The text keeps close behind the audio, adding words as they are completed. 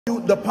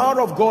The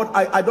power of God,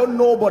 I don't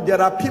know, but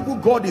there are people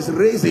God is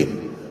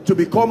raising to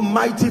become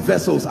mighty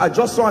vessels. I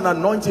just saw an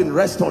anointing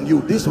rest on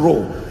you, this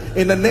row.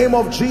 In the name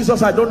of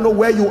Jesus, I don't know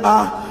where you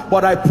are,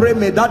 but I pray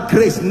may that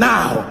grace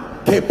now,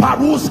 let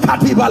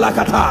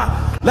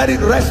it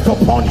rest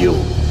upon you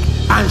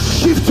and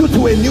shift you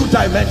to a new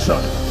dimension.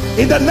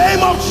 In the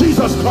name of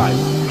Jesus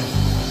Christ.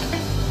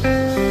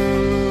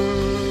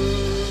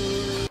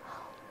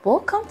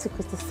 Welcome to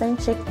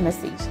Christocentric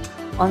Message.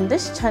 On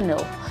this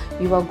channel,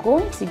 you are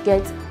going to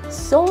get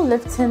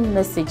soul-lifting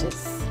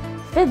messages,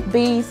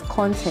 faith-based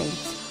content,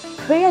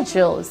 prayer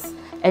drills,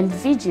 and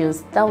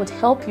videos that would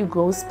help you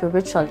grow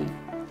spiritually.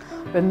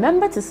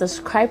 Remember to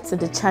subscribe to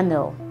the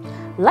channel,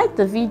 like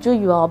the video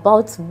you are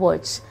about to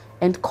watch,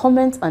 and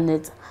comment on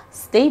it.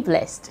 Stay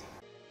blessed.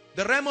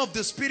 The realm of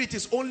the spirit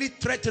is only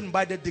threatened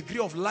by the degree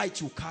of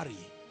light you carry.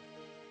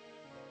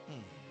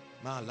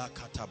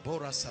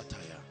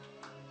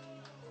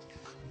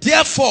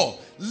 Therefore,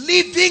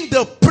 living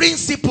the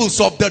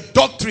principles of the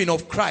doctrine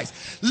of Christ,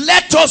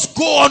 let us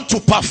go on to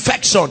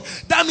perfection.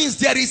 That means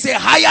there is a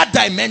higher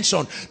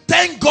dimension.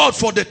 Thank God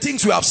for the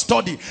things we have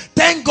studied.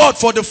 Thank God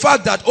for the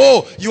fact that,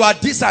 oh, you are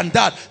this and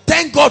that.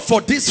 Thank God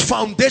for these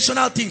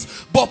foundational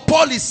things. But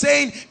Paul is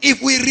saying,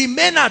 if we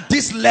remain at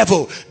this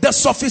level, the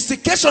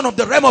sophistication of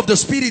the realm of the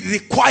spirit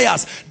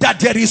requires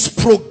that there is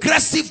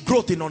progressive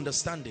growth in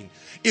understanding.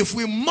 If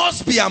we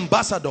must be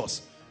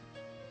ambassadors,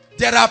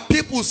 there are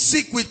people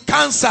sick with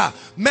cancer.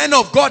 Men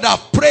of God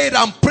have prayed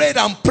and prayed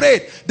and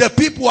prayed. The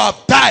people have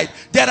died.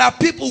 There are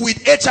people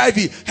with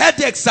HIV.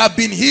 Headaches have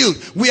been healed.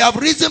 We have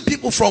risen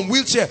people from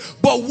wheelchair.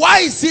 But why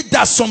is it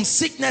that some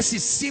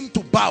sicknesses seem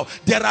to bow?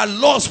 There are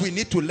laws we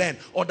need to learn.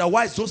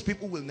 Otherwise, those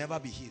people will never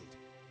be healed.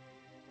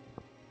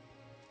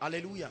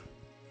 Hallelujah.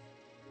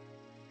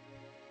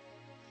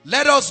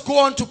 Let us go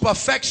on to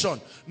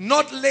perfection.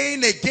 Not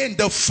laying again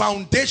the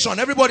foundation.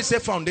 Everybody say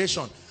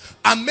foundation.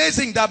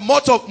 Amazing that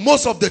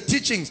most of the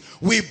teachings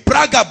we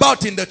brag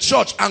about in the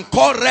church and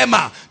call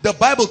Rema, the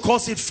Bible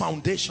calls it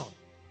foundation.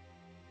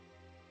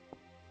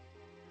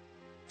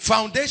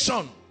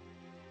 Foundation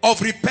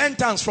of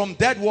repentance from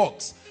dead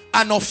works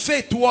and of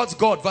faith towards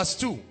God, verse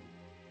 2.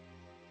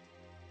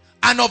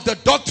 And of the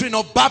doctrine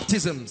of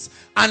baptisms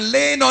and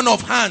laying on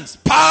of hands.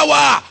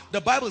 Power.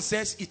 The Bible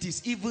says it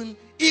is even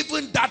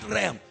that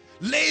realm.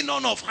 Laying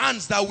on of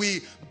hands that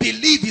we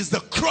believe is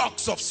the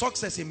crux of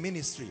success in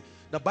ministry.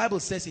 The Bible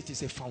says it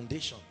is a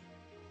foundation.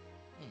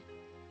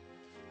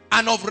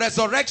 And of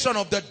resurrection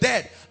of the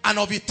dead and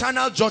of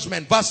eternal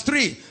judgment. Verse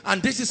 3.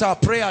 And this is our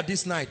prayer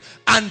this night.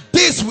 And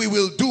this we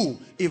will do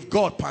if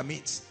God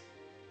permits.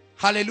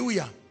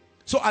 Hallelujah.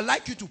 So I'd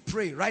like you to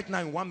pray right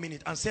now in 1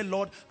 minute and say,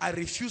 Lord, I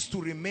refuse to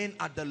remain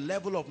at the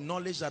level of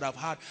knowledge that I've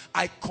had.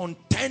 I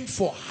contend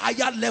for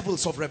higher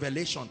levels of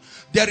revelation.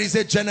 There is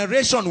a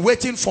generation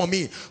waiting for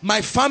me. My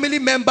family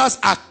members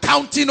are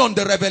counting on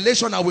the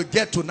revelation I will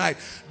get tonight.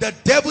 The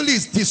devil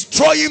is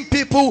destroying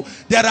people.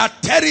 There are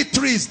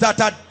territories that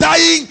are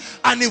dying,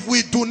 and if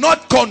we do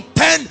not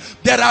contend,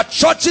 there are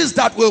churches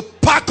that will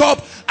pack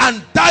up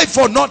and die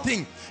for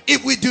nothing.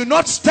 If we do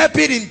not step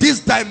in these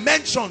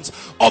dimensions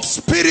of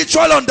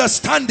spiritual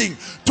understanding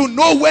to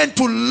know when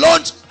to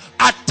launch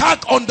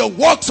attack on the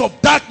works of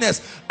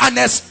darkness and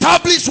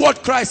establish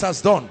what Christ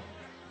has done.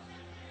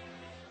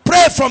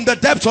 Pray from the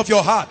depths of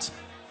your heart.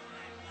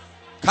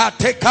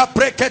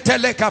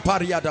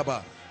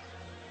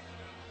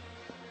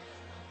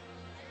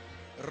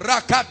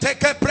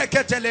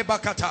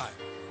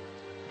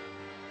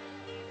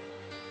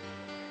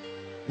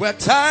 We're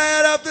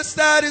tired of the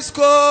status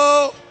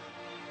quo.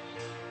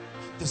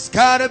 There's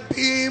gotta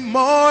be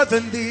more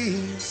than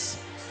these.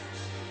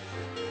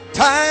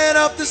 Tired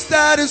of the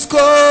status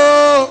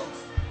quo.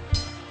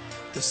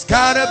 There's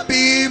gotta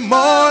be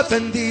more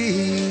than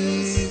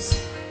these.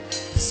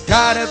 There's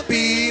gotta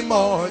be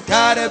more,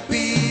 gotta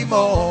be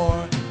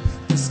more.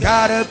 There's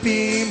gotta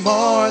be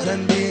more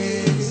than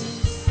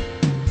these.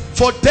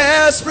 For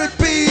desperate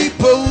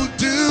people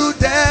do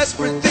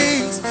desperate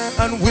things,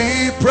 and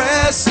we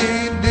press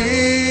in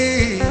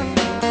need.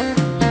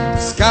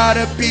 There's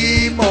gotta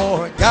be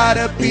more,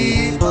 gotta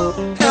be more.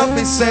 Help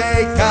me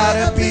say,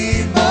 gotta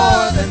be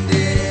more than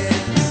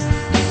this.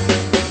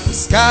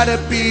 There's gotta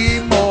be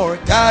more,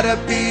 gotta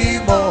be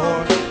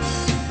more.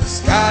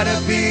 There's gotta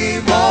be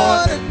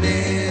more than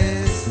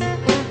this.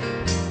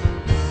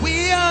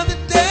 We are the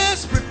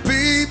desperate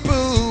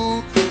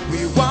people.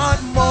 We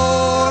want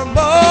more,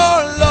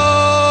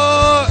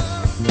 Lord.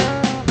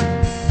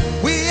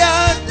 We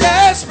are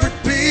desperate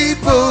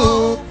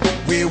people.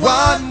 We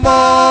want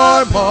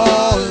more,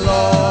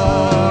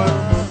 Lord.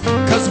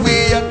 Cause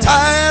we are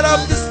tired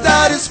of the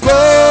status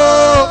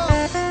quo.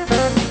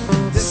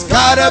 There's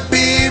gotta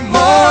be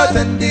more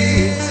than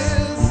this.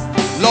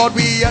 Lord,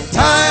 we are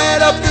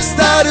tired of the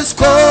status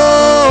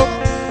quo.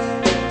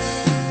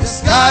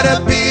 There's gotta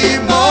be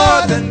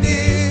more than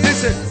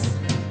this. Listen.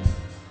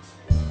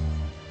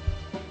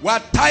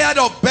 We're tired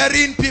of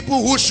burying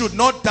people who should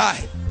not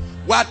die.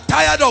 We're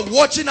tired of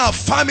watching our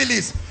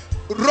families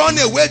run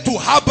away to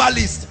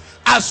herbalists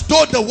as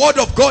though the word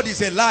of God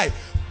is a lie.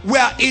 we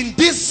are in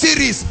this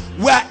series,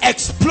 we are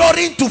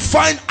exploring to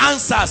find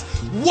answers.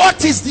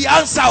 What is the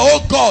answer,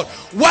 oh God?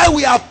 Why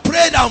we have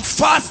prayed and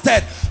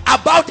fasted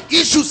about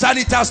issues and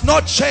it has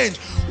not changed?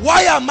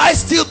 Why am I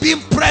still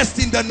being pressed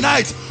in the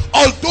night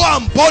although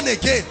I'm born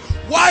again?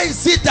 Why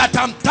is it that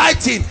I'm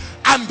tithing,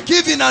 I'm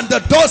giving, and the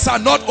doors are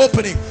not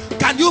opening?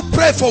 Can you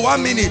pray for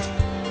 1 minute?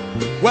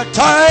 We're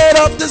tired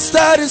of the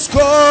status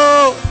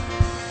quo.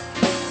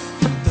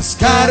 There's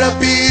gotta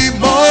be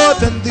more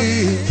than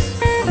this.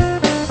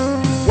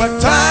 We're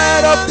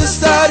tired of the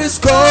status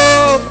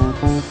quo.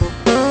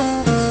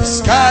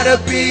 There's gotta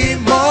be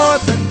more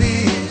than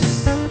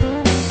this.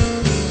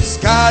 There's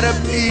gotta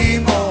be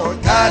more,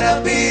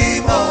 gotta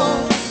be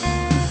more.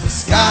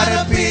 There's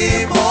gotta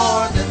be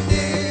more than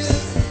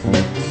this.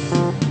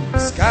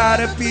 There's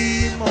gotta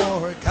be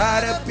more,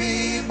 gotta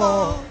be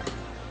more.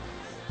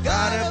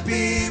 Gotta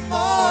be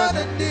more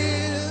than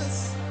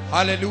this.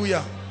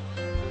 Hallelujah.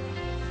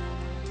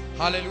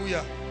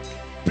 Hallelujah.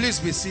 Please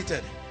be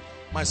seated.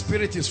 My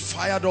spirit is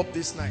fired up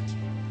this night.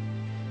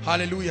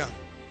 Hallelujah.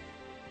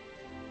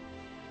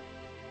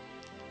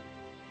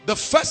 The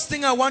first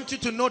thing I want you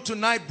to know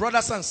tonight,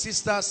 brothers and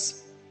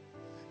sisters,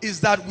 is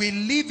that we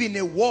live in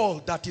a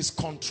world that is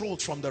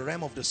controlled from the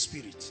realm of the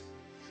spirit.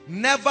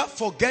 Never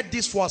forget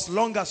this for as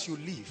long as you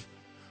live.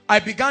 I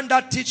began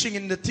that teaching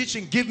in the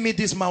teaching, Give Me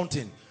This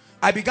Mountain.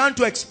 I began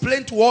to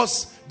explain to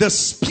us the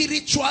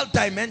spiritual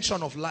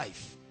dimension of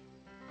life.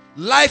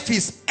 Life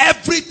is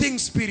everything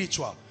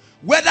spiritual.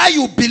 Whether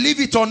you believe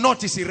it or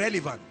not is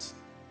irrelevant.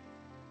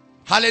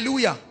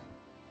 Hallelujah.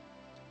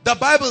 The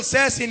Bible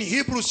says in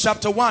Hebrews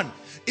chapter 1,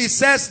 it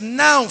says,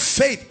 now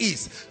faith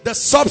is the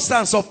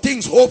substance of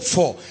things hoped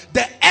for,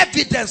 the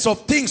evidence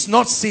of things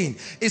not seen.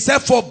 It said,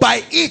 for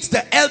by it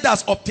the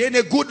elders obtain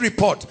a good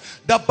report.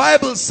 The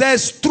Bible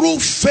says, through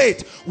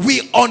faith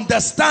we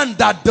understand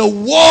that the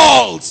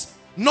worlds,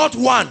 not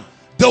one,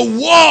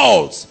 the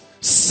worlds,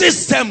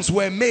 systems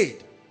were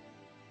made.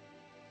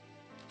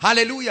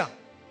 Hallelujah.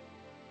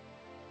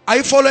 Are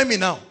you following me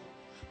now?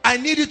 I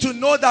need you to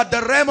know that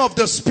the realm of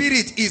the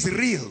spirit is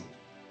real.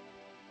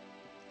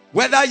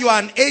 Whether you are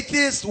an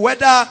atheist,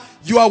 whether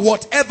you are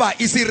whatever,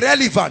 is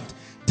irrelevant.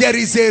 There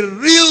is a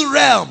real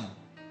realm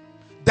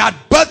that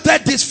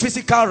birthed this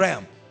physical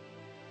realm.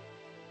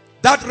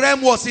 That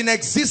realm was in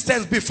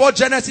existence before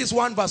Genesis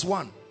 1 verse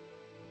 1.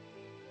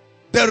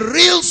 The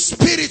real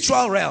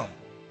spiritual realm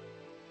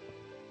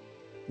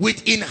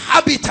with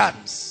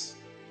inhabitants.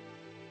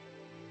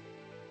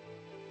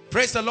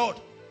 Praise the Lord.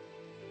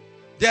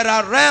 There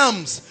are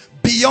realms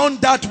beyond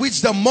that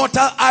which the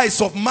mortal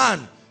eyes of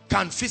man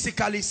can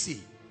physically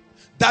see.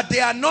 That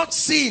they are not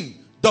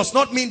seen does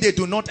not mean they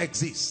do not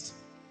exist.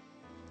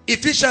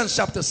 Ephesians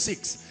chapter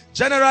 6.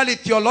 Generally,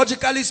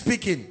 theologically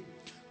speaking,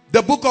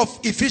 the book of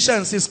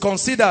Ephesians is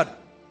considered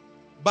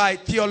by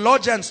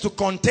theologians to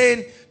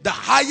contain the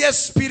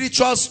highest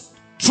spiritual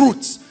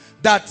truths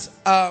that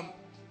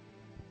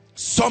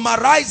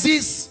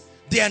summarizes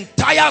the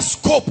entire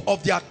scope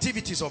of the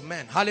activities of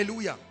men.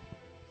 Hallelujah.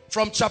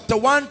 From chapter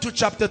 1 to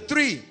chapter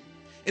 3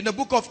 in the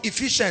book of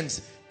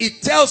Ephesians,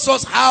 it tells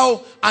us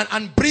how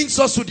and brings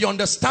us to the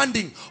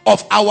understanding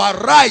of our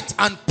right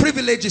and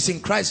privileges in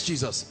Christ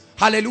Jesus.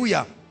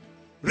 Hallelujah.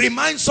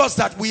 Reminds us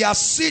that we are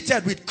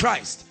seated with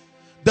Christ.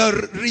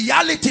 The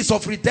realities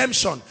of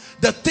redemption,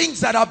 the things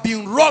that have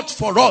been wrought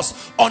for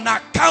us on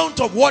account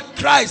of what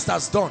Christ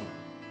has done.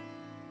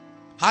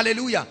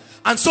 Hallelujah.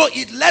 And so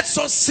it lets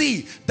us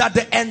see that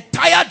the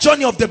entire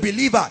journey of the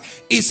believer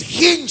is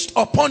hinged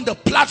upon the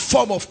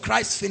platform of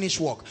Christ's finished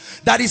work.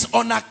 That is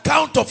on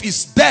account of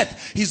his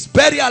death, his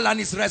burial, and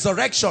his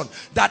resurrection,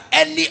 that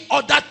any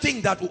other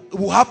thing that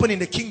will happen in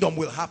the kingdom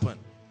will happen.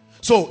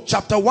 So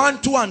chapter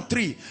 1, 2, and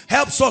 3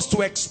 helps us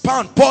to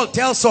expand. Paul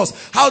tells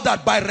us how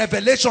that by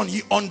revelation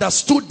he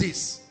understood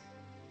this.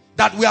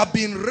 That we have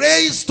been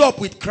raised up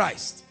with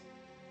Christ.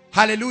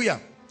 Hallelujah.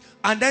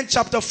 And then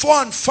chapter 4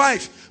 and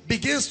 5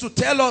 begins to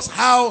tell us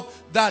how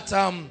that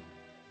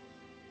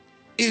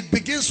it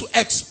begins to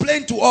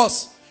explain to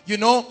us, you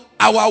know,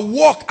 our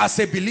walk as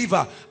a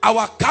believer,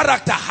 our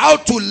character, how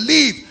to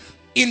live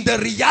in the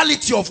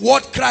reality of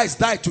what Christ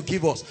died to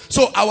give us.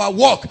 So our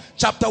walk,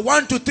 chapter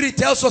 1 to 3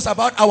 tells us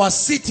about our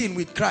sitting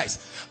with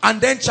Christ. And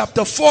then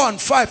chapter 4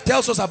 and 5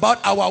 tells us about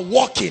our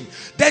walking.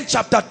 Then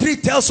chapter 3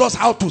 tells us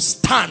how to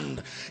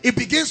stand. It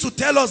begins to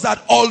tell us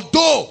that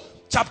although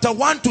chapter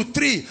 1 to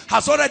 3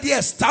 has already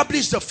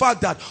established the fact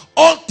that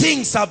all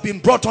things have been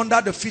brought under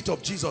the feet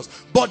of Jesus,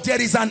 but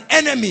there is an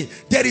enemy,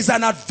 there is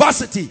an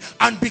adversity,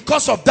 and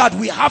because of that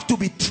we have to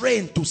be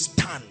trained to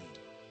stand.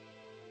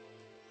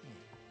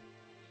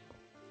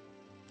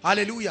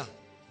 Hallelujah.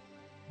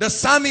 The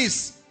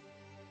psalmist,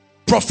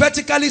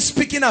 prophetically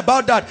speaking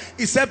about that,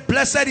 he said,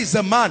 blessed is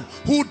the man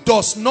who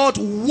does not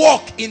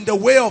walk in the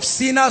way of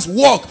sinners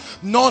walk,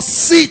 nor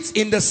sit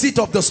in the seat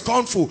of the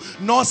scornful,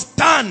 nor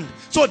stand.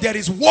 So there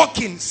is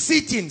walking,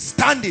 sitting,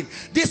 standing.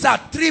 These are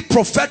three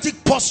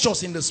prophetic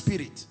postures in the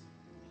spirit.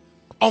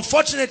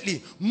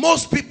 Unfortunately,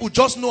 most people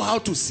just know how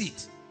to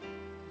sit.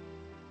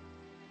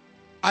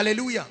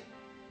 Hallelujah.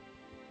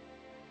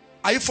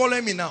 Are you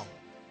following me now?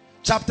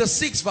 Chapter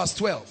 6 verse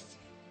 12.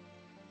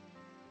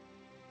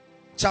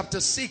 Chapter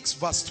 6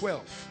 verse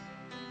 12.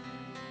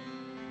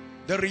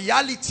 The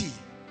reality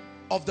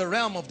of the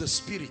realm of the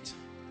spirit.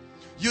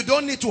 You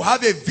don't need to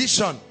have a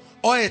vision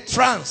or a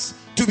trance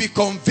to be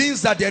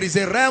convinced that there is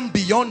a realm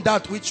beyond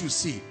that which you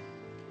see.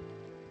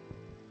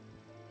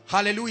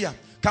 Hallelujah.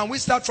 Can we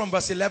start from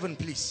verse 11,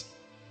 please?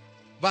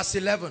 Verse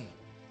 11.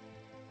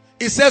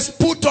 It says,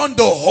 put on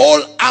the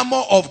whole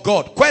armor of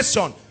God.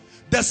 Question.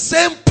 The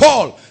same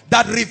Paul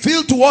that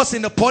revealed to us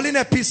in the Pauline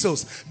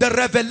epistles the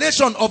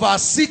revelation of our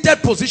seated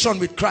position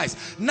with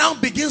Christ now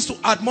begins to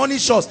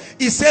admonish us.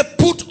 He said,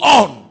 put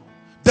on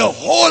the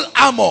whole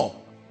armor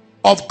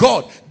of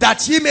God,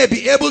 that ye may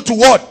be able to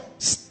what?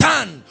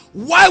 Stand.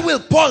 Why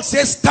will Paul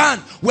say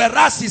stand,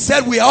 whereas he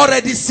said we are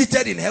already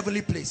seated in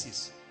heavenly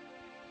places?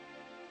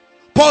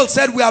 Paul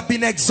said we have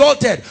been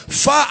exalted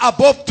far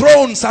above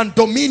thrones and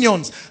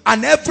dominions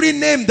and every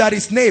name that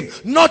is named,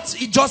 not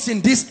just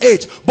in this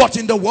age but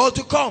in the world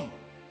to come.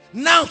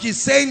 Now he's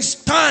saying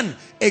stand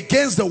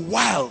against the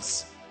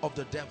wiles of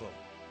the devil.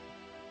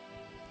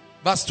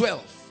 Verse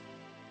 12.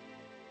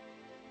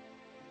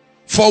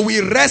 For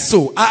we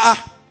wrestle.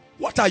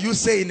 What are you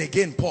saying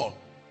again, Paul?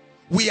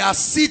 We are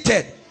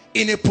seated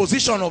in a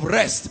position of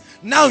rest.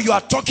 Now you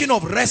are talking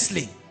of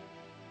wrestling.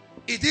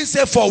 It didn't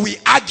say for we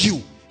argue.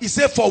 He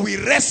said for we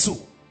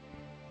wrestle.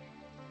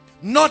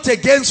 Not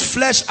against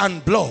flesh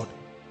and blood,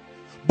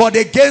 but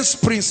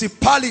against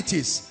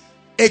principalities,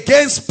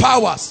 against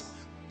powers.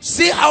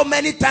 See how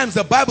many times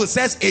the Bible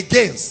says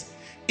against.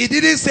 It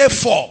didn't say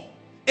for.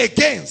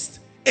 Against,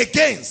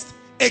 against,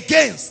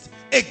 against,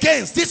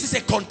 against. This is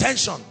a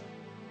contention.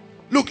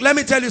 Look, let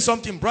me tell you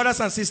something,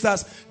 brothers and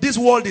sisters. This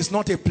world is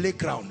not a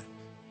playground.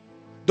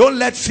 Don't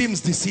let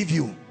films deceive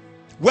you.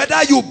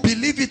 Whether you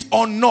believe it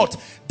or not,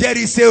 there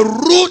is a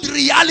rude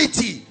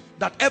reality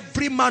that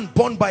every man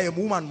born by a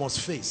woman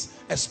must face,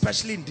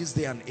 especially in this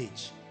day and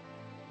age.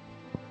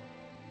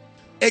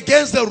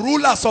 Against the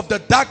rulers of the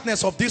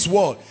darkness of this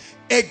world,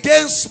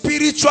 against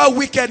spiritual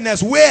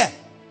wickedness. Where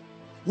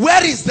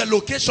is the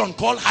location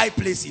called high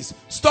places?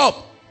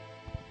 Stop.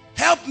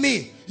 Help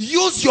me.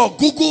 Use your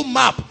Google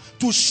map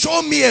to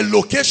show me a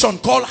location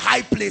called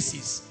high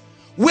places.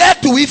 Where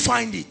do we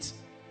find it?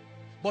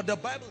 But the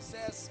Bible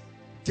says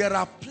there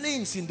are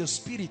planes in the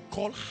spirit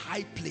called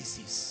high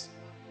places.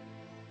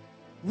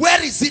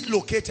 Where is it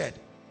located?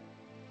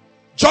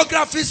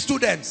 Geography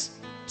students,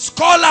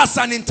 scholars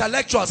and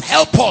intellectuals,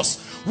 help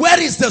us.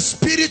 Where is the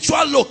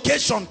spiritual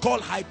location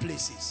called high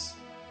places?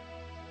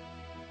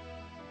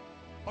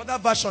 Other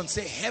versions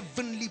say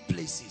heavenly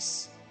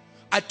places.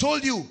 I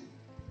told you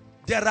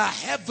there are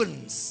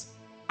heavens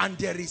and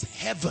there is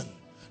heaven.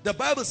 The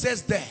Bible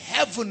says the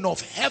heaven of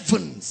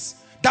heavens.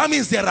 That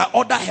means there are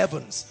other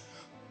heavens.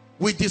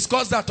 We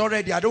discussed that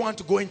already. I don't want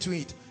to go into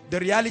it. The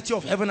reality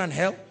of heaven and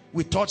hell,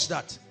 we touched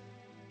that.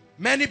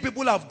 Many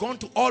people have gone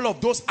to all of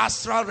those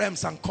astral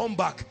realms and come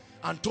back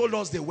and told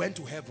us they went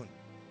to heaven.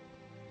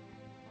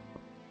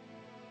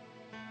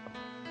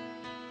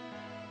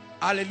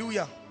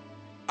 Hallelujah.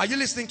 Are you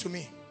listening to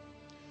me?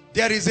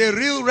 There is a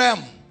real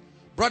realm,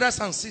 brothers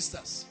and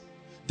sisters.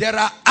 There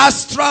are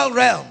astral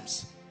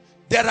realms.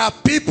 There are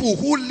people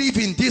who live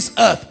in this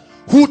earth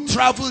who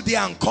travel there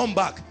and come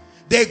back.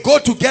 They go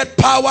to get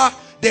power.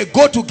 They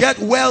go to get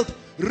wealth.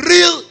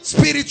 Real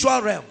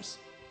spiritual realms.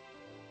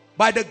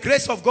 By the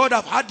grace of God,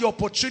 I've had the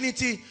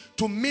opportunity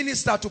to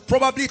minister to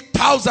probably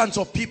thousands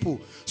of people.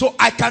 So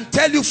I can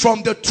tell you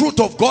from the truth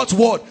of God's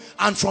word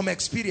and from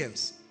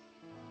experience.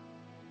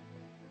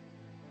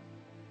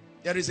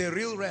 There is a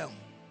real realm.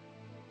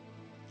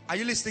 Are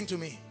you listening to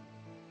me?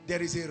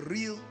 There is a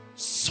real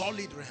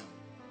solid realm.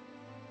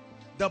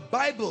 The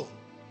Bible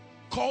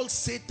calls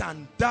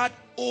Satan that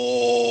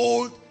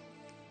old.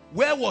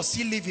 Where was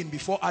he living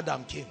before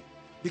Adam came?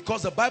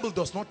 Because the Bible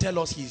does not tell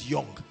us he's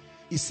young.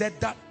 He said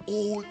that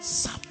old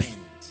serpent.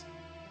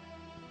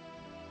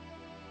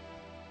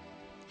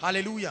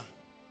 Hallelujah.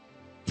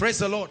 Praise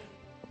the Lord.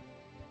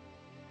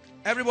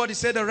 Everybody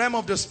say the realm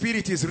of the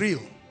spirit is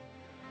real.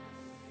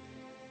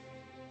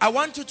 I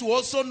want you to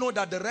also know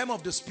that the realm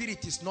of the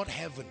spirit is not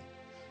heaven.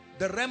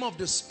 The realm of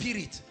the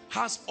spirit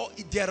has,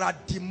 there are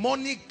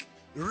demonic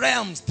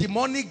realms,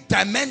 demonic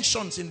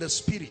dimensions in the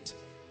spirit.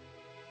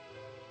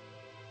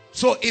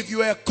 So if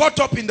you are caught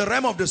up in the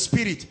realm of the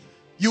spirit,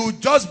 you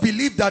just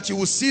believe that you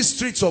will see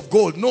streets of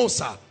gold. No,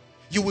 sir.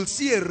 You will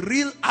see a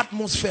real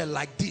atmosphere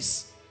like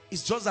this.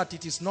 It's just that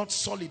it is not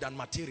solid and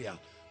material.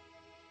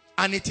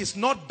 And it is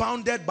not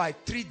bounded by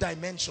 3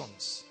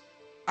 dimensions.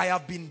 I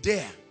have been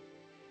there.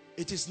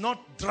 It is not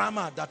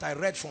drama that I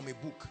read from a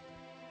book.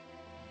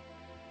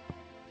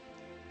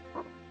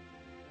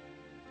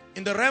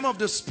 In the realm of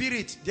the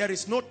spirit, there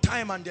is no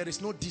time and there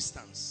is no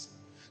distance.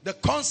 The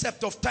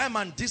concept of time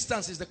and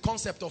distance is the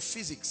concept of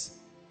physics.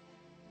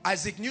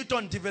 Isaac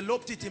Newton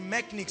developed it in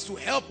mechanics to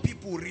help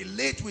people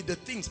relate with the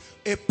things,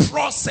 a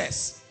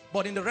process.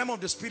 But in the realm of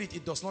the spirit,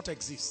 it does not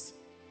exist.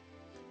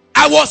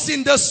 I was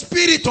in the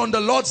spirit on the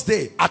Lord's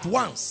day at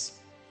once.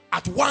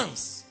 At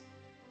once.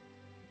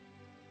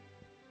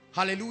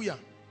 Hallelujah.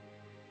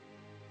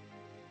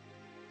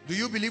 Do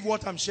you believe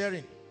what I'm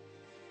sharing?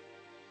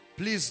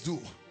 Please do.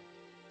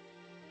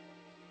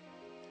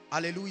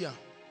 Hallelujah.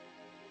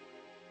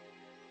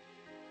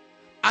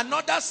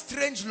 Another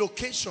strange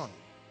location,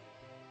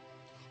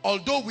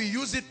 although we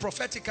use it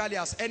prophetically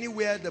as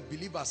anywhere the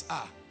believers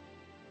are.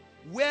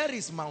 Where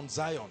is Mount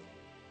Zion?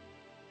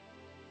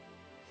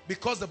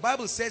 Because the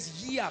Bible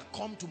says, ye are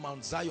come to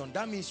Mount Zion.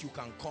 That means you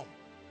can come.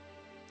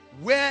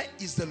 Where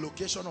is the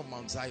location of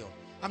Mount Zion?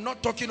 I'm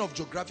not talking of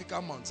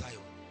geographical Mount Zion.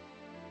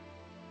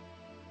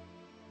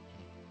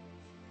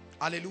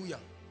 Hallelujah.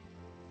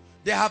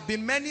 There have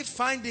been many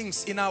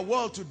findings in our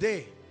world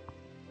today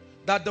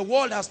that the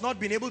world has not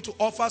been able to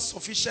offer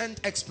sufficient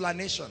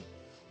explanation.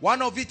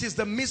 One of it is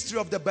the mystery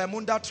of the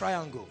Bermuda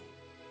Triangle.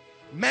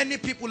 Many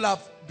people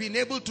have been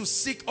able to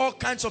seek all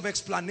kinds of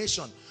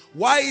explanation.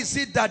 Why is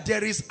it that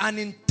there is an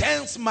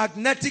intense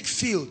magnetic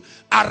field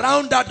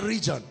around that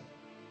region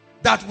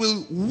that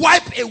will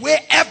wipe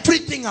away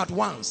everything at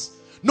once,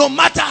 no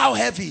matter how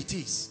heavy it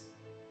is?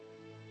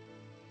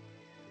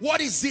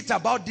 What is it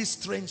about this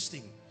strange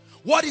thing?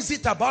 What is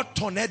it about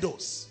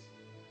tornadoes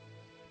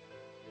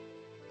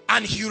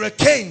and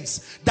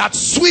hurricanes that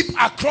sweep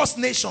across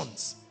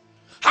nations?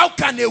 How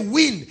can a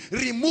wind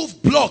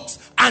remove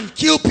blocks and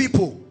kill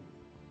people?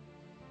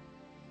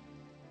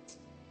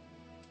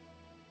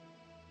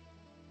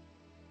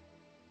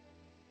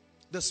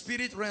 The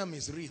spirit realm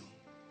is real,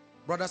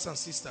 brothers and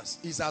sisters.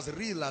 It's as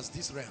real as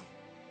this realm.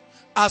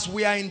 As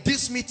we are in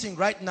this meeting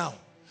right now,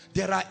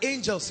 there are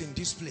angels in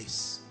this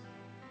place.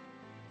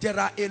 There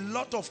are a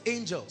lot of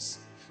angels.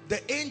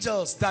 The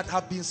angels that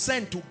have been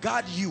sent to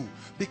guard you,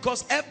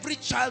 because every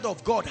child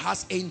of God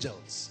has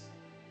angels.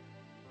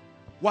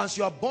 Once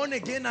you are born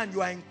again and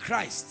you are in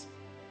Christ,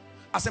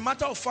 as a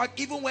matter of fact,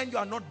 even when you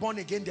are not born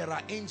again, there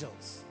are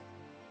angels.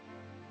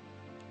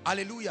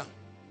 Hallelujah.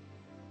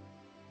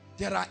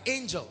 There are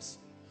angels.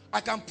 I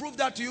can prove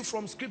that to you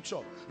from scripture.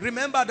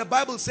 Remember, the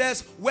Bible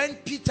says when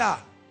Peter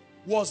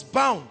was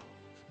bound,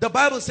 the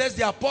Bible says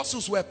the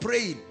apostles were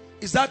praying.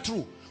 Is that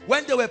true?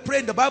 When they were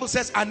praying, the Bible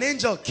says an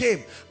angel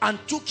came and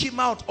took him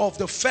out of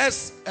the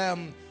first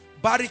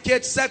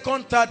barricade,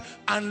 second, third,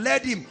 and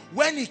led him.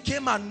 When he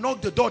came and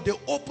knocked the door, they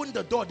opened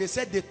the door. They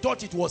said they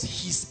thought it was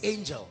his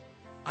angel,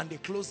 and they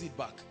closed it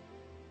back.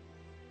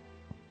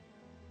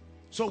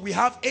 So we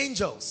have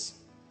angels.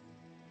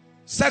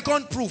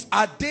 Second proof,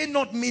 are they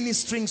not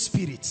ministering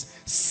spirits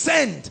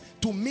sent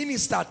to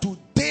minister to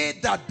they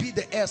that be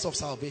the heirs of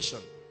salvation?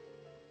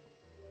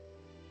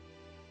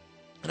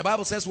 And the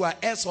Bible says we are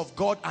heirs of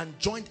God and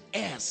joint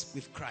heirs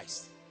with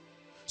Christ.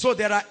 So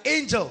there are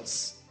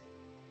angels.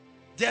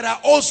 There are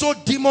also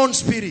demon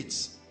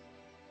spirits.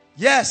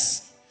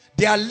 Yes,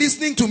 they are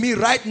listening to me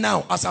right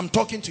now as I'm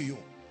talking to you.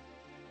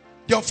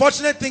 The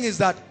unfortunate thing is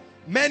that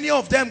many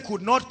of them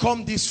could not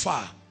come this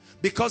far,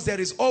 because there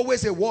is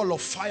always a wall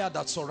of fire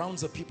that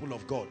surrounds the people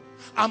of God.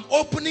 I'm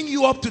opening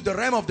you up to the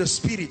realm of the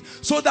spirit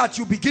so that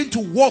you begin to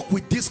walk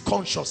with this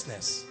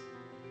consciousness.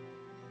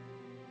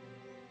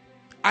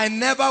 I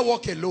never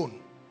walk alone.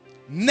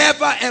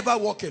 Never ever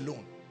walk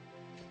alone.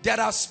 There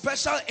are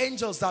special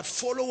angels that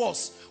follow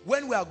us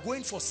when we are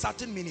going for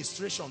certain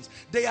ministrations.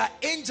 They are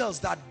angels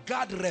that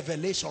guard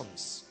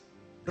revelations.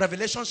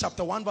 Revelation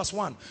chapter 1 verse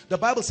 1. The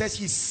Bible says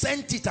he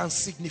sent it and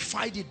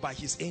signified it by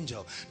his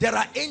angel. There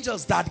are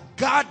angels that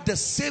guard the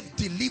safe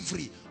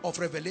delivery of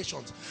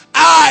revelations.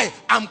 I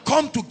am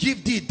come to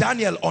give thee,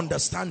 Daniel,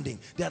 understanding.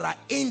 There are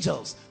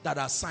angels that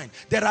are assigned.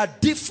 There are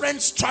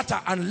different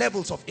strata and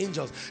levels of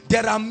angels.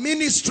 There are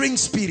ministering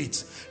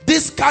spirits.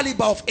 This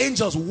caliber of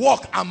angels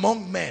walk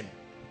among men.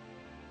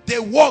 They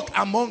walk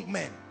among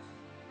men.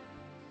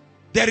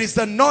 There is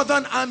the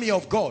northern army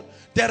of God.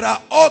 There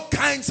are all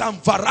kinds and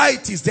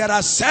varieties. There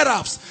are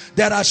seraphs.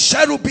 There are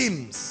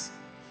cherubims.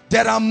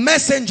 There are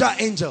messenger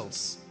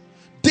angels.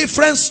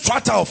 Different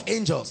strata of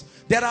angels.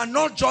 There are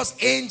not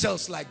just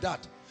angels like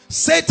that.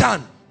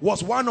 Satan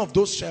was one of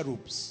those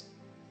cherubs.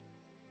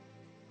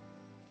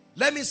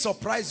 Let me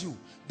surprise you.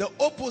 The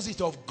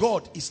opposite of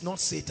God is not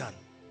Satan.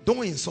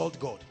 Don't insult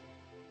God.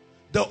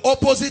 The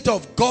opposite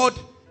of God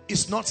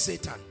is not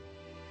Satan.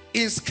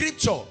 In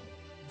scripture,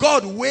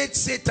 God weighed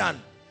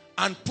Satan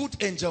and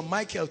put angel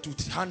Michael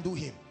to handle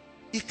him.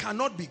 It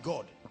cannot be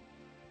God.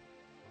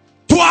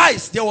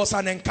 Twice there was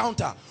an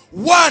encounter.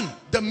 One,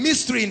 the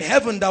mystery in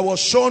heaven that was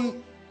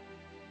shown.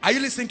 Are you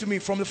listening to me?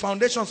 From the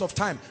foundations of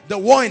time, the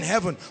war in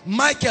heaven,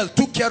 Michael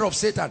took care of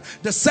Satan.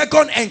 The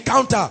second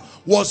encounter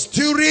was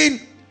during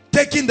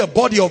taking the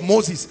body of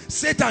Moses.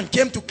 Satan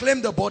came to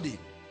claim the body,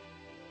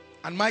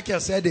 and Michael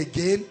said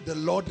again, the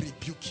Lord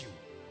rebuke you.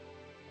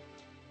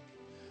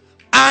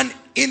 And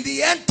in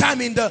the end time,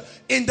 in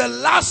the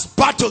last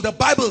battle, the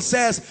Bible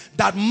says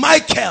that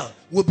Michael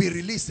will be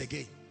released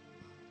again.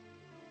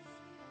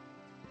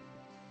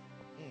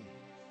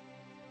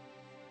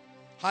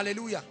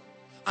 Hallelujah.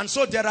 And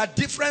so there are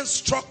different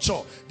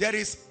structure. There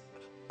is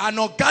an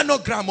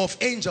organogram of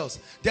angels.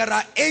 There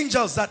are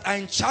angels that are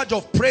in charge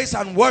of praise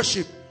and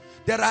worship.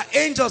 There are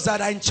angels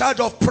that are in charge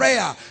of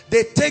prayer.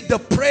 They take the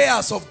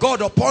prayers of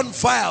God upon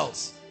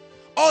vials.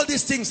 All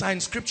these things are in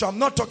scripture. I'm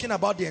not talking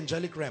about the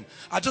angelic realm.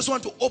 I just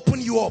want to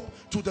open you up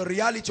to the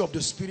reality of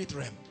the spirit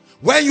realm.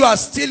 When you are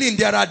stealing,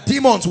 there are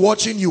demons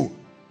watching you.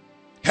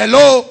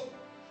 Hello?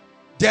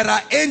 There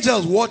are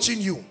angels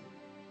watching you.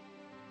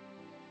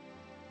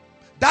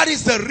 That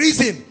is the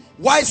reason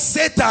why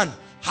Satan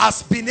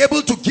has been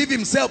able to give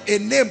himself a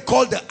name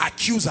called the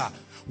accuser.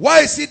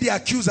 Why is he the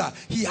accuser?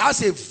 He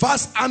has a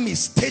vast army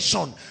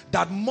station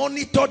that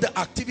monitor the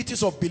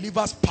activities of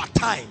believers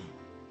part-time.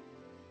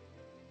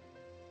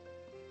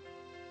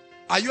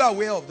 Are you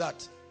aware of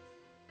that?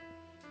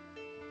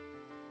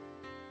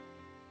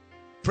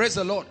 Praise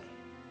the Lord.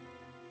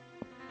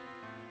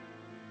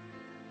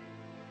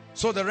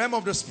 So the realm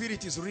of the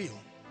spirit is real.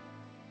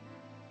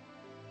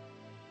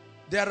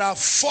 There are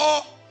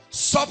 4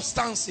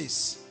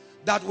 substances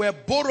that were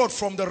borrowed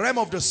from the realm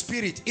of the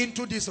spirit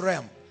into this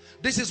realm.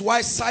 This is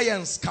why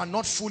science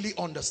cannot fully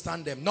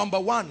understand them. Number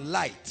 1,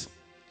 light.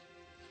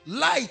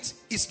 Light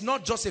is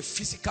not just a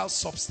physical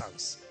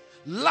substance.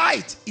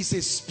 Light is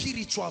a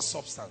spiritual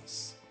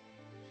substance.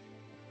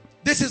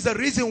 This is the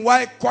reason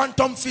why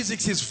quantum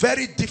physics is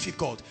very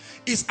difficult.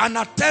 It's an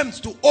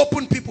attempt to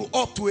open people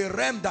up to a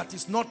realm that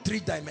is not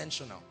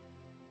 3-dimensional.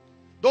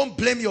 Don't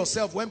blame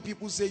yourself when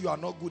people say you are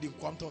not good in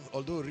quantum,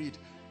 although read.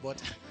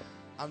 But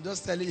I'm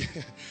just telling you,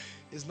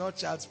 it's not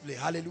child's play.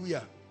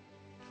 Hallelujah.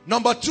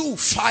 Number 2,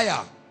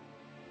 fire.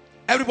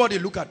 Everybody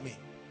look at me.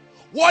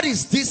 What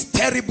is this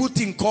terrible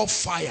thing called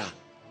fire?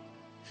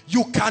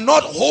 You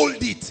cannot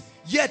hold it,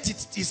 yet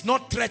it is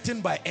not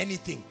threatened by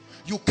anything.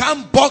 You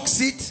can't box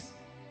it.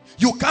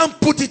 You can't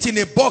put it in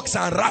a box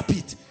and wrap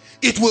it.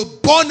 It will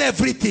burn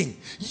everything.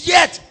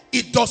 Yet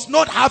it does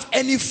not have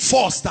any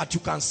force that you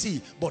can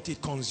see, but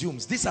it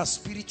consumes. These are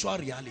spiritual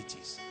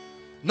realities.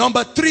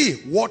 Number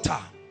 3, water.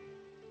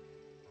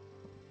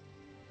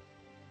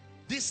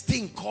 This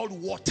thing called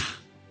water.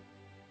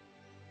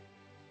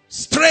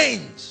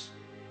 Strange.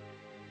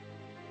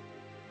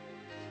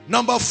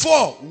 Number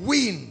 4,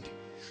 wind.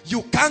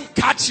 You can't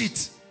catch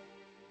it,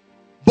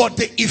 but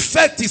the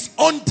effect is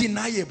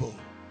undeniable.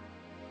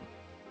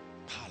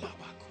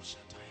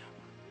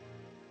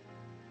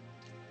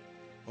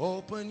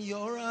 Open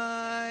your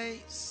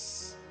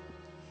eyes.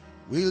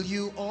 Will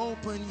you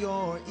open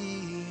your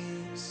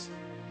ears?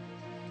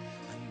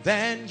 And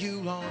then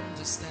you'll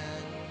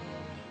understand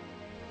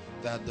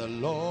that the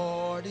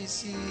Lord is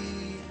here.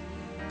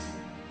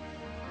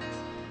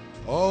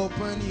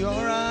 Open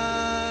your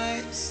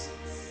eyes.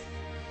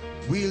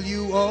 Will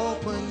you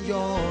open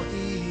your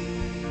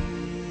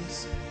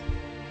ears?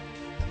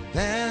 And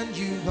then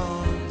you'll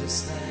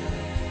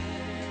understand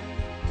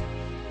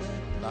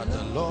that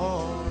the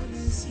Lord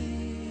is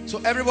here. So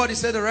everybody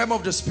said the realm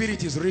of the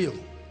spirit is real.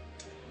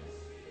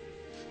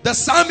 The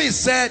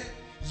psalmist said,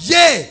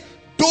 yea,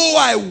 though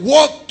I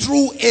walk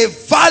through a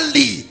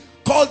valley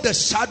called the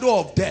shadow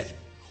of death.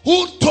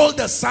 Who told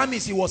the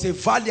psalmist it was a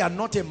valley and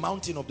not a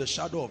mountain of the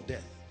shadow of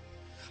death?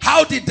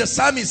 How did the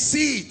psalmist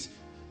see it?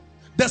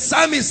 The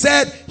psalmist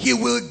said he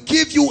will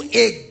give you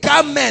a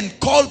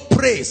garment called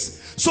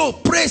praise. So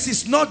praise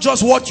is not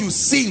just what you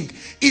sing.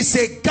 It's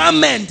a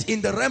garment in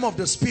the realm of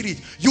the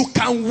spirit. You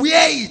can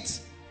wear it.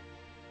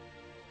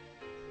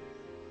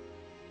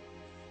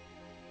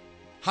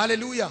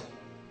 Hallelujah.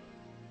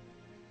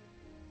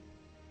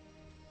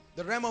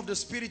 The realm of the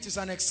spirit is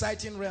an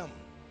exciting realm.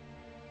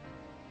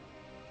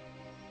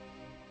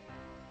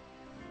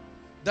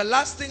 The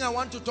last thing I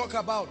want to talk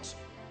about.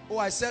 Oh,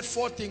 I said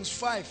 4 things.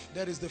 5.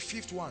 There is the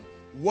 5th one.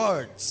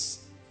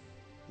 Words.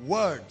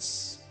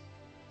 Words.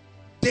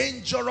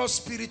 Dangerous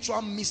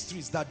spiritual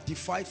mysteries that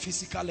defy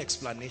physical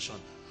explanation.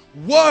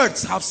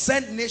 Words have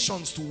sent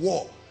nations to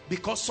war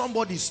because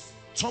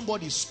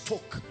somebody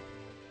spoke.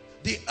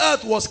 The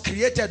earth was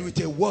created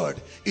with a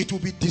word. It will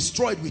be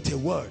destroyed with a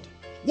word.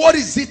 What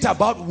is it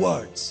about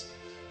words?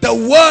 The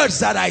words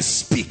that I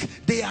speak,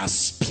 they are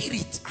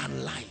spirit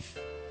and life.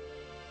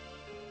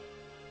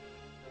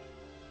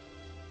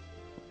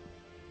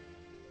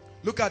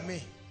 Look at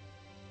me.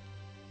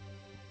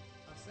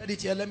 I've said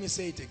it here. Let me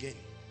say it again.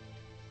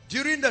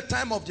 During the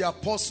time of the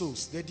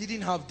apostles, they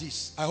didn't have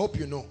this. I hope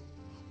you know.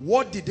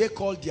 What did they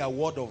call their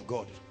word of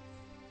God?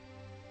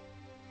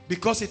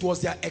 Because it was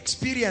their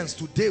experience.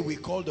 Today we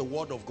call the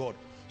word of God.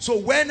 So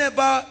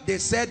whenever they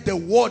said the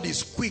word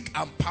is quick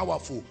and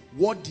powerful,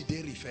 what did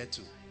they refer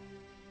to?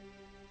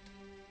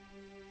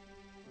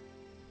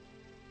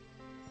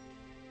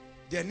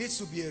 There needs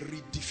to be a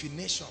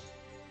redefinition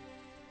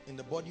in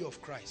the body of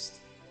Christ.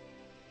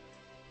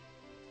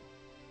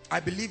 I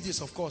believe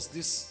this, of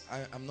course.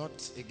 I'm not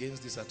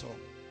against this at all.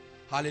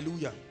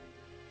 Hallelujah.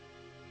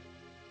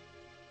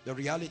 The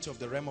reality of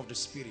the realm of the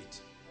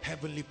spirit.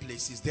 Heavenly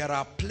places. There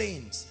are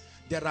planes.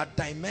 There are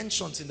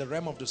dimensions in the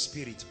realm of the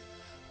spirit.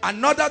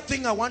 Another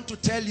thing I want to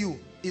tell you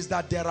is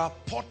that there are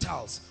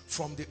portals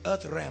from the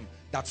earth realm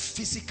that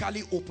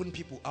physically open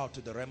people out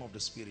to the realm of the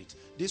spirit.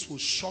 This will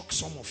shock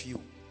some of you.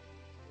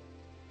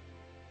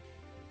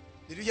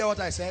 Did you hear what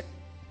I said?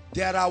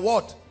 There are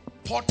what?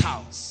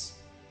 Portals.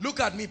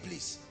 Look at me,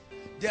 please.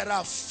 There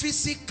are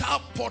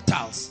physical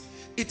portals.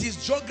 It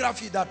is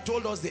geography that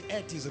told us the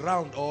earth is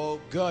round or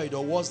good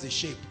or what's the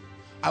shape.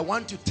 I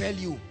want to tell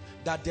you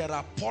that there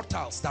are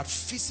portals that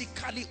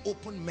physically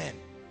open men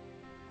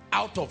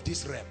out of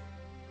this realm.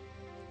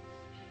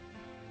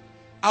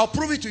 I'll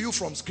prove it to you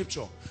from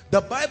scripture.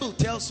 The Bible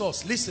tells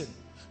us, listen,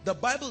 the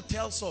Bible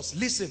tells us,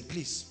 listen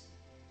please,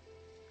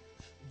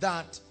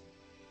 that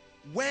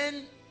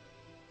when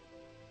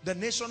the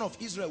nation of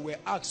Israel were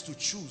asked to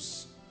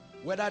choose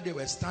whether they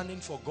were standing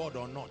for God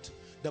or not,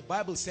 the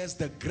Bible says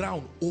the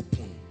ground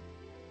opened.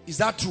 Is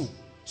that true?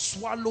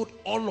 Swallowed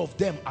all of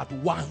them at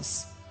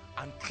once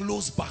and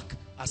closed back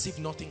as if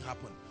nothing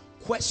happened.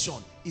 Question,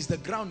 is the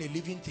ground a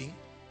living thing?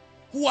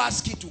 Who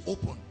asked it to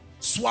open?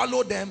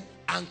 Swallow them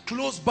and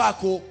close back.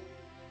 Oh,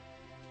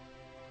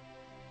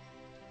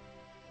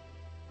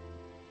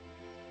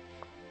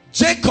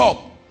 Jacob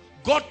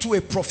got to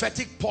a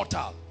prophetic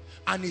portal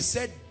and he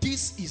said,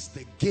 this is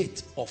the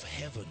gate of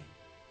heaven.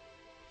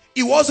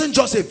 It wasn't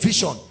just a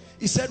vision.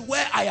 He said,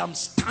 where I am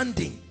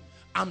standing,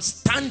 I'm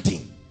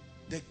standing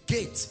the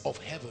gates of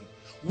heaven.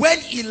 When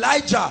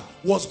Elijah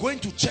was going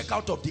to check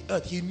out of the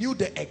earth, he knew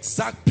the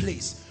exact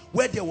place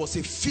where there was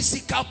a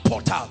physical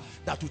portal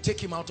that would take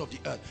him out of the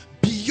earth.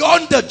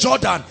 Beyond the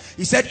Jordan,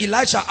 he said,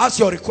 Elijah, ask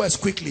your request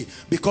quickly,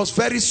 because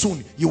very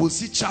soon you will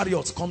see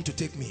chariots come to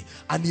take me.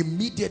 And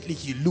immediately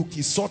he looked,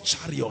 he saw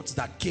chariots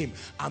that came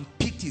and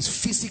picked his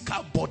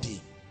physical body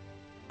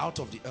out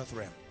of the earth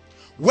realm.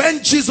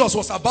 When Jesus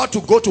was about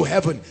to go to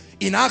heaven,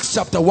 in Acts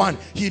chapter 1,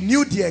 he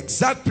knew the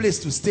exact place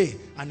to stay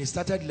and he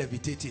started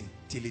levitating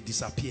till he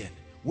disappeared.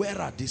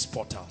 Where are these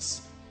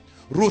portals?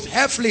 Ruth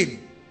Heflin,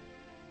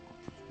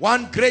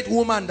 one great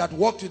woman that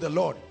walked with the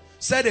Lord,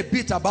 said a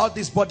bit about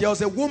this, but there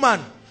was a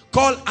woman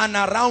called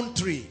Anna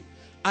Roundtree.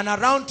 Anna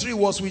Roundtree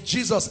was with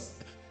Jesus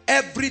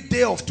every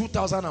day of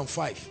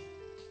 2005.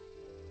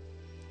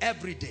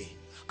 Every day.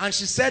 And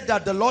she said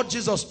that the Lord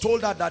Jesus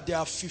told her that there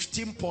are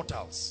 15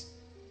 portals.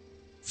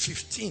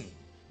 15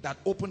 that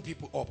open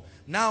people up.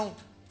 Now,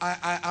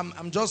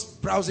 I'm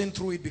just browsing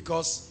through it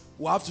because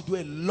we have to do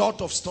a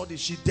lot of studies.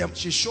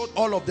 She showed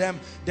all of them.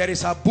 There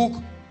is a book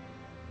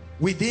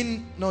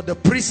within, the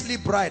priestly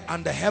bride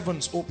and the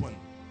heavens open.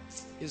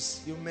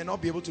 You may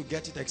not be able to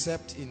get it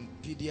except in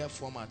PDF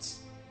formats.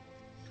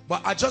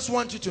 But I just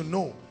want you to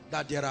know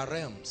that there are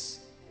realms.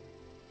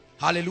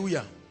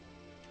 Hallelujah.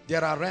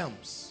 There are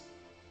realms.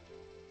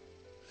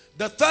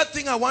 The third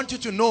thing I want you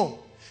to know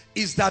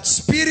is that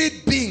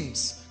spirit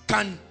beings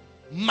can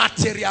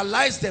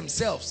materialize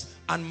themselves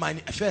and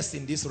manifest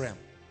in this realm.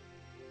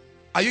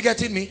 Are you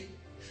getting me?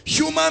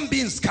 Human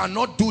beings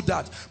cannot do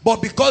that.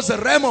 But because the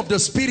realm of the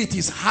spirit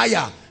is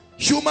higher,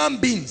 human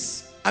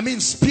beings,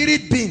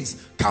 spirit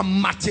beings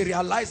can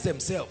materialize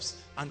themselves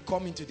and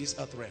come into this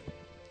earth realm.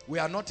 We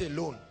are not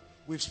alone.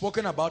 We've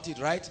spoken about it,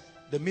 right?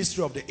 The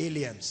mystery of the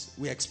aliens.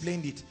 We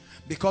explained it.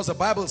 Because the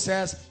Bible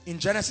says in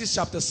Genesis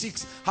chapter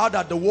 6, how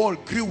that the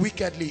world grew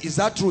wickedly. Is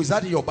that true? Is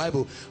that in your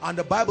Bible? And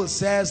the Bible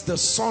says the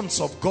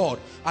sons of God.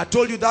 I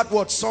told you that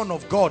word son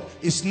of God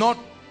is not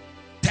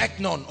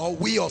technon or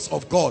weos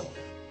of God.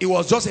 It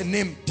was just a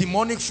name.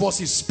 Demonic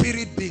forces,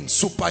 spirit beings,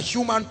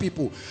 superhuman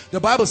people.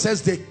 The Bible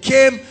says they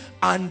came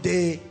and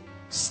they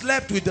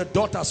slept with the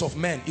daughters of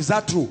men. Is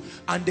that true?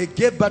 And they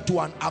gave birth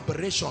to an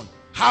aberration.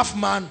 Half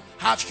man,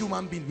 half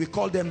human being. We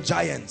call them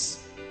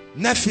giants.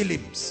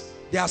 Nephilims.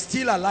 They are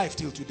still alive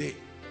till today.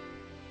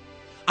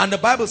 And the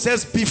Bible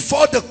says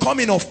before the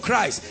coming of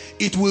Christ,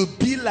 it will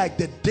be like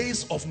the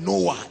days of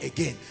Noah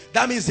again.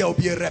 That means there will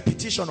be a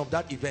repetition of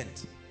that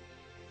event.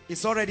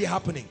 It's already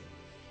happening.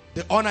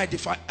 The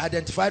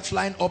unidentified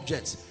flying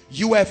objects,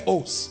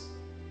 UFOs.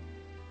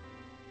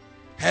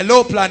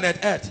 Hello, planet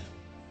Earth.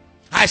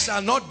 I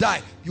shall not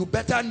die. You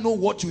better know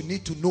what you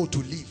need to know to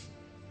live.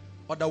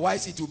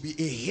 Otherwise, it will be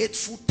a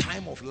hateful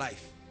time of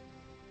life.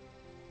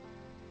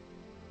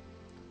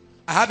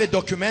 I have a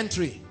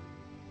documentary.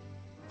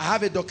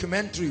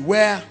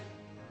 Where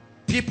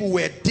people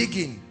were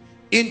digging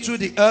into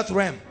the earth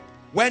realm.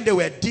 When they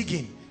were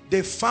digging,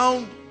 they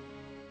found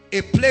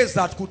a place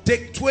that could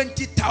take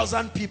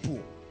 20,000 people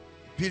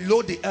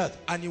below the earth,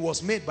 and it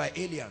was made by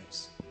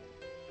aliens.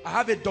 I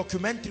have a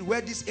documentary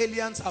where these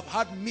aliens have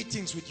had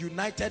meetings with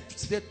United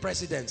States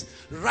presidents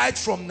right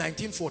from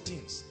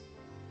 1914s.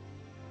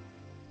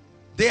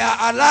 They are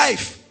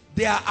alive.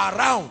 They are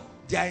around.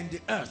 They are in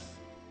the earth.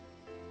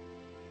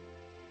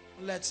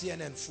 Let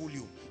CNN fool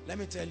you. Let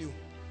me tell you,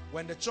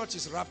 when the church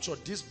is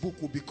raptured, this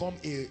book will become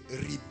a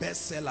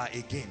bestseller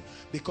again,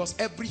 because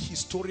every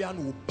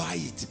historian will buy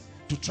it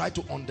to try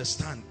to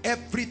understand.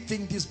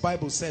 Everything this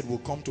Bible said will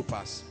come to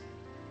pass.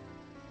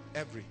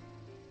 Every.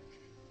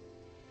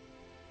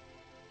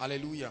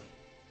 Hallelujah.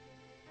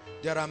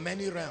 There are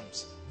many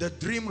realms. The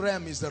dream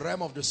realm is the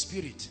realm of the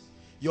spirit.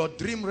 Your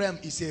dream realm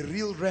is a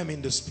real realm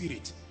in the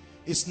spirit.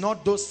 It's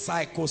not those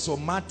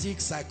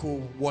psychosomatic,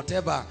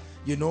 whatever,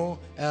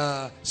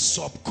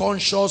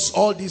 subconscious,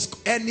 all this.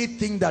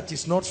 Anything that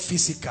is not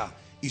physical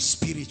is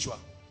spiritual,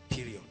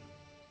 period.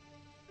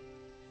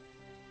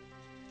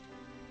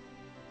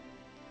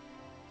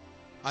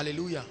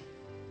 Hallelujah.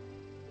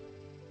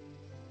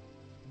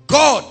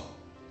 God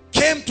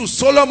came to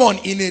Solomon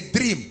in a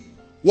dream,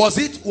 was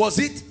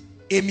it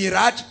a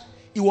mirage?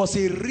 It was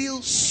a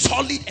real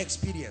solid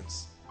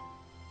experience.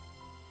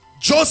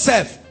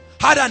 Joseph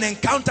had an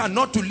encounter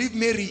not to leave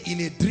Mary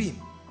in a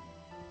dream.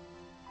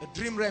 A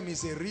dream realm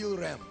is a real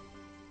realm.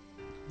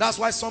 That's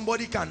why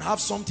somebody can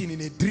have something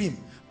in a dream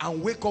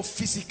and wake up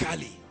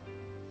physically.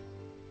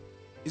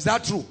 Is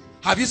that true?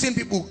 Have you seen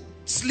people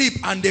sleep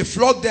and they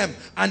flog them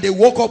and they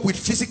woke up with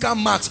physical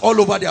marks all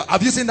over there?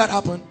 Have you seen that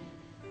happen?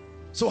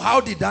 So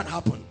how did that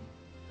happen?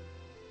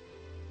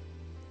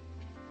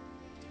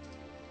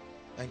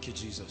 Thank you,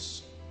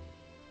 Jesus.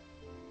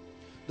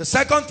 The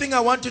second thing I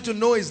want you to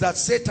know is that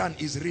Satan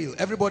is real.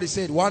 Everybody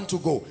said, 1 to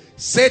go.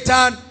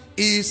 Satan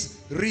is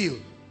real.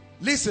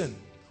 Listen,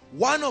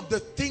 one of the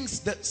things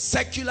that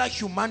secular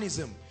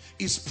humanism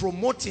is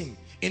promoting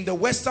in the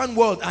Western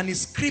world and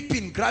is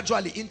creeping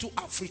gradually into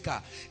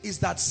Africa is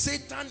that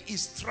Satan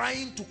is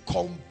trying to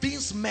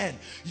convince men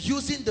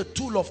using the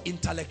tool of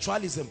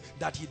intellectualism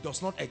that he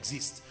does not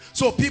exist.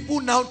 So people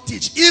now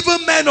teach,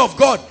 even men of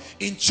God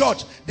in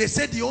church, they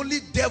say the only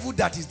devil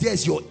that is there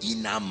is your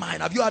inner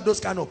mind. Have you heard those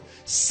kind of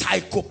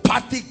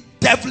psychopathic,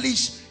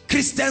 devilish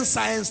Christian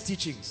Science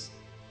teachings?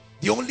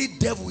 The only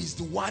devil is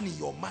the one in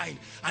your mind,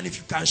 and if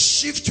you can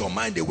shift your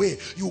mind away,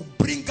 you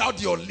bring out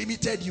your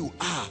limited you.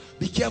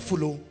 Be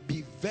careful, oh,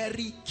 be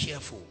very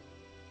careful.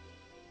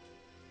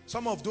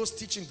 Some of those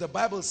teachings, the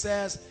Bible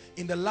says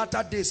in the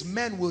latter days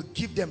men will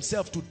give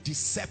themselves to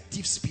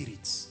deceptive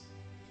spirits.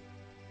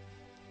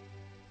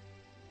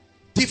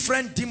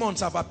 Different demons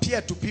have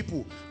appeared to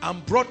people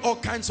and brought all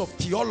kinds of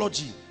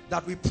theology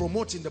that we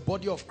promote in the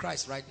body of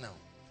Christ right now.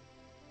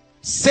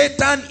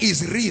 Satan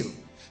is real.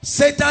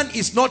 Satan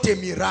is not a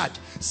mirage.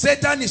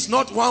 Satan is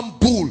not one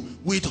bull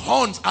with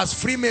horns, as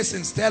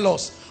Freemasons tell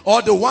us,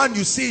 or the one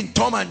you see in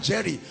Tom and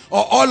Jerry,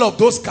 or all of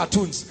those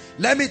cartoons.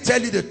 Let me tell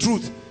you the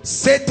truth.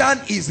 Satan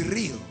is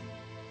real.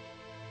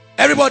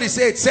 Everybody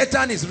say it.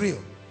 Satan is real.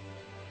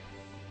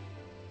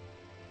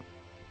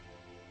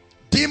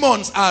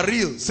 Demons are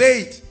real.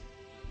 Say it.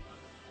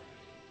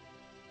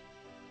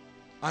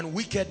 And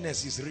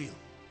wickedness is real.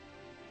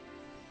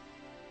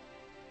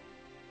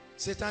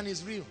 Satan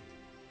is real.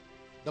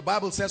 The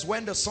Bible says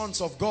when the sons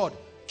of God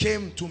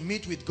came to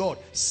meet with God,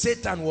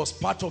 Satan was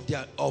part of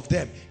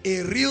them,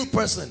 a real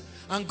person.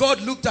 And God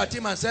looked at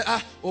him and said,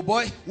 oh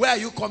boy, where are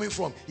you coming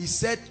from? He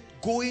said,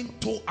 going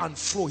to and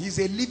fro. He's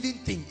a living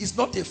thing. He's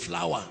not a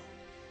flower.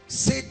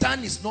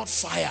 Satan is not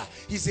fire.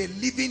 He's a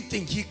living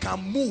thing. He can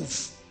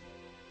move.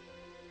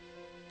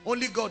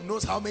 Only God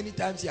knows how many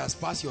times he has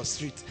passed your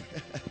street.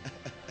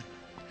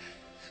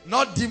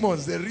 Not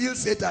demons, the real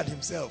Satan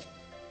himself.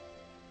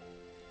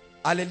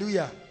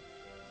 Hallelujah.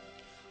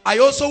 I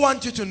also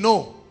want you to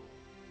know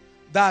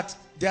that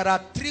there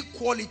are 3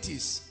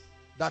 qualities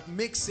that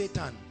make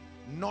Satan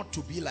not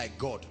to be like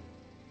God.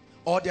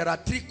 Or there are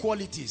 3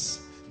 qualities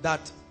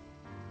that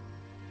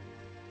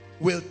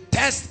will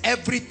test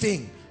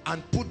everything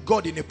and put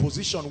God in a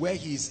position where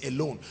he is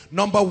alone.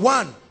 Number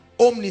 1,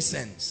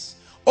 omniscience.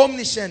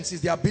 Omniscience is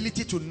the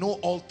ability to know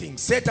all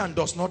things. Satan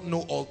does not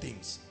know all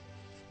things.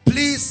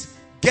 Please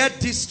get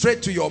this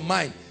straight to your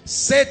mind.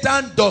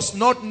 Satan does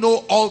not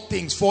know all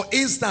things. For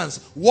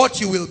instance, what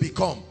you will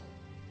become.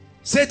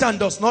 Satan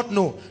does not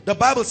know. The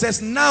Bible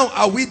says, now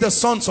are we the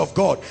sons of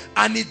God,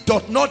 and it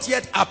doth not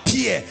yet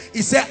appear.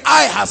 He said,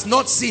 eye has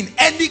not seen.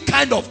 Any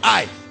kind of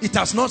eye, it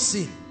has not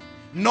seen,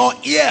 nor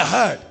ear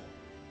heard.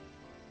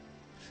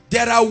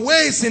 There are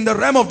ways in the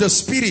realm of the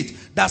spirit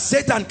that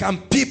Satan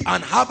can peep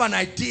and have an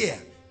idea.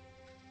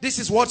 This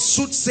is what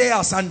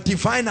soothsayers and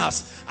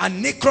diviners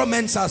and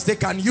necromancers, they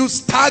can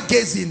use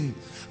stargazing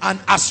and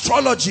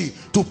astrology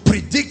to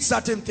predict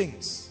certain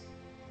things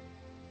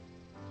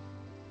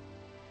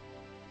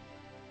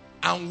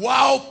and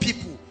wow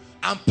people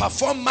and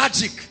perform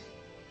magic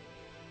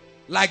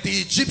like the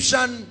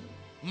Egyptian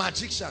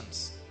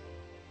magicians.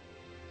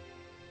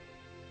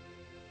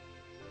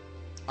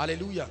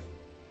 Hallelujah.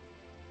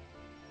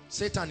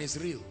 Satan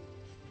is real.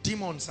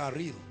 Demons are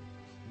real.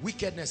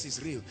 Wickedness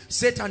is real.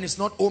 Satan is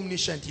not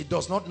omniscient. He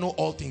does not know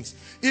all things.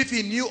 If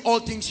he knew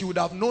all things, he would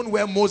have known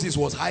where Moses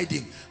was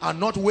hiding and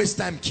not waste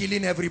time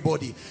killing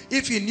everybody.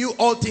 If he knew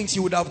all things, he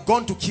would have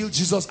gone to kill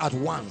Jesus at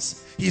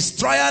once. His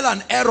trial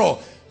and error.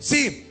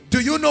 See,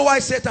 do you know why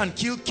Satan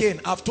killed Cain?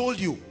 I've told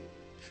you.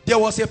 There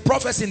was a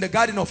prophecy in the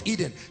Garden of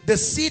Eden. The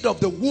seed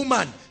of the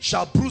woman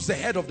shall bruise the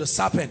head of the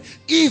serpent.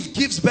 Eve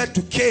gives birth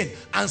to Cain,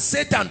 and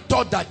Satan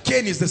thought that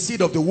Cain is the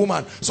seed of the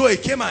woman. So he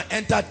came and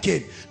entered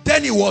Cain.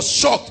 Then he was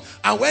shocked.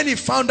 And when he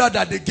found out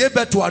that they gave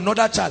birth to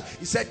another child,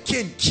 he said,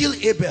 Cain, kill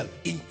Abel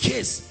in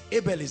case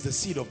Abel is the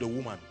seed of the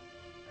woman.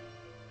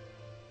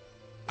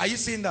 Are you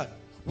seeing that?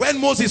 When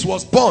Moses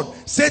was born,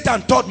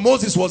 Satan thought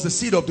Moses was the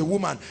seed of the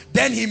woman.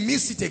 Then he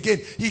missed it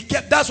again.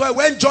 That's why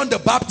when John the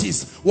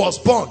Baptist was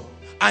born,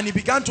 and he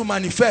began to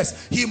manifest,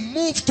 he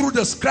moved through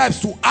the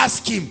scribes to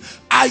ask him,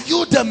 are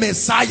you the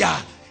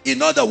Messiah?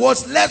 In other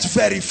words, let's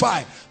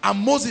verify.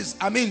 And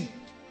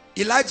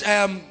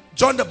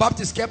John the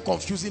Baptist kept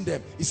confusing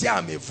them. He said,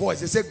 I'm a voice.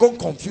 They said, go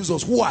confuse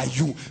us. Who are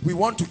you? We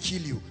want to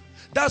kill you.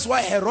 That's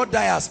why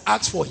Herodias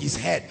asked for his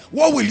head.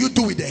 What will you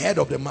do with the head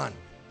of the man?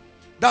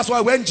 That's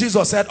why when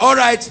Jesus said, all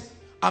right,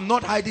 I'm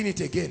not hiding it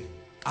again,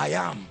 I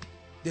am.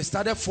 They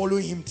started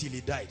following him till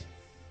he died.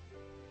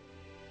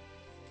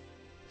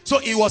 So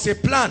it was a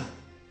plan.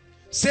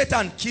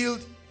 Satan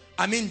killed,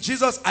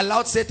 Jesus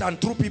allowed Satan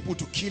through people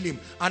to kill him.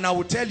 And I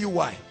will tell you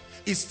why.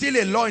 It's still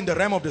a law in the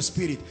realm of the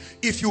spirit.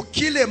 If you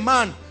kill a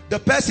man, the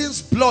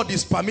person's blood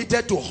is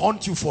permitted to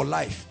haunt you for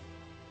life.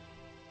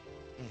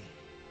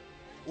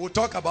 We'll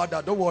talk about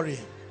that, don't worry.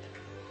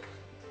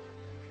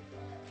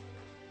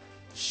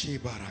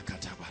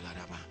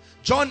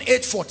 John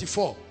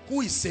 8:44.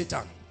 Who is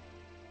Satan?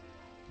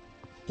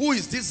 Who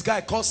is this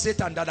guy called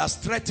Satan that has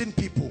threatened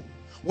people?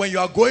 When you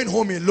are going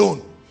home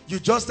alone, you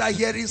just start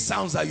hearing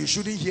sounds that you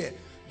shouldn't hear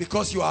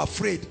because you are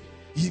afraid.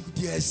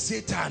 There's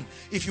Satan.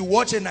 If you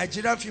watch a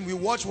Nigerian film, we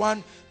watched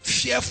one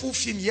fearful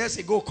film years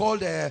ago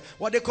called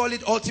what they call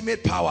it,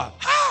 Ultimate Power.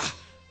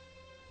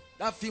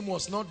 That film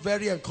was not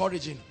very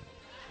encouraging.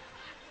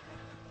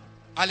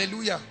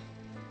 Hallelujah.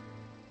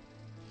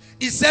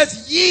 It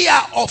says, ye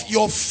are of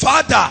your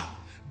father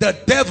the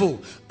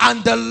devil,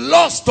 and the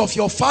lust of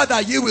your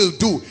father ye will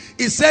do.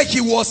 It said he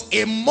was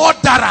a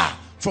murderer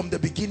from the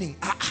beginning.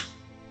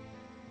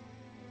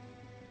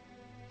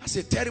 That's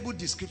a terrible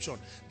description.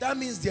 That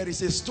means there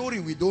is a story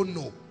we don't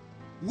know.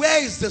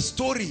 Where is the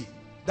story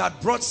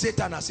that brought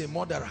Satan as a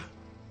murderer?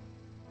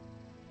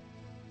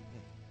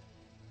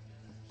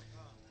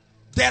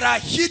 There are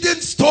hidden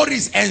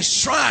stories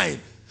enshrined.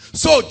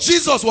 So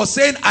Jesus was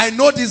saying, I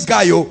know this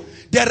guy, yo.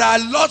 There are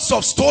lots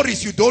of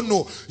stories you don't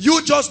know.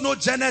 You just know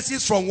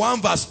Genesis from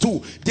 1 verse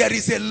 2. There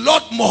is a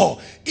lot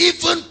more.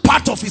 Even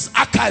part of his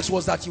archives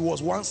was that he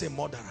was once a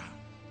murderer.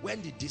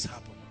 When did this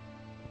happen?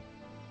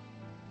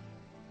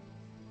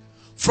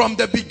 From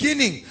the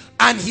beginning.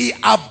 And he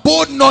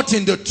abode not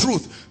in the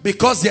truth,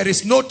 because there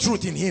is no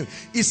truth in him.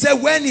 He said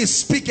when he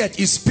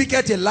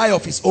speaketh a lie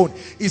of his own.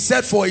 He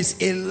said, for he is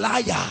a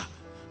liar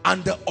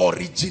and the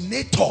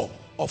originator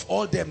of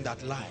all them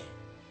that lie.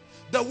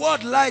 The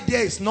word lie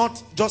there is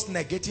not just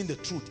negating the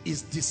truth,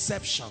 it's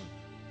deception.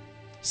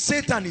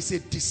 Satan is a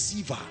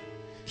deceiver.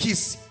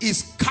 His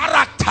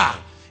character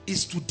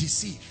is to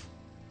deceive.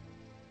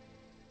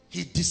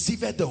 He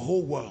deceived the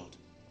whole world.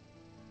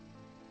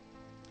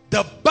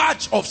 The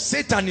badge of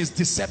Satan is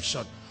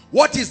deception.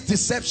 What is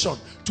deception?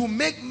 To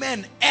make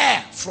men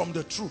err from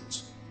the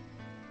truth.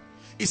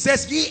 It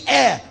says, ye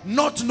err,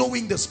 not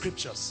knowing the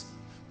scriptures.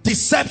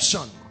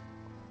 Deception.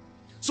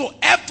 So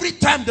every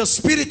time the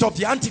spirit of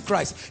the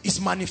Antichrist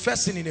is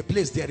manifesting in a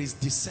place, there is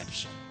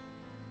deception.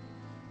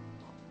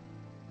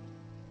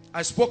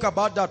 I spoke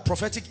about that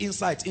prophetic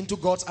insight into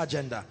God's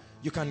agenda.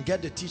 You can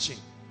get the teaching.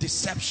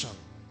 Deception.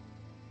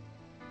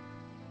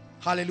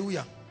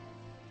 Hallelujah.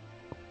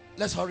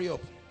 Let's hurry up.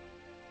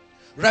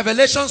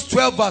 Revelations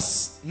 12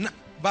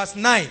 verse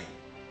 9.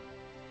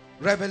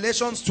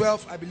 Revelations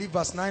 12, I believe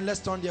verse 9.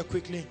 Let's turn there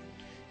quickly.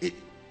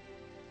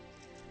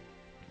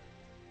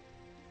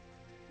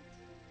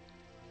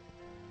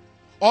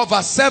 Or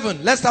verse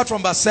 7. Let's start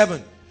from verse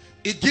 7.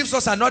 It gives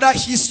us another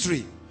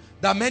history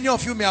that many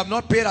of you may have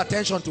not paid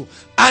attention to.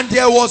 And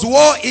there was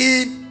war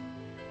in...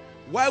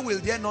 Why will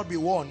there not be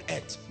war on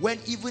earth when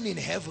even in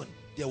heaven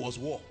there was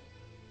war?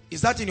 Is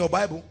that in your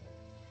Bible?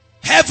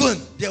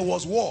 Heaven, there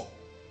was war.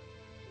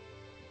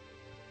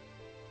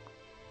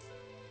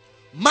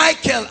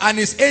 Michael and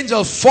his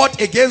angels fought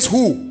against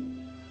who?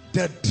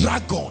 The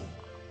dragon.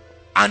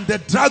 And the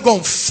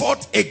dragon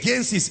fought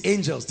against his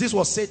angels. This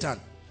was Satan.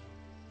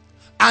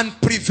 And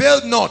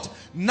prevailed not,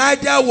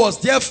 neither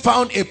was there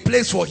found a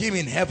place for him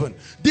in heaven.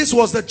 This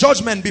was the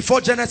judgment before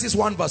Genesis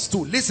 1 verse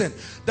 2. Listen,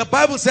 the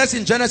Bible says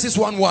in Genesis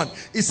 1:1,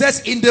 it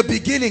says in the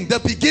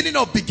beginning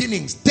of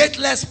beginnings,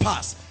 dateless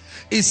past,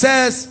 it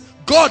says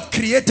God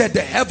created the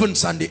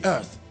heavens and the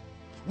earth.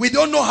 We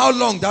don't know how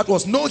long that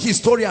was. No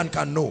historian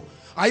can know.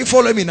 Are you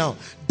following me now?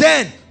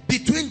 Then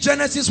between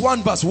Genesis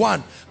 1 verse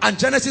 1 and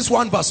Genesis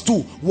 1 verse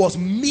 2 was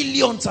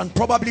millions and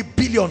probably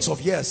billions of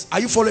years. Are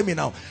you following me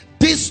now?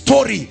 This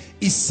story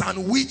is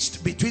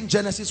sandwiched between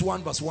Genesis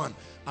 1 verse 1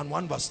 and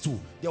 1 verse 2.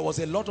 There was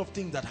a lot of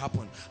things that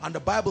happened. And the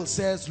Bible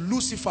says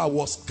Lucifer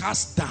was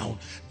cast down.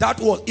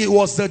 It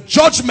was the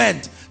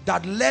judgment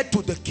that led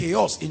to the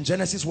chaos in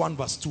Genesis 1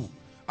 verse 2.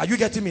 Are you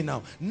getting me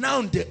now?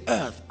 Now the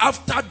earth,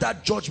 after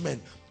that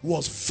judgment,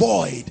 was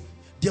void.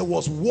 There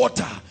was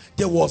water.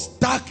 There was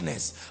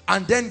darkness.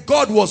 And then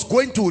God was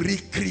going to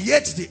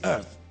recreate the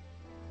earth.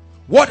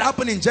 What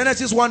happened in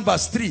Genesis 1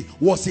 verse 3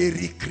 was a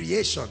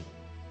recreation.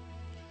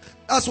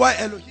 That's why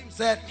Elohim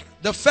said,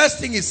 the first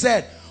thing he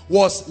said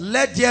was,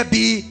 let there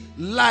be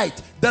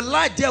light. The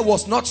light there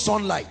was not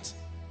sunlight.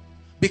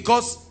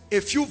 Because a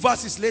few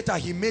verses later,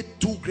 he made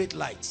two great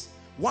lights.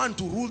 One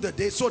to rule the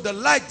day. So the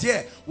light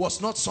there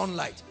was not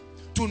sunlight.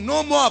 To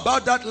know more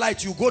about that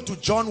light, you go to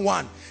John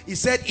 1. He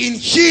said, in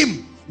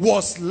him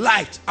was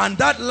light. And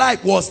that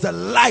light was the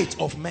light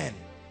of men.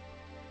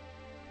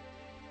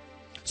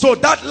 So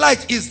that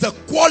light is the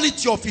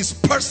quality of his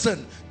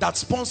person that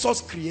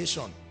sponsors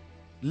creation.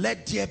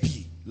 Let there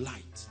be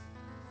light.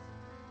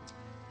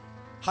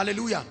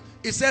 Hallelujah.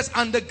 It says,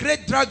 and the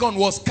great dragon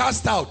was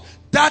cast out,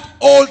 that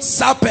old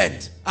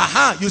serpent.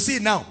 You see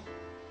it now.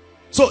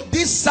 So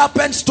this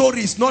serpent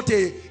story is not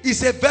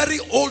it's a very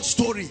old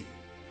story.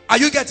 Are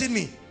you getting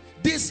me?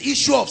 This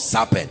issue of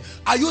serpent.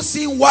 Are you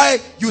seeing why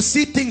you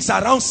see things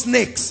around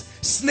snakes?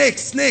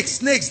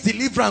 Snakes,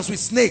 deliverance with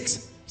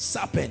snakes.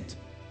 Serpent.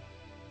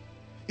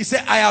 He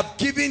said, I have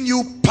given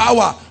you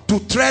power to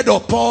tread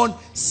upon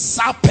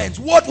serpents.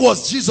 What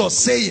was Jesus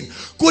saying?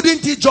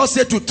 Couldn't he just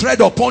say to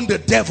tread upon the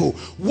devil?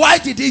 Why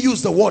did he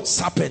use the word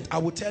serpent? I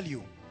will tell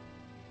you.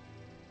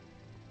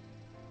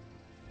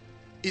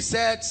 He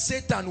said,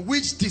 Satan,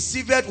 which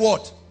deceived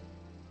what?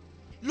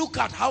 Look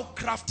at how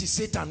crafty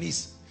Satan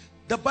is.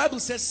 The Bible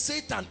says,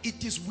 Satan,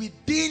 it is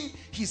within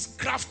his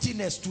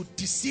craftiness to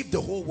deceive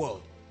the whole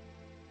world.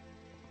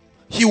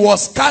 He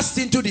was cast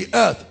into the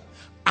earth,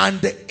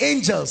 and the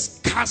angels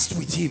cast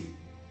with him.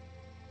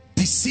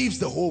 Deceives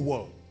the whole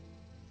world.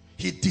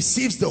 He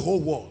deceives the whole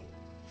world.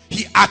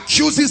 He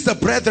accuses the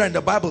brethren,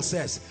 the Bible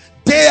says,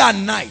 day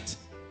and night.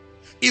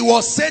 It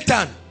was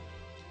Satan.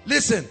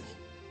 Listen,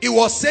 it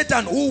was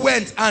Satan who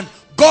went and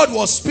God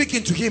was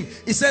speaking to him.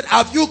 He said,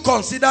 have you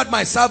considered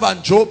my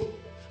servant Job?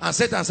 And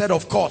Satan said,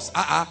 of course.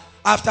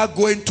 After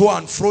going to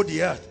and fro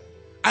the earth,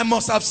 I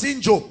must have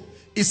seen Job.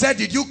 He said,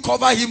 did you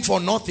cover him for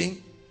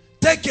nothing?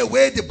 Take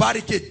away the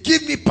barricade.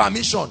 Give me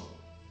permission.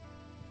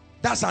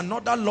 That's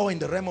another law in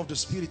the realm of the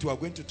spirit we are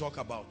going to talk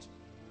about.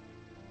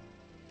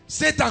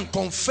 Satan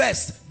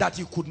confessed that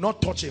he could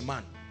not touch a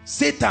man.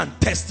 Satan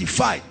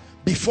testified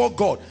before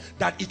God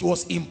that it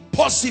was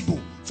impossible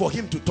for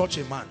him to touch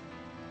a man.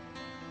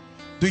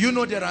 Do you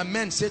know there are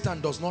men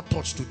Satan does not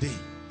touch today?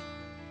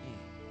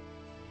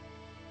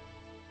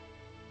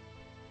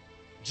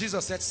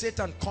 Jesus said,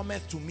 Satan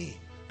cometh to me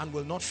and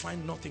will not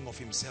find nothing of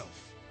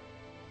himself.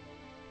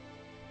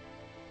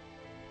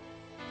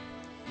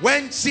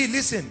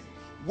 Listen,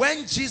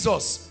 when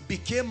Jesus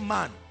became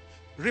man,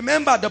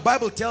 remember the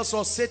Bible tells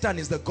us Satan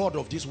is the God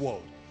of this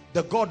world,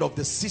 the God of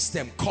the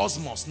system,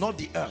 cosmos, not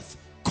the earth,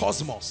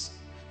 cosmos,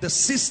 the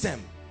system.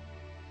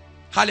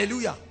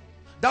 Hallelujah.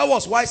 That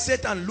was why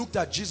Satan looked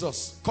at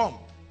Jesus. Come,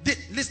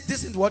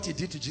 this is what he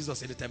did to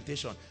Jesus in the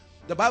temptation.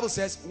 The Bible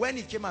says when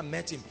he came and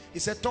met him, he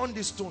said, turn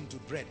this stone to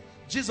bread.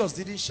 Jesus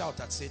didn't shout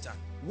at Satan.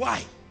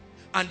 Why?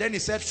 And then he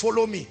said,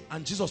 follow me.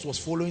 And Jesus was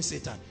following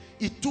Satan.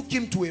 He took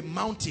him to a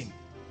mountain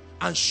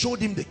and showed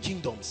him the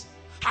kingdoms.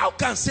 How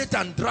can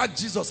Satan drag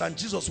Jesus and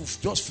Jesus will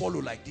just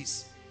follow like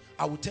this?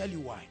 I will tell you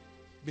why.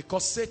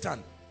 Because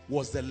Satan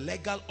was the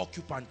legal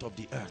occupant of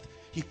the earth.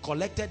 He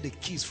collected the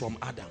keys from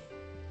Adam.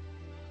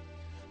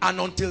 And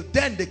until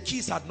then, the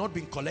keys had not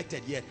been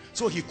collected yet.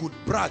 So he could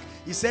brag.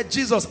 He said,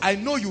 Jesus, I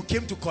know you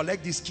came to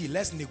collect this key.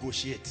 Let's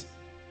negotiate.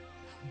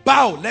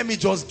 Bow, let me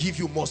just give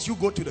you. Must you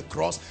go to the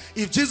cross?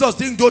 If Jesus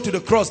didn't go to the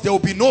cross, there will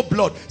be no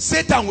blood.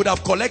 Satan would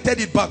have collected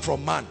it back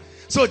from man.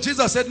 So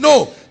Jesus said,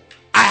 no,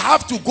 I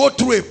have to go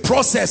through a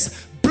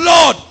process.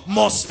 Blood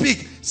must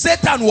speak.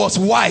 Satan was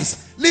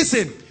wise.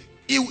 Listen,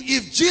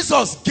 if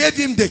Jesus gave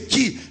him the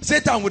key,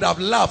 Satan would have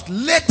laughed.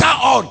 Later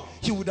on,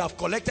 he would have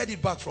collected it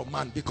back from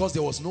man because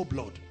there was no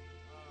blood.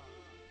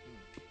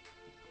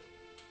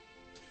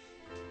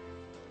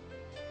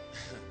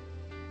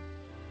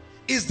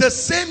 It's the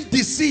same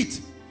deceit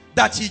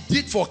that he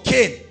did for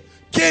Cain.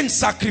 Cain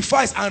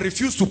sacrificed and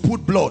refused to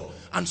put blood,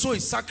 and so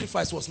his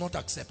sacrifice was not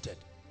accepted.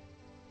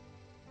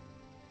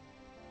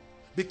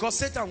 Because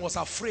Satan was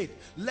afraid,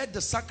 let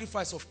the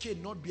sacrifice of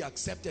Cain not be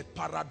accepted.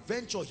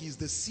 Peradventure, he is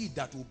the seed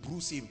that will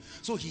bruise him.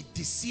 So he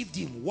deceived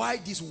him. Why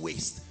this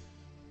waste?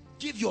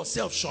 Give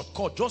yourself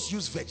shortcut. Just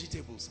use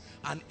vegetables.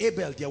 And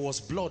Abel, there was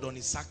blood on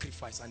his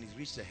sacrifice and it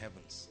reached the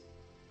heavens.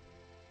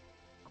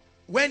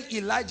 When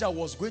Elijah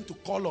was going to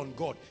call on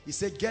God, he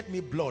said, get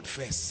me blood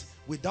first.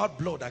 Without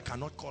blood, I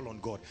cannot call on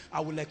God. I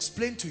will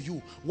explain to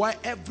you why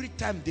every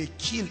time they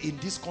kill in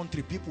this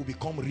country, people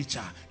become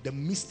richer. The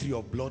mystery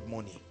of blood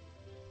money.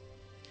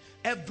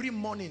 Every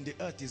money in the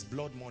earth is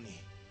blood money.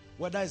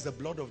 Whether it's the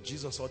blood of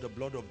Jesus or the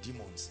blood of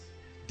demons.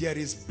 There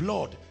is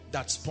blood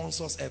that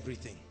sponsors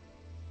everything.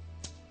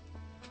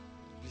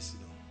 Please sit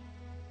down.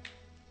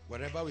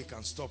 Wherever we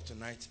can stop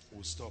tonight,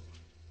 we'll stop.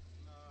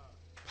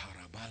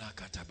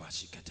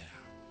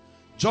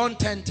 John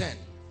 10:10.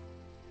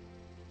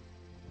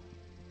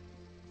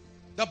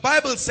 The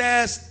Bible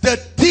says the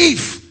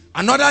thief,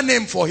 another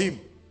name for him.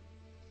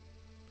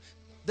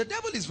 The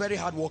devil is very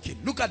hardworking.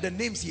 Look at the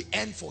names he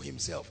earned for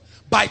himself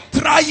by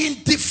trying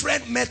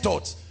different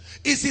methods.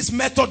 It's his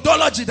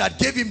methodology that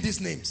gave him these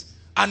names.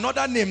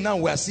 Another name now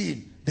we're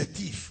seeing, the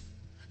thief.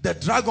 The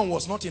dragon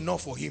was not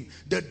enough for him.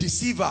 The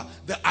deceiver,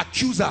 the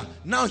accuser.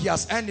 Now he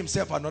has earned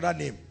himself another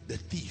name, the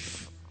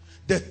thief.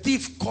 The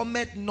thief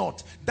cometh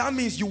not. That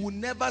means you will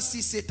never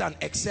see Satan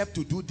except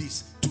to do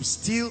this: to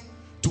steal,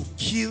 to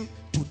kill,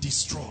 to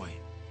destroy.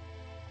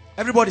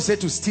 Everybody say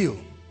to steal,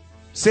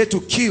 say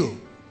to kill,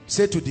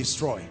 say to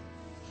destroy.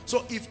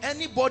 So if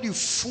anybody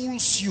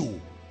fools you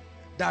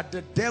that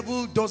the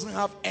devil doesn't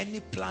have any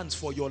plans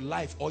for your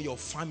life or your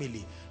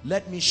family,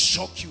 let me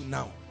shock you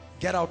now.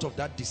 Get out of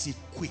that deceit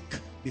quick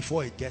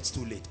before it gets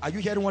too late. Are you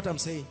hearing what I'm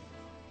saying?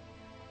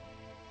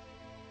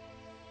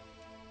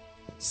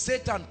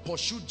 Satan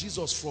pursued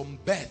Jesus from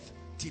birth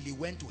till he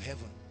went to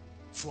heaven.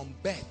 From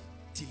birth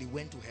till he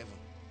went to heaven.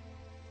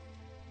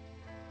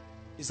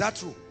 Is that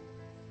true?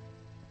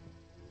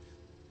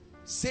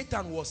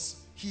 Satan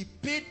he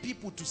paid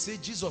people to say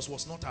Jesus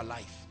was not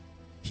alive.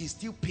 He's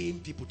still paying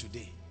people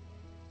today.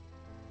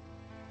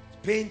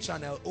 Paying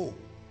Channel O,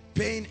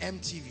 paying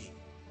MTV,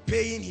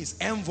 paying his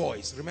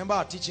envoys. Remember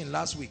our teaching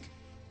last week?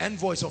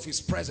 Envoys of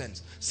his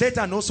presence.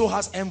 Satan also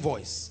has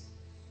envoys.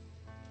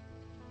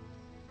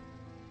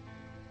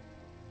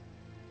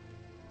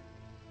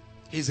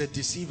 He's a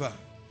deceiver.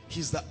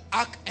 He's the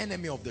arch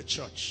enemy of the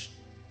church.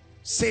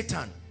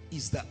 Satan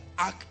is the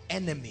arch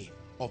enemy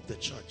of the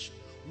church.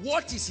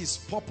 What is his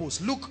purpose?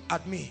 Look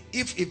at me.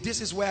 If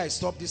this is where I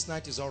stop this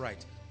night, is all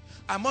right.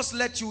 I must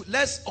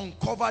let's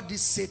uncover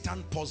this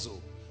Satan puzzle.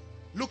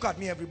 Look at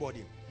me,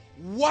 everybody.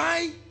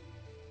 Why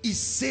is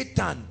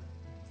Satan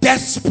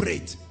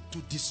desperate to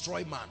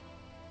destroy man?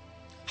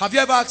 Have you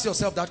ever asked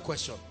yourself that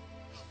question?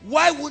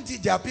 Why wouldn't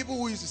it? There are people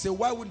who used to say,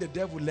 why wouldn't the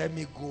devil let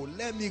me go?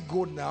 Let me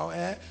go now.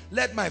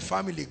 Let my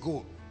family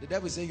go. The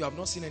devil is saying, you have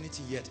not seen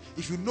anything yet.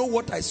 If you know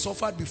what I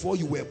suffered before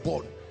you were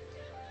born,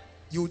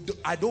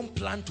 I don't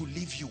plan to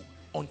leave you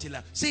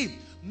until see,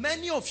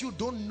 many of you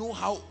don't know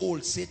how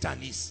old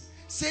Satan is.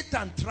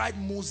 Satan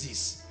tried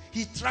Moses.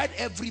 He tried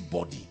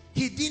everybody.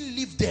 He didn't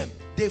leave them.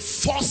 They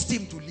forced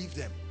him to leave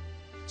them.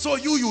 So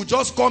you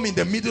just come in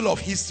the middle of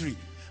history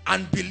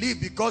and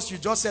believe because you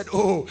just said,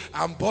 oh,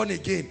 I'm born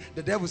again.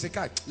 The devil say,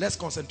 let's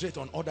concentrate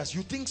on others.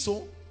 You think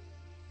so?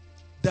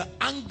 The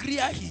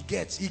angrier he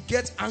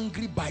gets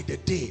angry by the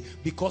day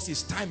because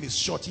his time is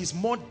short. He's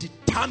more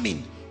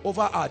determined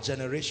over our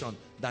generation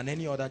than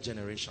any other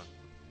generation.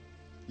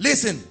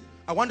 Listen,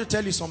 I want to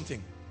tell you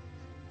something.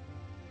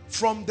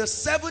 From the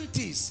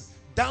 70s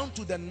down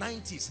to the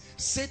 90s,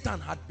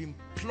 Satan had been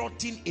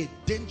plotting a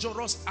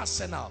dangerous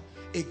arsenal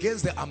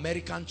against the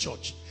American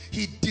church.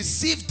 He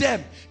deceived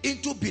them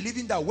into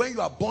believing that when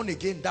you are born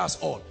again, that's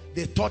all.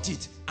 They taught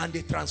it and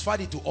they transferred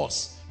it to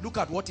us. Look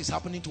at what is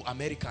happening to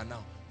America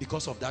now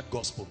because of that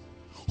gospel.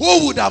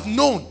 Who would have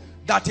known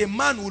that a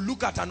man will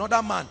look at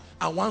another man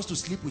and wants to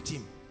sleep with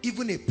him?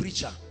 Even a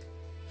preacher.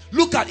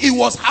 Look at it,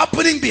 was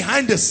happening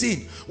behind the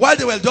scene while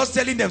they were just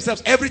telling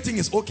themselves everything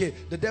is okay.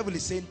 The devil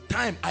is saying,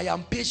 time, I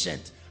am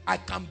patient. I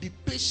can be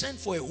patient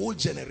for a whole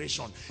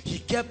generation. He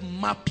kept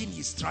mapping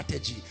his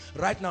strategy.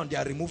 Right now they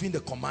are removing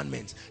the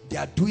commandments. They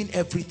are doing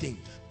everything.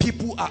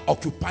 People are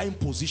occupying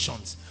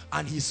positions.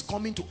 And he's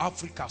coming to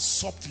Africa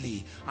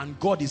softly. And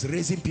God is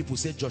raising people.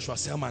 Say, Joshua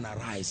Selman,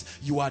 arise.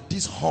 You are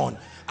this horn.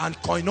 And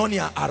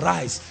Koinonia,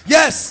 arise.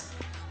 Yes.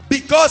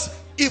 Because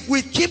if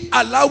we keep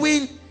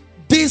allowing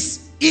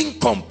this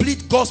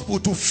incomplete gospel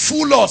to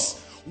fool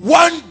us,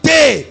 one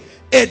day,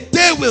 a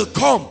day will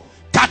come.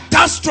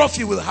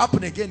 Catastrophe will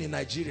happen again in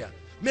Nigeria.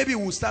 Maybe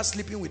we'll start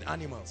sleeping with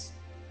animals.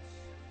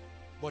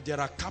 But there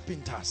are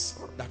carpenters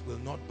that will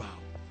not bow.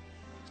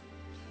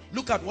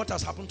 Look at what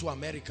has happened to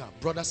America,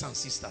 brothers and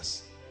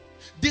sisters.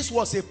 This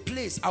was a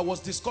place I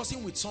was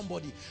discussing with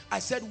somebody. I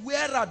said,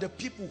 where are the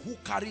people who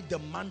carried the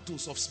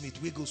mantles of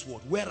Smith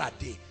Wigglesworth? Where are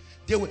they?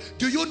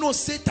 Do you know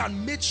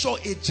Satan made sure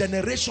a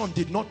generation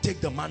did not take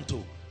the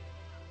mantle?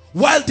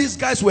 While these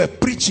guys were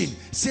preaching,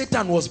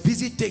 Satan was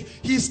busy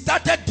he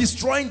started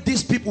destroying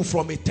these people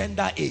from a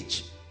tender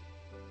age.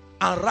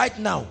 And right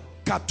now,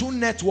 Cartoon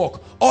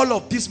Network, all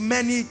of these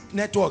many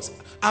networks,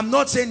 I'm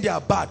not saying they are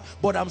bad,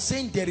 but I'm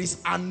saying there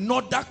is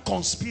another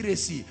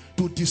conspiracy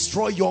to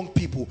destroy young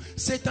people.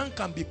 Satan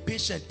can be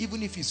patient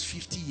even if it's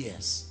 50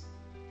 years.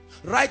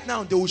 Right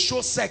now, they will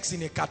show sex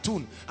in a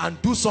cartoon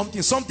and do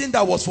something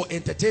that was for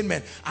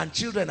entertainment, and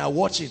children are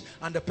watching,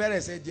 and the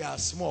parents say they are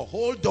small.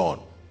 Hold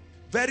on.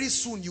 Very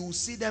soon you will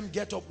see them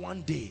get up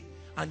one day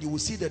and you will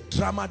see the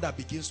drama that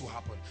begins to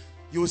happen.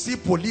 You will see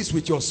police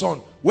with your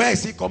son. Where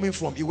is he coming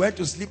from? He went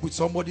to sleep with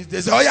somebody. They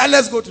say, oh yeah,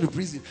 let's go to the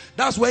prison.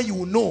 That's when you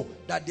will know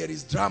that there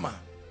is drama.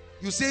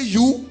 You say,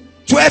 you?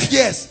 12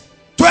 years.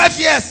 12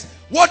 years.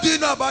 What do you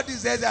know about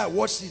this? I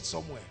watched it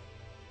somewhere.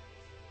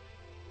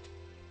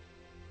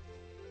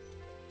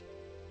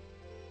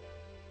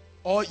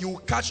 Or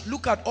you catch,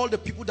 look at all the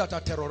people that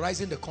are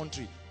terrorizing the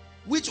country.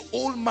 Which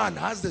old man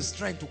has the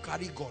strength to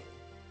carry gun?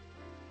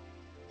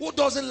 Who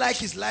doesn't like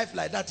his life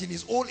like that in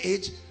his old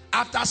age?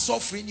 After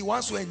suffering, he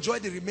wants to enjoy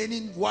the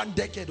remaining 1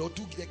 decade or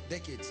 2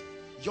 decades.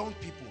 Young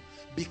people.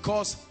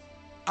 Because,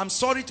 I'm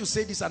sorry to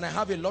say this and I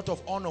have a lot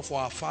of honor for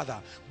our father,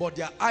 but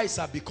their eyes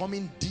are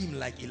becoming dim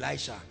like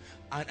Elisha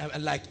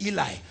and like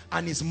Eli.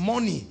 And it's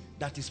money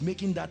that is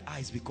making that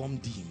eyes become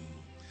dim.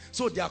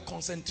 So they are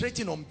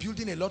concentrating on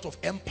building a lot of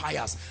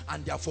empires,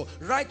 and therefore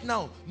right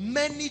now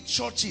many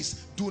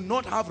churches do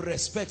not have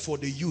respect for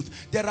the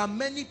youth. There are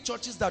many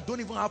churches that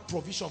don't even have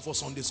provision for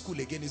Sunday school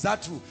again. Is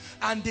that true?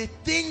 And they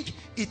think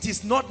it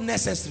is not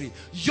necessary.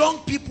 Young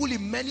people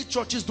in many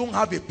churches don't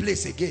have a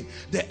place again.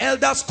 The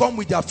elders come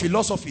with their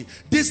philosophy.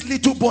 This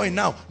little boy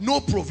now,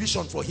 no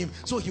provision for him,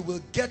 so he will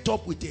get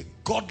up with a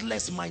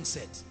godless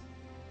mindset.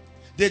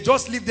 They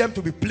just leave them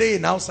to be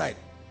playing outside,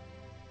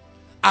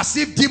 as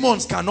if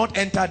demons cannot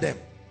enter them.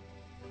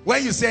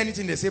 When you say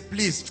anything, they say,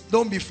 please,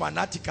 don't be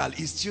fanatical.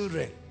 It's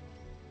children.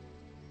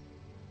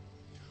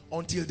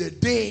 Until the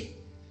day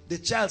the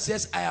child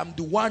says, I am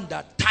the one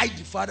that tied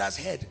the father's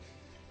head.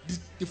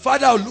 The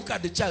father will look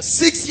at the child,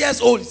 6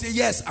 years old, say,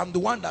 yes, I'm the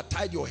one that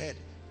tied your head.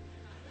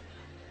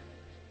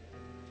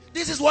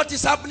 This is what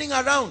is happening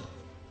around.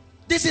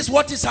 This is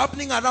what is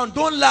happening around.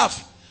 Don't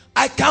laugh.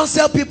 I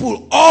counsel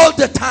people all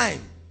the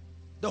time.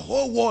 The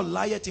whole world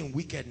lieth in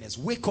wickedness.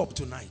 Wake up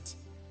tonight.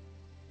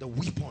 The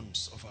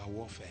weapons of our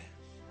warfare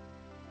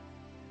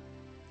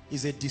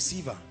is a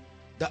deceiver,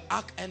 the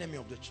arch enemy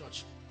of the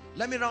church.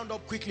 Let me round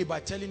up quickly by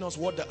telling us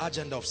what the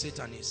agenda of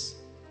Satan is.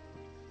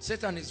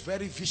 Satan is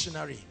very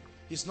visionary.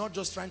 He's not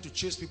just trying to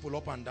chase people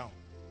up and down.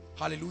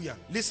 Hallelujah.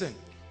 Listen,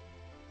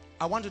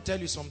 I want to tell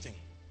you something.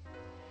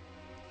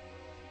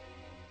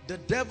 The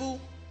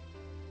devil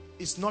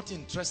is not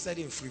interested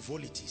in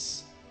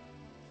frivolities.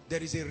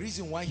 There is a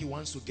reason why he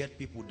wants to get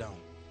people down.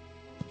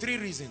 3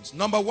 reasons.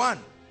 Number 1,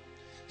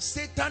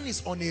 Satan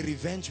is on a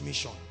revenge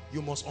mission.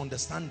 You must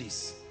understand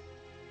this.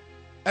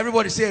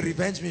 Everybody say a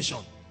revenge mission.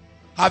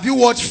 Have you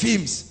watched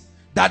films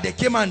that they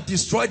came and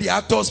destroyed the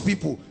actors'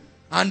 people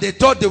and they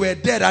thought they were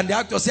dead and the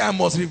actors say, I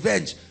must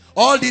revenge?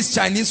 All these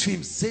Chinese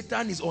films,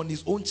 Satan is on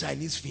his own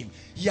Chinese film.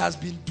 He has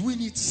been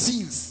doing it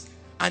since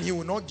and he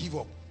will not give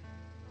up.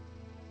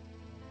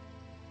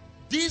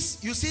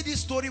 This, you see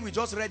this story we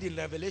just read in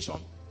Revelation?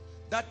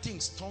 That thing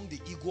stung the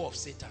ego of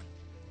Satan.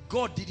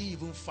 God didn't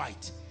even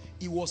fight.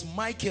 It was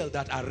Michael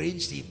that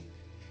arranged him.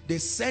 They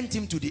sent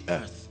him to the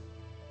earth.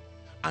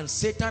 And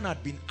Satan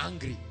had been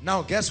angry.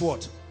 Now guess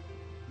what?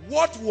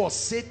 What was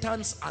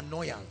Satan's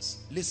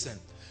annoyance? Listen.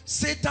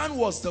 Satan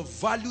was the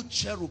valued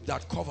cherub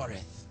that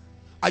covereth.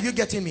 Are you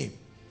getting me?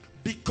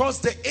 Because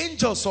the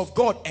angels of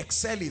God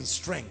excel in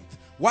strength.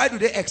 Why do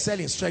they excel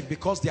in strength?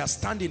 Because they are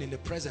standing in the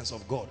presence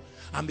of God.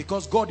 And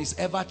because God is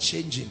ever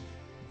changing,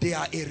 they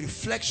are a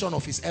reflection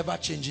of his ever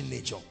changing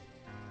nature.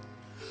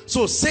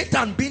 So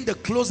Satan, being the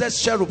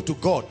closest cherub to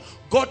God,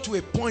 got to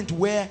a point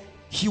where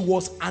he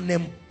was an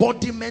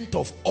embodiment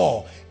of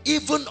awe.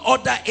 Even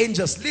other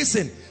angels,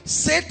 listen,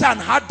 Satan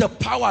had the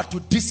power to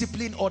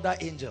discipline other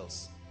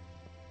angels.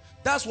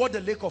 That's what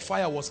the lake of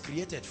fire was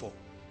created for.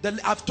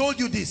 I've told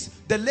you this,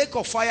 the lake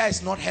of fire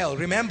is not hell.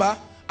 Remember,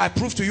 I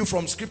proved to you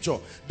from scripture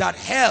that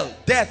hell,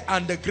 death,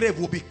 and the grave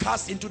will be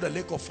cast into the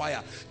lake of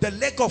fire. The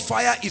lake of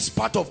fire is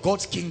part of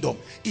God's kingdom.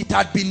 It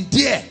had been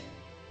there.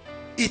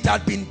 It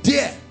had been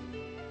there.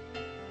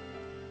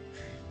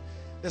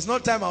 There's no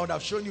time I would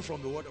have shown you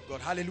from the word of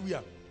God.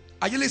 Hallelujah.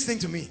 Are you listening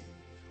to me?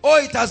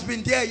 Oh, it has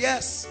been there,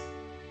 yes.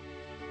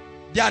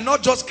 They are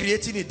not just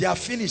creating it, they are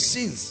finished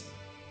since.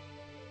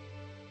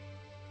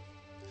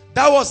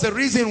 That was the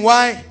reason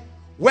why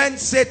when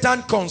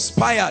Satan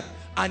conspired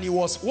and he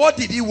was, what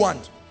did he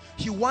want?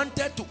 He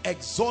wanted to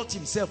exalt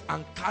himself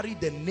and carry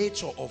the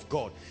nature of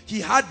God. He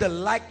had the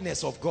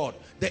likeness of God.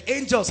 The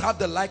angels have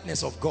the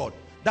likeness of God.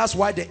 That's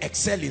why they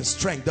excel in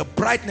strength, the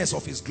brightness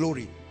of his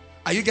glory.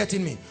 Are you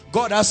getting me?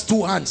 God has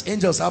 2 hands.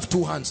 Angels have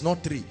 2 hands,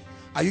 not 3.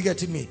 Are you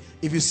getting me?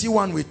 If you see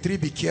one with 3,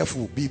 be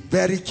careful. Be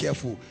very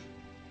careful.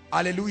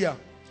 Hallelujah.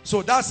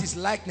 So that's his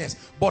likeness.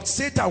 But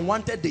Satan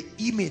wanted the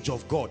image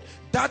of God.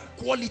 That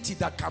quality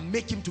that can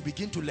make him to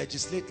begin to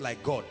legislate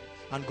like God.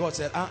 And God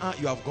said,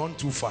 you have gone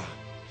too far.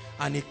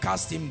 And he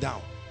cast him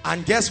down.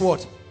 And guess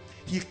what?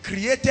 He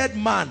created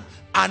man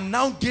and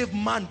now gave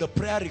man the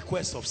prayer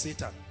request of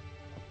Satan.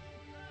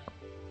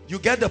 You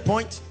get the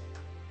point?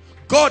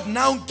 God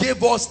now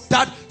gave us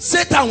that.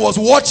 Satan was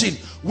watching.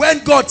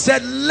 When God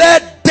said,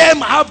 let them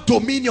have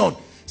dominion,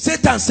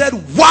 Satan said,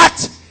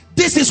 what?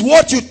 This is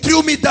what you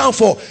threw me down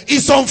for.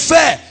 It's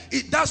unfair.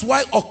 That's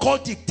why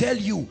occultic tell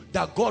you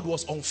that God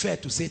was unfair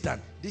to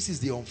Satan. This is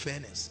the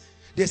unfairness.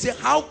 They say,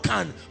 how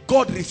can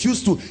God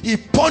refuse to? He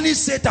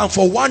punished Satan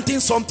for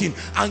wanting something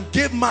and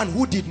gave man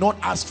who did not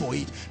ask for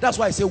it. That's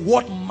why I say,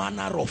 what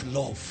manner of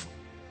love?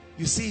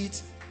 You see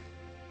it?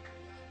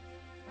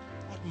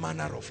 What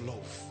manner of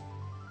love?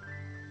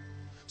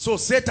 So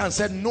Satan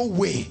said, no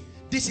way.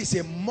 This is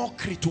a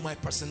mockery to my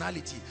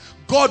personality.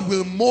 God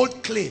will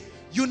mold clay.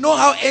 You know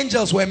how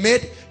angels were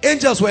made?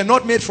 Angels were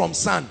not made from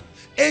sand.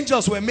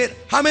 Angels were made.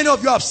 How many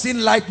of you have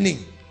seen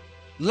lightning?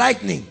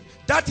 Lightning.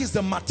 That is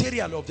the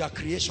material of their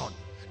creation.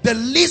 The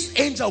least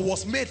angel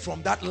was made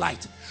from that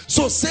light.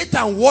 So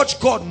Satan watched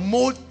God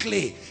mold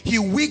clay. He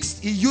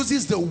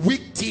uses the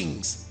weak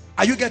things.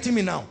 Are you getting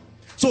me now?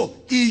 So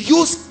he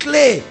used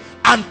clay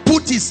and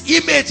put his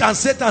image, and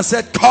Satan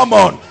said, come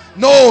on.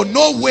 No,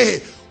 no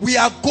way. We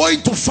are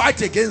going to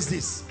fight against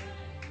this.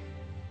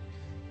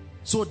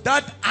 So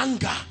that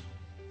anger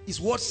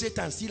is what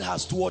Satan still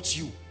has towards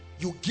you.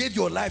 You gave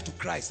your life to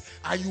Christ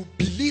and you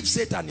believe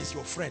Satan is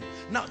your friend.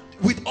 Now,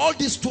 with all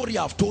this story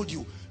I've told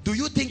you, do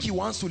you think he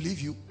wants to leave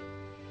you?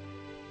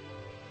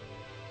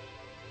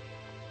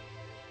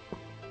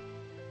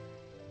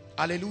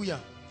 Hallelujah.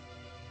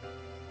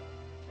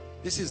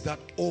 This is that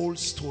old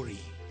story.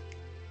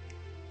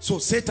 So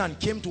Satan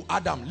came to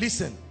Adam.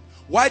 Listen,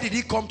 why did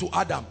he come to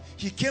Adam?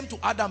 He came to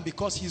Adam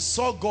because he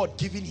saw God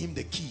giving him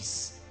the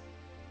keys.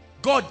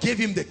 God gave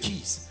him the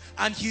keys.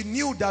 And he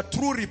knew that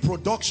through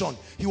reproduction,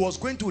 he was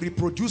going to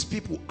reproduce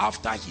people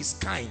after his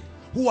kind,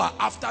 who are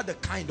after the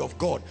kind of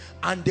God,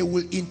 and they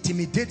will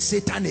intimidate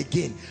Satan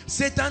again.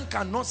 Satan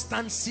cannot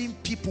stand seeing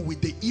people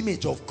with the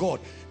image of God.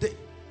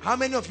 How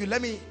many of you,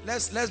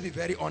 let's be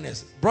very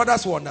honest.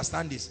 Brothers will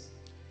understand this.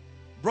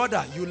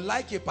 Brother, you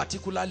like a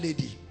particular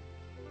lady.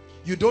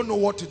 You don't know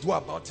what to do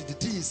about it. The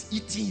thing is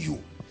eating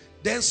you.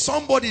 Then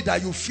somebody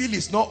that you feel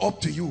is not up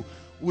to you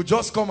will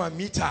just come and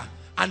meet her.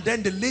 And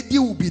then the lady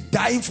will be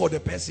dying for the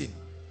person.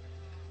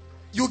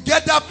 You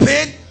get that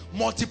pain,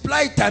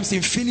 multiply it times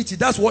infinity.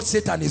 That's what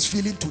Satan is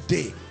feeling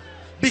today.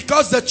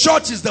 Because the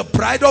church is the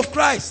bride of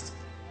Christ.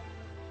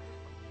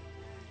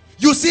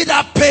 You see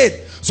that pain.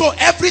 So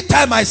every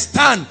time I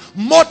stand,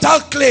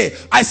 mortal clay,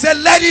 I say,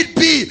 let it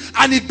be,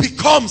 and it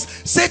becomes.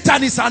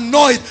 Satan is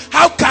annoyed.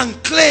 How can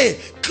clay,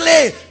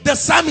 the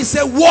psalmist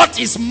said, what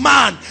is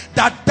man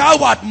that thou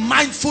art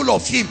mindful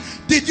of him?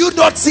 Did you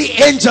not see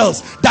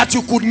angels that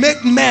you could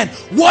make men?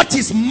 What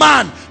is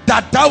man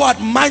that thou art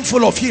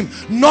mindful of him?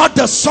 Not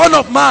the son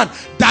of man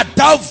that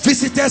thou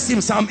visitest him.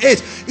 Psalm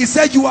 8. He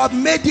said, you have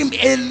made him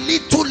a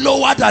little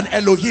lower than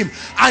Elohim,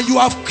 and you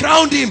have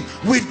crowned him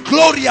with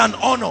glory and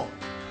honor.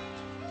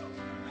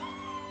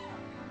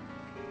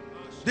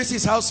 This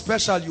is how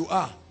special you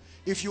are.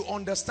 If you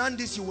understand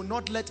this, you will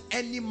not let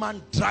any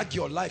man drag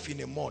your life in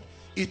a mud.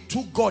 It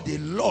took God a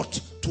lot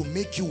to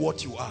make you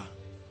what you are.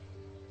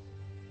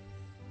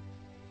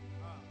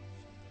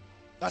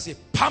 That's a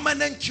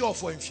permanent cure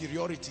for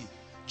inferiority.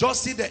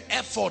 Just see the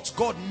efforts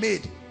God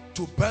made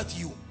to birth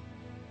you.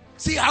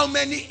 See how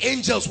many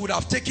angels would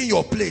have taken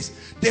your place.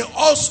 They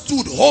all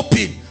stood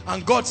hoping,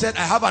 and God said,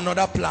 I have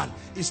another plan.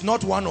 It's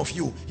not one of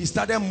you. He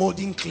started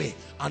molding clay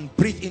and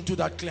breathed into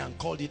that clay and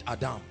called it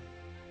Adam.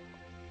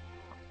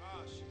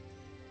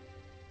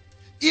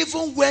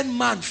 Even when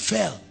man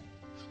fell,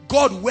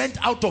 God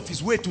went out of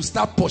his way to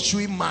start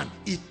pursuing man.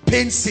 It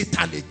pains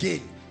Satan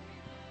again.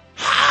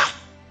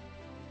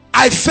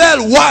 I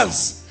fell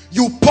once,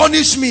 you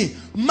punish me.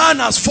 Man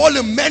has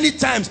fallen many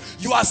times,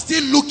 you are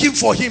still looking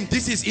for him.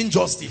 This is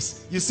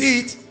injustice. You see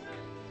it?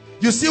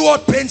 You see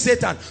what pains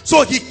Satan?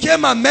 So he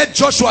came and met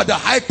Joshua the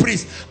high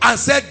priest and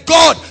said,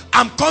 God,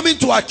 I'm coming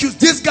to accuse.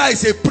 This guy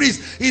is a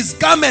priest. His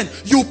garment,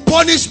 you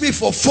punish me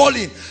for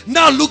falling.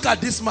 Now look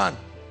at this man.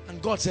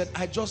 And God said,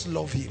 I just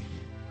love him.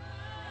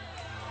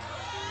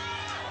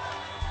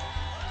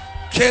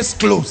 Case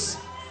closed.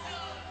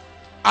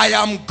 I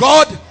am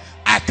God.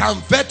 I can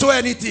veto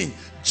anything.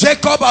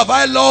 Jacob have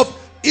I loved,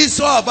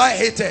 Esau have I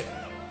hated.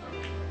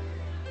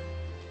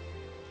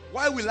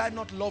 Why will I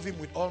not love him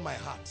with all my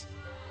heart?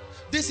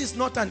 This is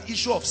not an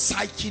issue of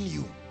psyching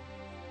you.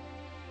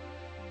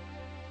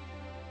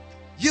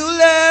 You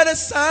laid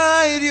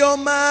aside your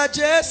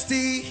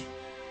majesty,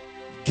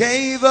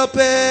 gave up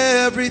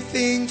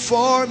everything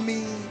for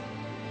me,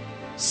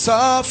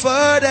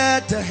 suffered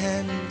at the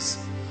hands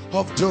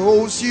of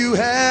those you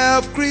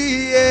have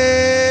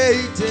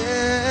created.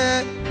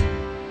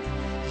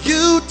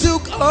 You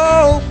took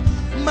all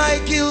my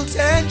guilt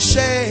and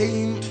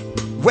shame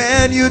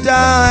when you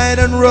died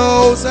and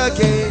rose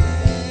again.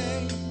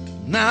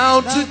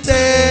 Now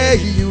today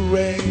you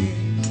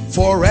reign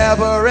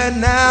forever and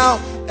now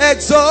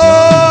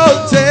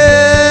exalted.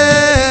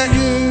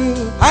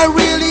 I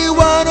really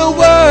want to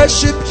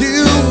worship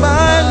you,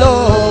 my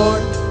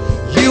Lord.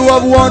 You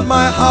have won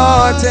my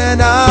heart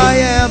and I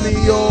am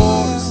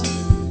yours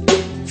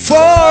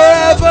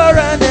forever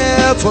and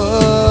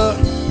ever.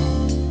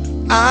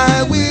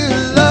 I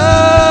will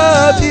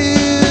love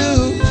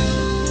you.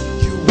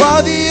 You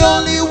are the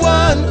only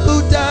one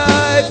who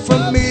died for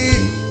me,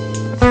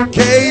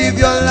 gave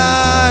your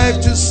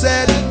life to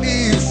set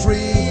me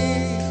free.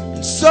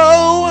 And so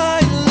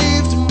I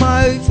lift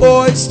my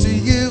voice to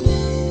you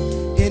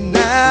in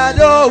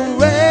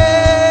adoration.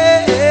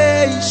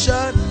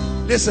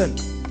 Listen,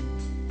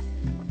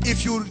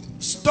 if you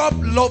stop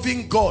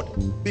loving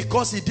God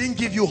because he didn't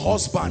give you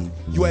husband,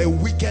 you are a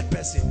wicked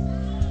person.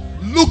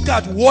 Look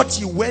at what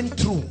he went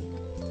through,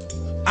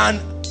 and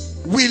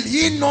will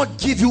he not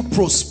give you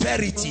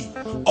prosperity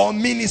or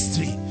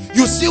ministry?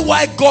 You see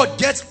why God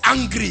gets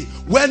angry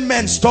when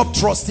men stop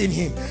trusting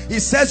him. He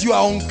says, you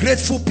are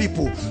ungrateful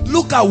people.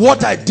 Look at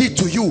what I did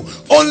to you.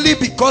 Only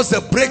because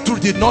the breakthrough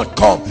did not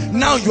come,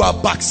 now you are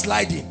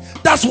backsliding.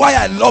 That's why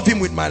I love him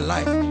with my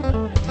life.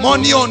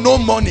 Money or no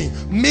money,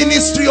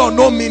 ministry or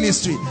no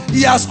ministry,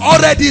 he has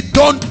already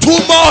done too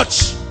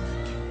much.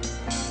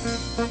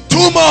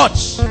 Too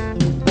much.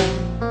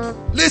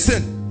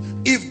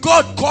 Listen, if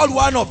God called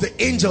one of the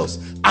angels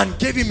and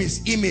gave him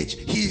his image,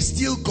 he is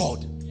still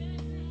God.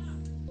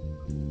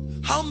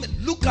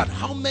 Look at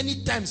how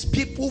many times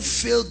people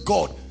fail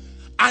God,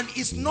 and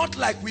it's not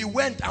like we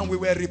went and we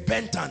were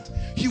repentant.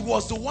 He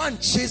was the one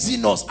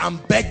chasing us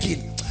and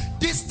begging.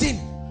 This thing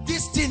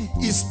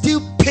is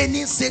still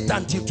paining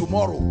Satan till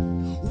tomorrow.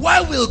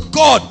 Why will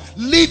God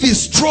leave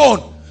his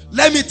throne?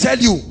 Let me tell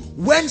you,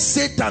 when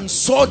Satan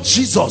saw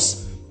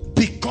Jesus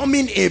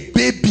becoming a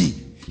baby,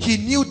 he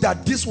knew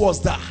that this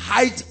was the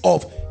height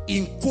of,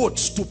 in quote,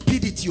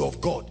 stupidity of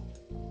God.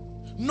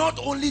 Not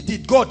only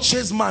did God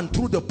chase man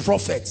through the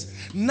prophets,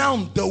 now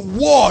the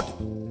word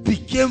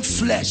became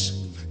flesh,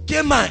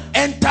 came and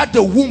entered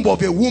the womb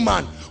of a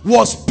woman,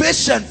 was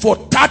patient for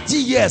 30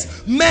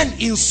 years. Men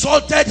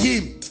insulted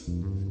him.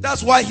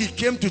 That's why he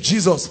came to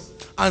Jesus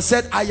and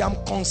said, I am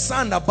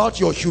concerned about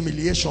your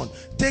humiliation.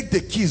 Take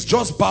the keys,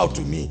 just bow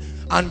to me.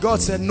 And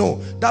God said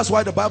no. That's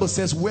why the Bible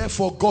says,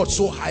 wherefore God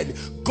so highly.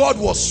 God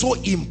was so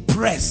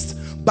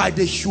impressed by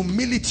the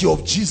humility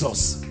of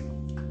Jesus.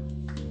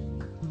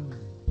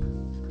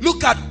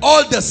 Look at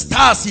all the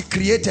stars he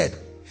created,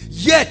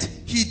 yet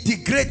he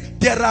degraded.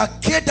 There are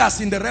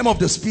cadres in the realm of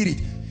the spirit.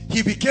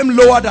 He became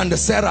lower than the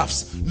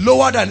seraphs,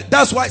 lower than.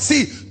 That's why,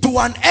 see, to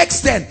an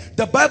extent,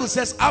 the Bible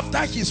says after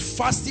his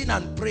fasting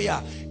and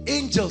prayer,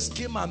 angels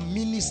came and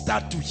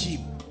ministered to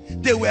him.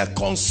 They were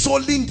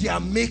consoling their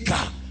maker.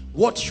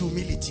 What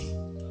humility.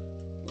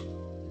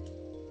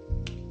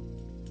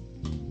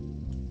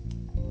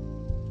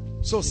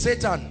 So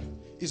Satan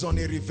is on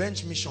a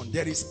revenge mission.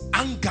 There is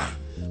anger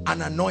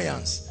and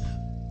annoyance.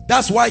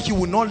 That's why he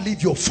will not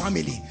leave your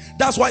family.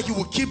 That's why he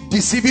will keep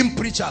deceiving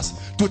preachers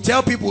to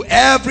tell people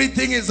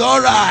everything is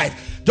all right.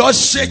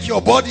 Just shake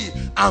your body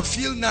and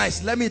feel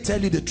nice. Let me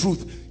tell you the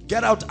truth.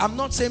 Get out. I'm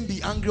not saying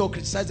be angry or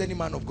criticize any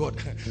man of God.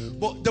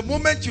 But the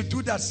moment you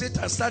do that,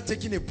 Satan starts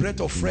taking a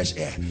breath of fresh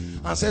air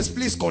and says,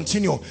 please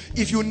continue.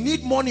 If you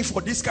need money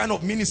for this kind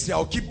of ministry,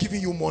 I'll keep giving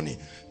you money.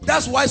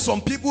 That's why some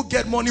people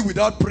get money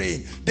without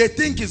praying. They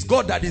think it's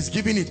God that is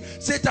giving it.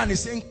 Satan is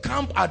saying,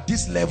 camp at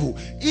this level.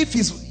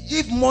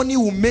 If money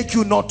will make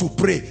you not to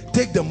pray,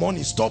 take the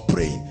money. Stop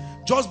praying.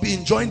 Just be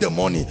enjoying the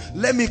money.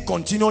 Let me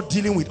continue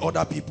dealing with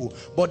other people.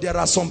 But there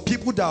are some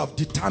people that have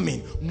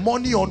determined,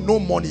 money or no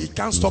money, it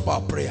can't stop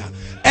our prayer.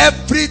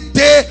 Every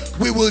day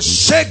we will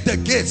shake the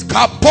gates.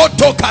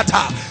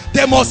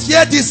 They must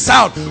hear this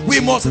sound. We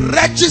must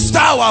register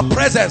our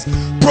presence.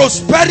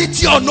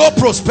 Prosperity or no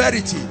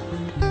prosperity,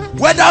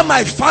 whether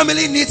my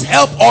family needs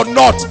help or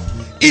not,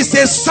 is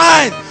a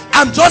sign.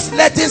 I'm just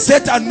letting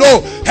Satan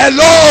know,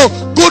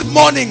 hello, good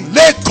morning.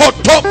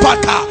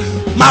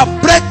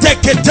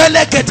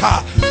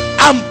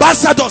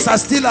 Ambassadors are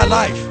still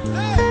alive.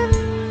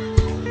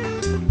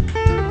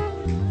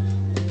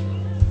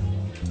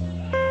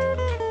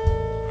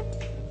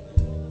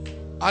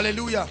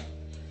 Hallelujah.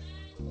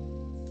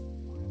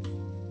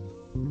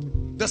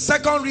 The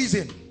second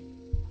reason,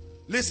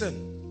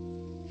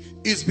 listen,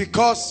 is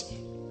because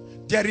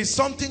there is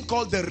something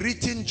called the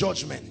written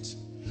judgment.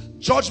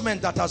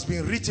 Judgment that has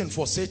been written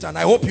for Satan.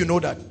 I hope you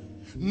know that.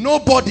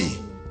 Nobody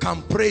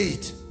can pray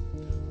it.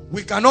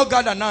 We cannot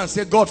gather now and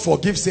say, God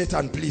forgive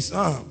Satan, please.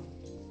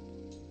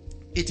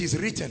 It is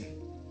written.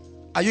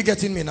 Are you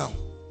getting me now?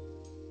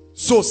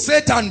 So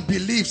Satan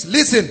believes.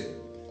 Listen,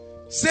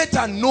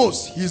 Satan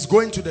knows he's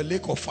going to the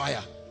lake of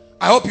fire.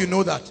 I hope you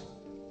know that.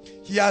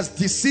 He has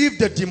deceived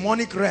the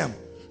demonic realm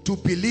to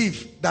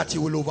believe that he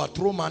will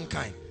overthrow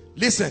mankind.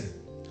 Listen,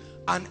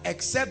 and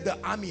except the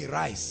army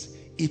rise,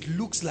 it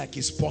looks like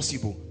it's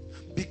possible.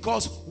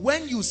 Because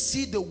when you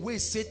see the way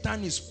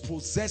Satan is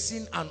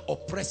possessing and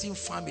oppressing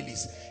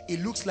families,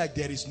 it looks like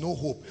there is no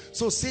hope.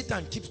 So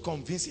Satan keeps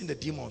convincing the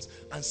demons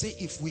and say,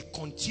 if we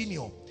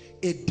continue,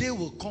 a day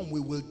will come,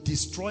 we will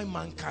destroy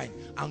mankind,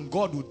 and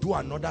God will do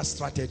another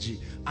strategy,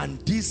 and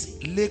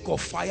this lake of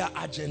fire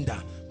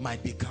agenda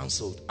might be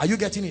cancelled. Are you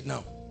getting it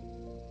now?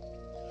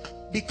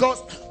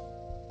 Because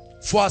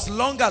for as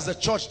long as the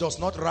church does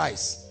not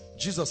rise,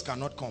 Jesus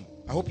cannot come.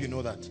 I hope you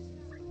know that.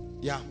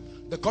 Yeah.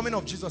 The coming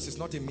of Jesus is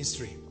not a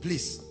mystery.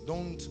 Please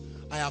don't.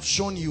 I have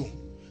shown you.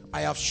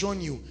 I have shown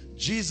you.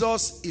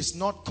 Jesus is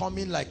not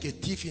coming like a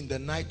thief in the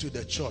night to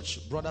the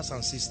church. Brothers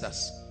and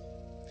sisters.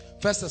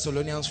 1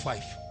 Thessalonians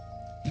 5.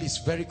 Please,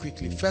 very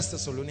quickly. 1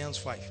 Thessalonians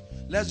 5.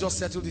 Let's just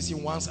settle this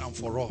in once and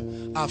for all.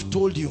 I've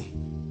told you.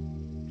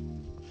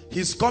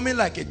 He's coming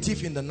like a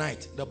thief in the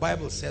night. The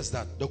Bible says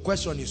that. The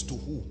question is to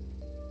who?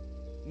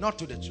 Not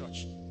to the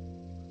church.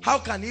 How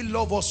can he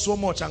love us so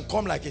much and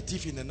come like a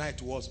thief in the night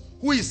to us?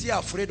 Who is he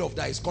afraid of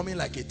that is coming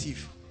like a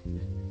thief?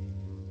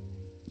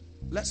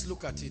 Let's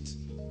look at it.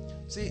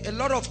 See, a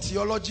lot of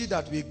theology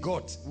that we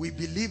got, we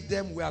believe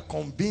them, we are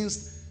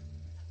convinced.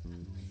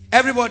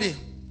 Everybody,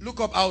 look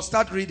up, I'll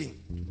start reading.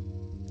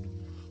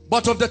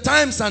 But of the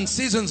times and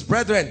seasons,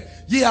 brethren,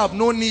 ye have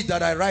no need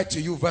that I write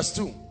to you. Verse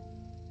 2.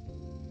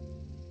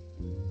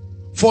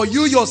 For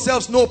you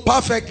yourselves know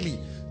perfectly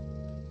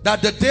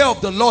that the day of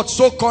the Lord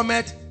so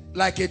cometh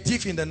like a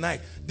thief in the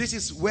night. This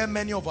is where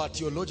many of our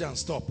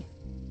theologians stop.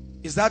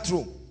 Is that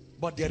true?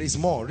 But there is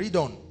more. Read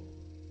on.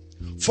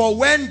 For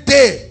when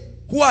they,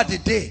 who are the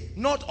they?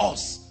 Not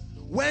us.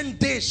 When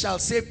they shall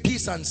say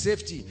peace and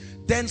safety,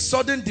 then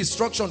sudden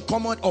destruction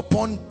cometh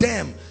upon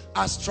them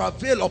as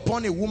travail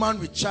upon a woman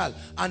with child,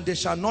 and they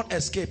shall not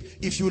escape.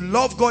 If you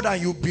love God and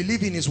you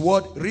believe in his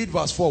word, read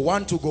verse 4.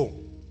 1 to go.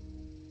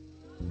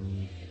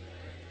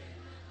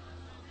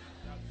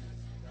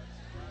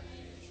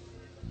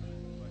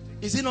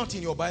 Is it not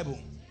in your Bible?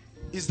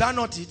 Is that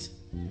not it?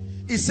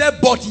 He said,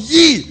 but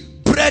ye,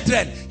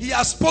 brethren. He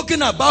has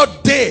spoken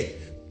about they,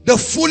 the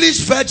foolish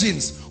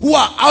virgins who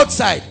are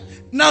outside.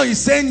 Now he's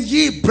saying,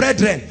 ye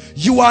brethren,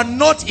 you are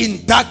not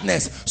in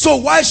darkness. So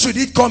why should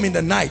it come in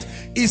the night?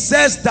 He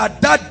says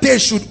that that day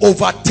should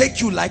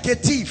overtake you like a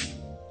thief.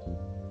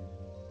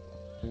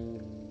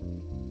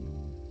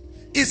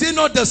 Is it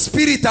not the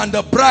Spirit and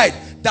the bride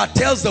that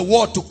tells the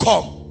word to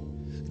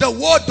come? The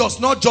word does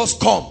not just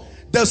come.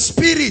 The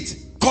Spirit,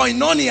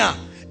 koinonia,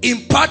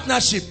 in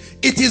partnership.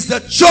 It is the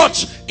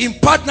church in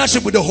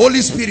partnership with the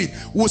Holy Spirit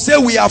who say,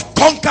 we have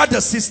conquered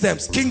the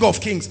systems. King of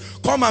Kings,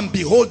 come and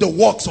behold the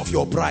works of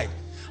your bride.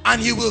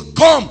 And he will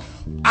come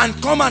and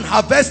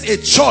harvest a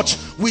church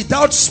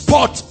without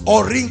spot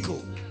or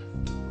wrinkle.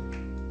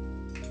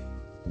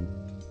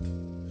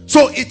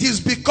 So it is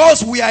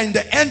because we are in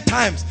the end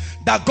times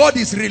that God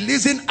is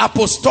releasing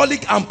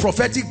apostolic and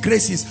prophetic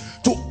graces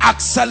to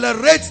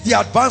accelerate the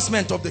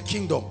advancement of the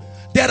kingdom.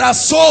 There are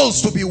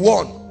souls to be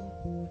won.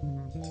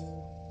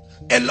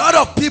 A lot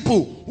of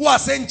people who are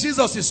saying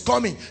Jesus is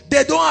coming,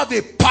 they don't have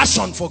a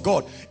passion for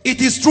God.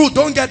 It is true,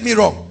 don't get me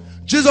wrong.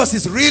 Jesus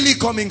is really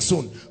coming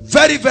soon.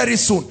 Very, very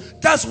soon.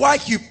 That's why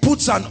he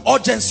puts an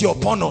urgency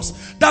upon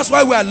us. That's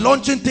why we are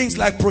launching things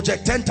like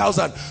Project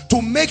 10,000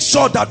 to make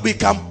sure that we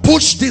can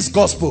push this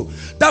gospel.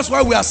 That's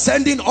why we are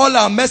sending all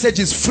our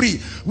messages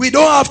free. We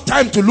don't have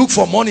time to look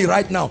for money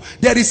right now.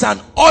 There is an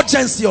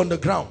urgency on the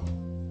ground.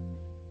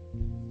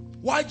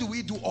 Why do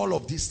we do all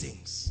of these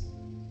things?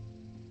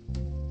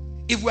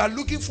 If we are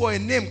looking for a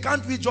name,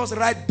 can't we just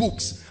write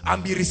books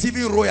and be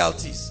receiving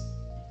royalties?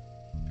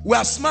 We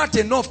are smart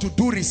enough to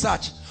do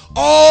research.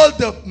 All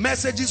the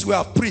messages we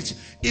have preached,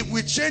 if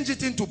we change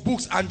it into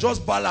books and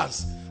just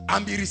balance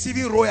and be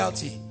receiving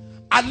royalty,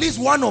 at least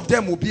one of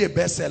them will be a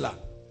bestseller.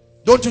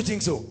 Don't you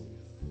think so?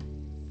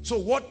 So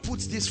what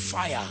puts this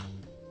fire?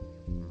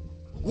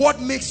 What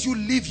makes you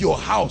leave your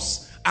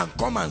house and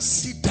come and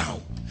sit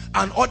down?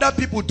 And other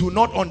people do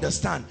not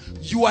understand.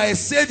 You are a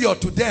savior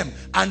to them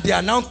and they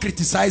are now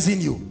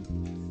criticizing you.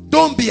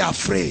 Don't be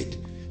afraid.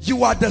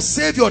 You are the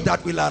savior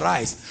that will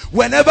arise.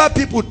 Whenever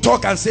people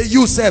talk and say,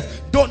 you serve,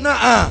 don't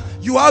know,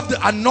 you have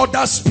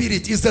another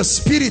spirit. It's the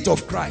Spirit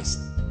of Christ.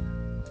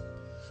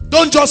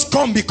 Don't just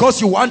come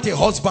because you want a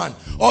husband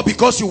or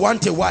because you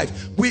want a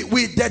wife.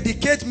 We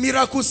dedicate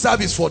miracle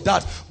service for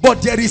that.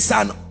 But there is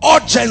an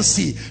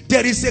urgency.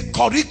 There is a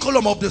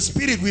curriculum of the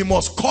Spirit we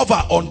must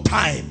cover on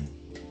time.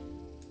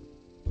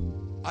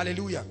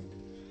 Hallelujah.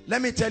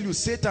 Let me tell you,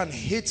 Satan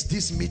hates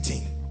this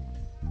meeting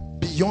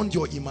beyond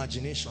your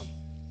imagination.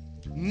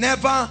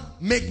 Never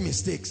make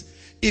mistakes.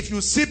 If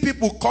you see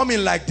people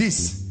coming like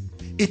this,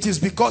 it is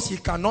because he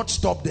cannot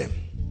stop them.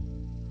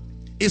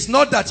 It's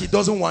not that he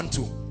doesn't want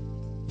to.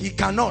 He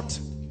cannot,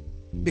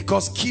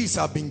 because keys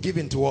have been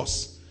given to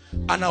us.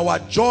 And our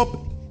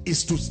job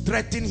is to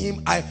strengthen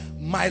him.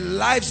 My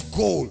life's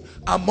goal,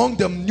 among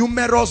the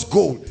numerous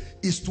goals,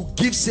 is to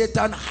give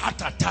Satan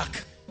heart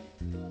attack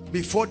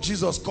before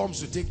Jesus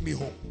comes to take me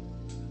home.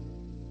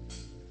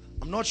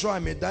 I'm not sure I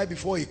may die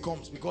before he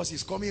comes, because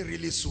he's coming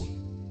really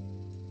soon.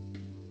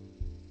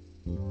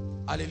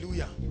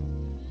 Hallelujah.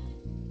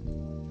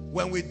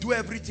 When we do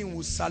everything,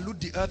 we'll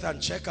salute the earth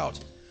and check out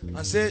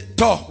and say,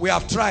 "Toh, we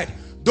have tried."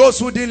 Those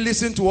who didn't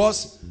listen to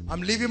us,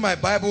 I'm leaving my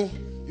Bible.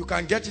 You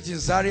can get it in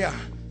Zaria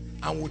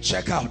and we'll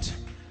check out.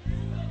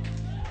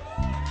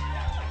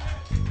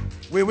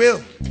 We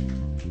will.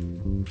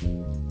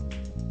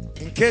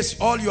 In case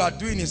all you are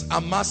doing is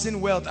amassing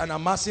wealth and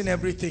amassing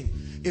everything,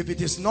 if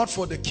it is not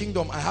for the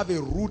kingdom, I have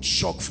a rude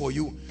shock for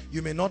you.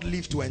 You may not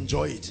live to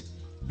enjoy it,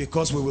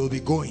 because we will be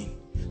going.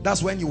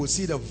 That's when you will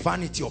see the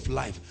vanity of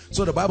life.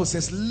 So the Bible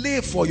says, lay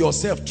for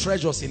yourself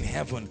treasures in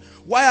heaven.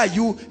 Why are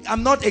you?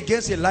 I'm not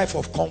against a life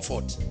of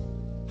comfort.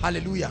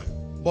 Hallelujah.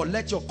 But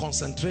let your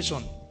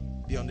concentration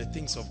be on the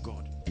things of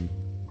God.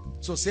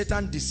 So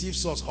Satan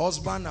deceives us.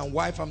 Husband and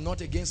wife, I'm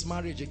not against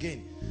marriage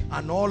again.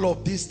 And all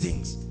of these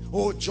things.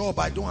 Oh, job,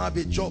 I don't have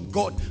a job.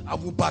 God, I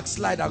will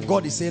backslide. And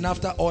God is saying,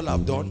 after all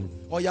I've done,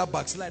 oh yeah,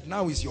 backslide,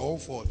 now is your own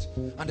fault.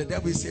 And the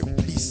devil is saying,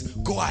 please,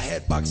 go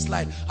ahead,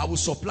 backslide. I will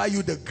supply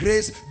you the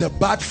grace, the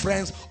bad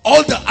friends,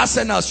 all the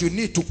arsenals you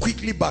need to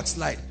quickly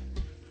backslide.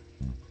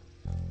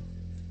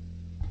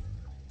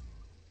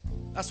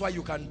 That's why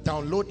you can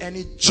download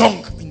any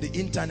junk in the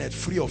internet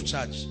free of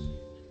charge.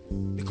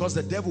 Because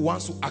the devil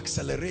wants to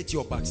accelerate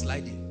your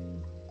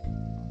backsliding.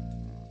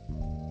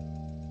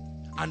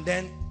 And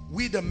then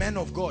we, the men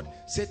of God,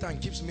 Satan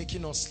keeps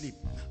making us sleep.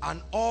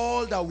 And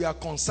all that we are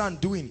concerned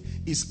doing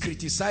is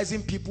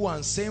criticizing people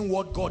and saying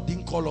what God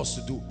didn't call us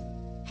to do.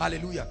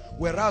 Hallelujah.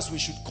 Whereas we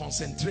should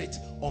concentrate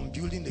on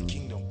building the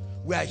kingdom.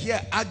 We are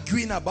here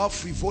arguing about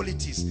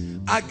frivolities,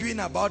 arguing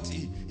about,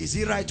 is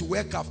it right to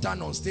wear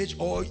kaftan on stage,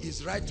 or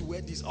is it right to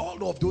wear this,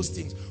 all of those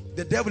things.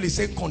 The devil is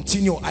saying,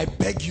 continue, I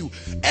beg you.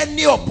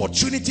 Any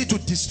opportunity to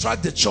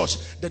distract the church,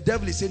 the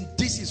devil is saying,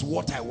 this is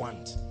what I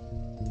want.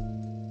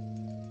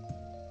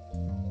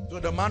 So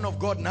the man of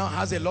God now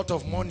has a lot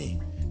of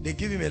money. They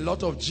give him a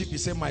lot of jeep. He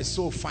said, my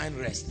soul find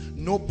rest.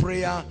 No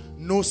prayer,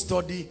 no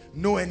study,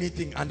 no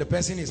anything. And the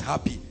person is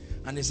happy.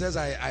 And he says,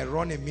 I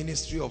run a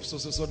ministry of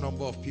so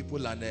number of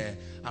people, and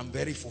I'm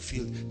very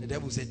fulfilled. The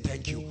devil said,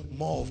 thank you.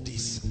 More of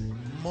this.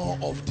 More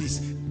of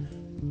this.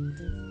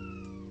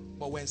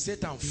 But when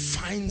Satan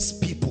finds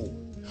people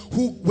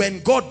who,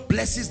 when God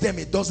blesses them,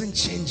 it doesn't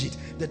change it,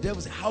 the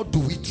devil says, how do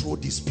we throw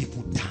these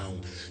people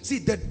down? See,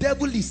 the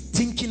devil is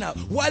thinking out.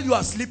 While you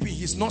are sleeping,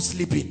 he's not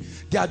sleeping.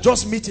 They are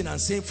just meeting and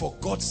saying, for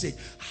God's sake,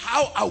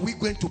 how are we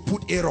going to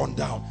put Aaron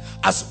down?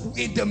 As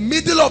in the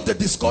middle of the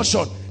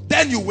discussion,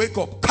 then you wake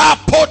up.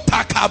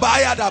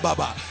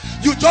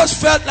 You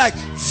just felt like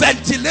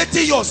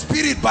ventilating your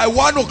spirit by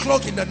 1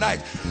 o'clock in the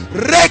night.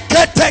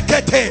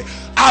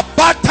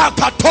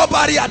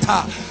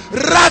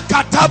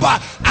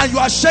 And you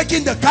are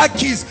shaking the car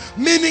keys,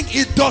 meaning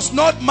it does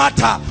not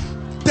matter.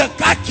 The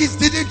car keys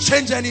didn't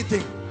change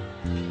anything.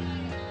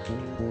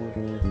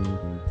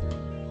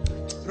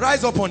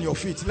 Rise up on your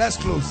feet. Let's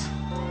close.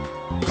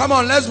 Come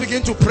on, let's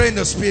begin to pray in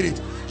the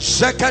spirit.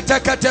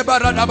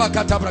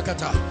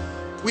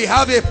 We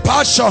have a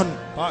passion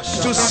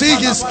to see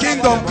his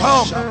kingdom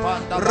come.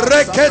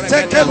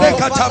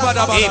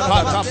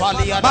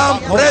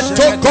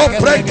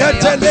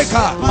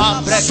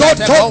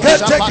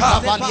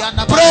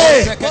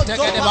 Pray.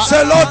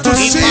 Say, Lord, to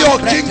see your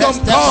kingdom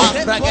come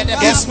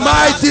is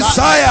my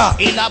desire.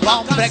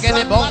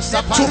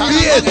 To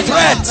be a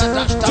threat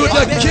to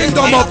the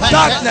kingdom of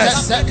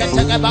darkness.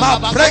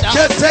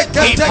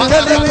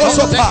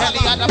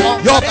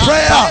 Your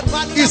prayer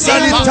is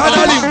an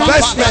eternal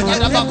investment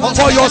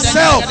for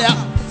yourself,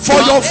 for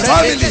your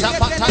family,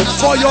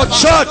 for your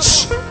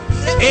church.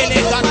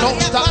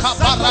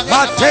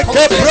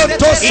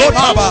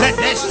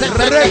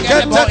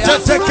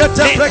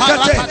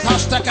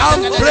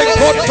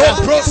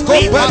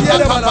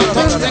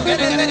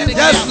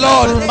 Yes,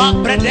 Lord.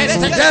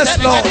 Yes,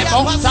 Lord.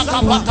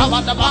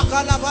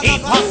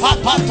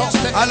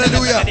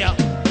 Hallelujah.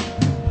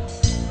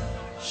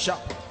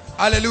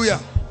 Hallelujah.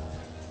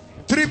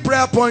 3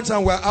 prayer points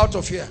and we're out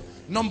of here.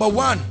 Number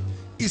 1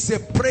 is a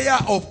prayer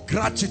of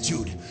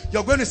gratitude.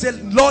 You're going to say,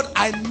 Lord,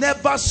 I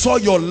never saw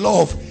your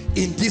love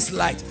in this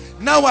light.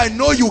 Now I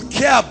know you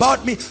care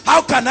about me.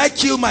 How can I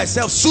kill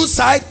myself?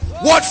 Suicide?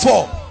 What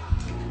for?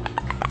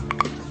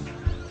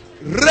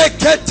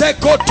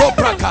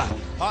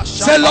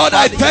 Say, Lord,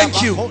 I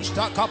thank you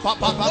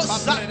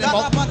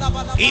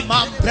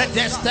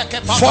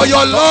for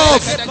your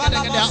love.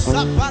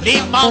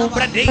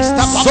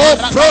 So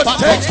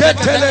protected.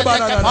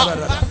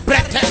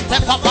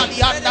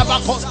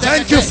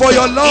 Thank you for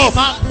your love.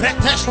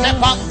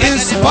 In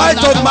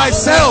spite of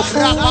myself,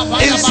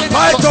 in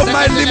spite of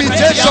my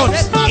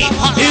limitations,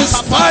 in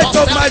spite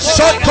of my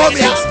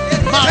shortcomings,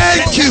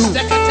 thank you.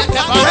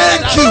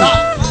 Thank you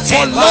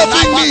for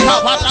loving me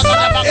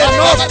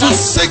enough to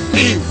seek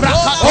me.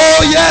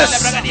 Oh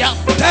yes,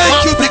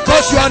 thank you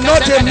because you are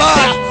not a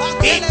man.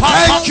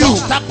 Thank you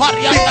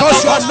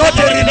because you are not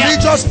a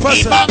religious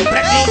person.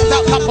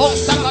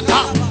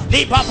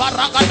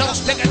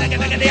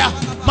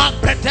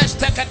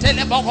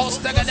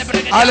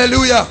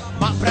 Hallelujah.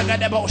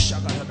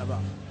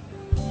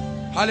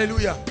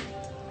 Hallelujah.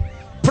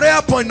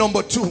 Prayer point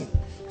number 2.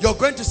 You're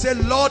going to say,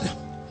 Lord,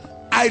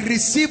 I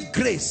receive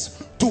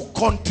grace to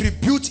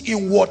contribute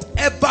in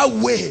whatever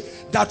way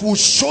that will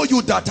show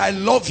you that I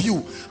love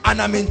you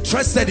and I'm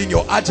interested in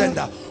your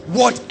agenda.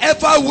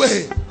 Whatever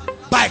way.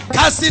 By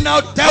casting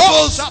out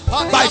devils,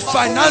 by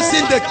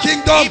financing the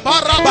kingdom,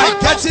 by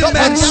getting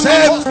men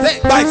saved,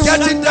 by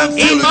getting them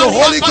filled with the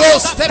Holy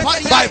Ghost,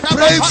 by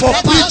praying for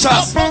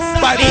preachers,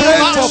 by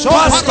praying for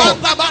pastors,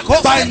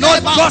 by not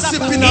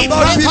gossiping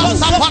about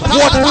people.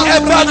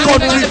 Whatever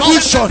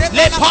contribution,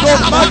 no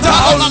matter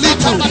how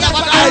little,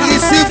 I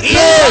receive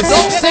grace,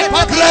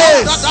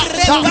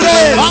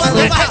 grace,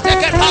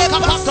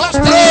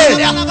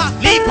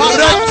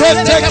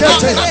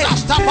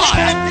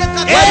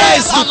 whether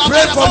it's to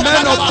pray for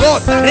men of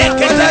God,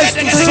 whether it's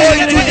to sow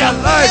into their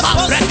lives,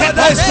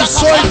 whether it's to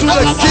sow into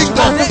the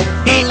kingdom,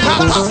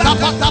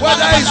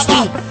 whether it's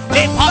to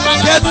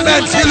get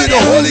men filled in the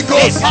Holy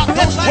Ghost,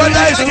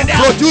 whether it's to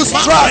produce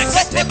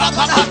trust,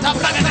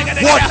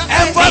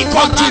 whatever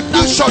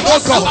contribution, oh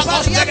God,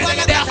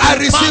 I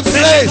receive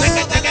grace.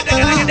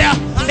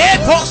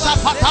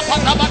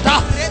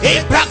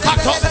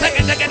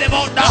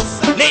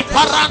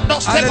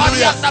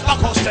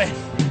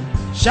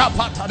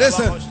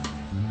 Listen,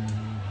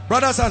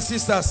 brothers and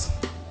sisters,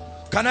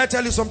 can I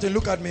tell you something?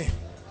 Look at me.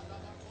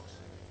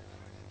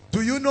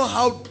 Do you know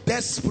how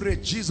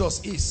desperate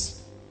Jesus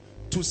is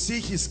to see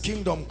his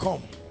kingdom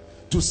come,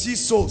 to see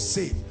souls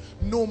saved?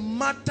 No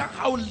matter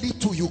how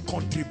little you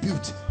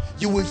contribute,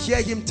 you will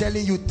hear him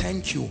telling you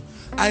thank you.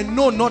 I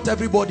know not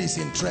everybody is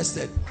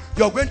interested.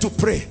 You're going to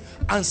pray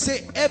and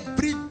say,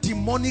 every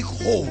demonic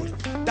hold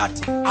that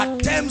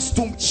attempts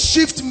to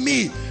shift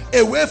me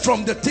away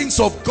from the things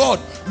of God,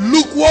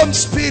 lukewarm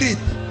spirit,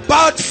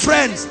 bad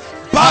friends,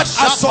 bad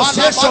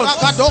associations,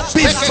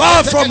 be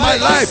far from my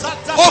life.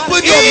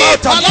 Open your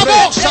mouth and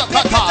pray.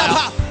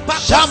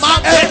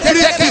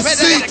 Every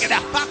deceit,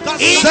 come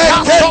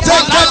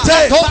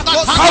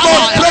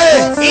on, pray.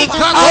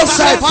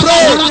 Outside,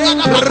 pray.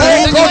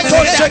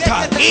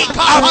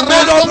 I've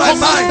made up my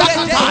mind.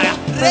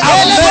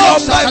 I've made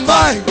up my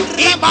mind.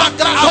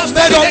 I've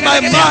made up my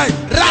mind.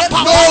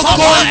 No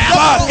going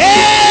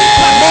back.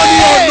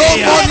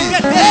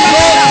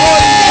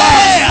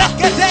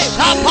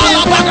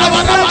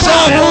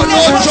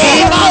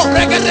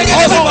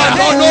 husband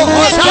or no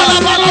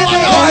husband,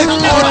 wife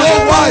or no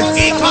wife,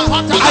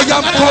 I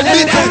am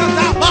committed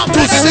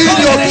to see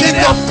your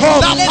kingdom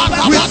come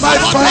with my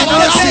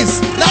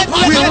finances,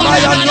 with my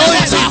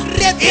anointing,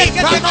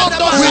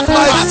 with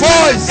my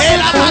voice.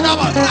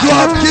 You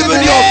have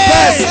given your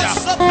best,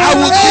 I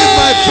will give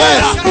my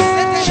best.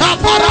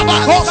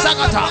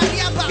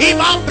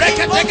 Imam break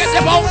it, take it,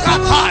 about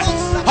Qatar.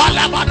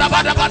 Alabada,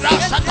 bada, bada,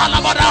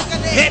 Satalabada,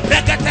 he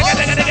break it, take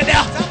it,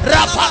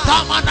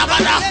 Rapata,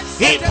 Manabada,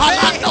 he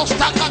Palando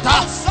Stakata,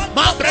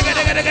 Ma break it,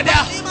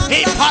 he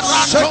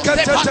Palando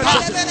Stepata,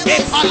 he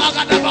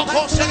Palagada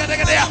Boko,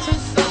 Segada,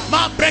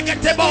 Ma break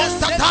it,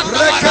 Statana,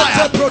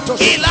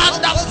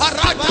 Ilanda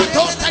Parata,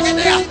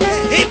 Tosagada,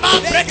 he Ma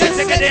break it,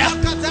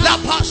 La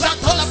Pasha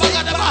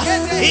Tolabagada,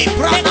 he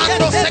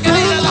Pranando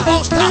Segada, La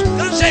Posta,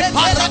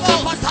 Sepata,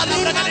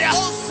 Patalagada.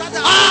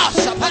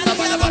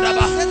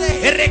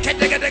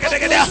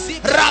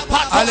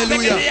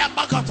 Hallelujah.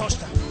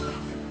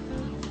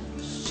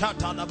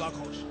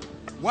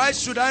 Why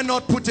should I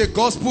not put a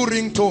gospel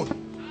ringtone?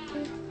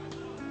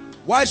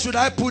 Why should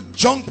I put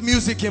junk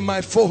music in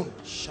my phone?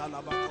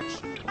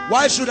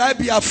 Why should I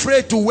be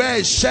afraid to wear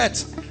a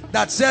shirt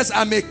that says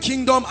I'm a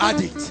kingdom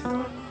addict?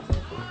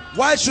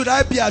 Why should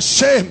I be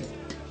ashamed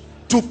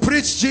to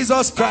preach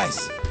Jesus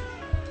Christ?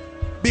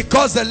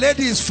 Because the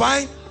lady is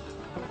fine?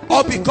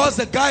 Or because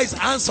the guy is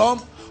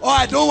handsome? Or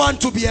I don't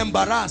want to be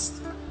embarrassed?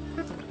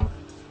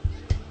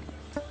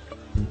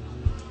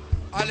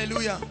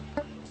 Hallelujah.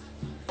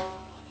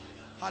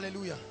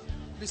 Hallelujah.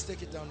 Please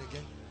take it down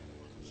again.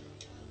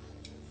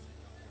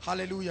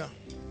 Hallelujah.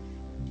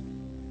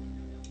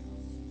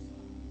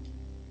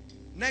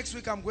 Next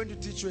week I'm going to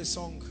teach you a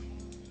song.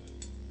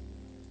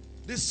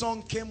 This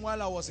song came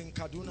while I was in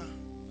Kaduna.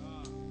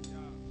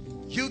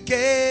 You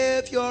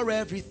gave your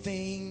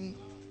everything.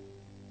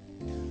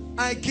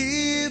 I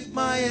give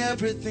my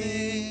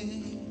everything.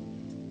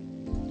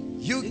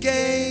 You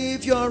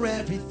gave your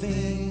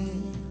everything.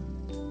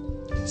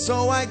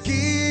 So I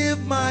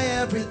give my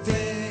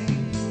everything.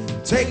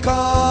 Take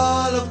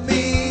all of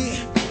me,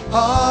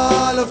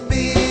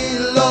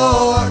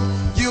 Lord.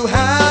 You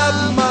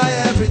have my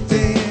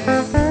everything.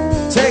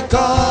 Take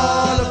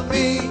all of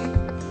me,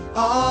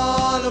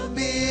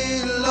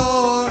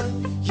 Lord.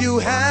 You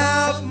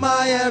have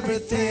my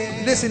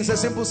everything. Listen, it's a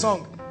simple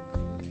song.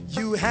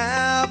 You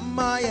have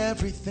my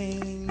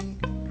everything.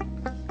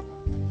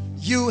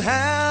 You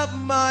have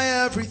my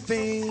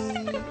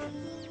everything.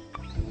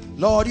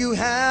 Lord, you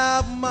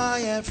have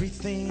my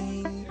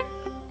everything.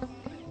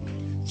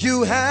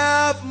 You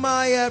have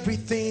my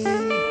everything.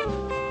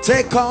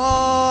 Take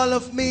all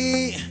of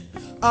me,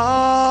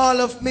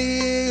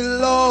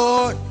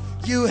 Lord.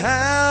 You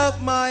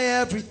have my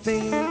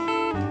everything.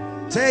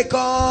 Take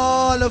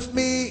all of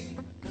me,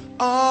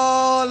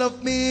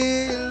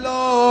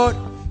 Lord.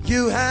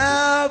 You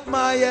have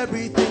my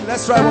everything.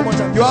 Let's try one more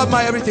time. You have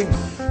my everything.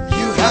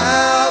 You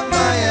have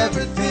my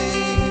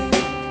everything.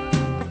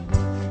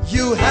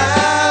 You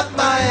have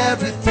my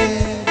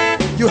everything.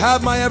 You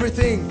have my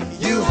everything.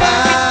 You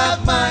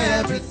have my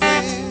everything.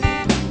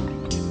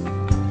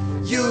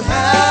 You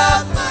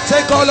have my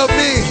Take all of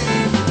me.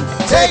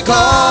 Take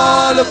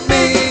all of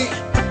me.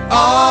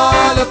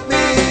 All of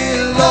me,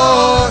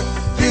 Lord.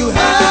 You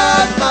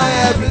have my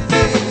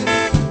everything.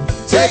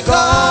 Take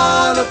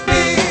all of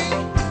me.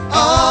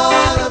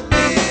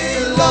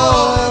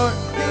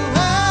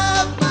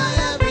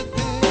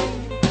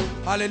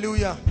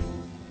 Hallelujah.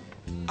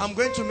 I'm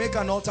going to make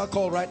an altar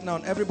call right now.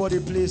 Everybody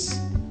please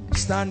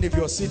stand. If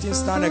you're sitting,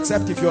 stand,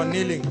 except if you're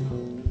kneeling.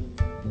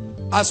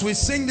 As we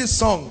sing this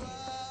song,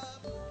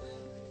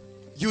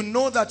 you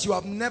know that you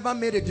have never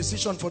made a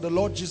decision for the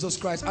Lord Jesus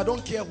Christ. I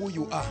don't care who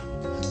you are.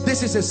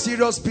 This is a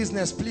serious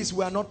business. Please,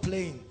 we are not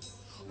playing.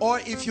 Or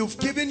if you've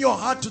given your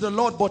heart to the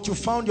Lord but you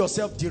found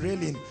yourself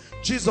derailing,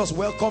 Jesus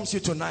welcomes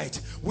you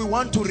tonight. We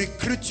want to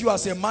recruit you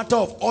as a matter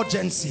of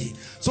urgency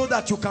so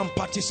that you can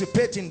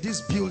participate in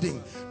this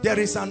building. There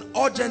is an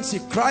urgency.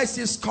 Christ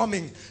is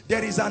coming.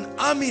 There is an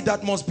army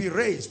that must be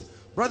raised.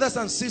 Brothers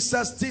and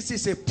sisters, this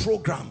is a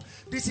program.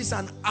 This is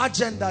an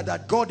agenda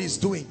that God is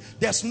doing.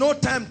 There's no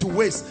time to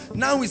waste.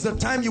 Now is the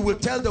time you will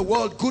tell the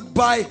world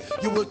goodbye.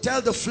 You will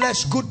tell the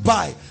flesh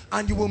goodbye.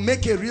 And you will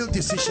make a real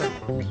decision.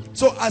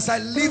 So as I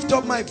lift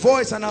up my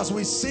voice and as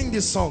we sing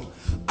this song,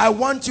 I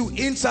want you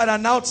inside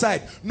and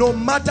outside. No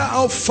matter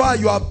how far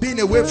you have been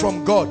away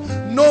from God,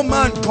 no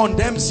man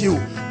condemns you.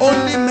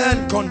 Only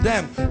man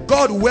condemn.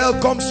 God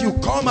welcomes you.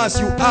 Come as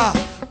you are.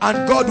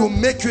 And God will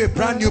make you a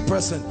brand new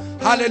person.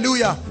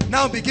 Hallelujah.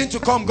 Now begin to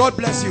come. God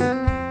bless you.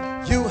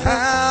 You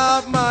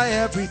have my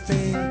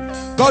everything.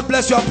 God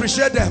bless you.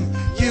 Appreciate them.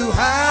 You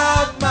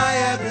have my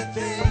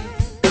everything.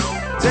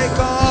 Take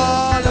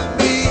all of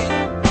me,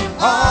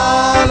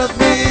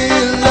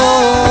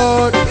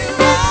 Lord.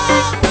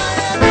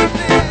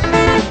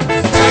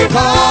 Take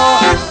all.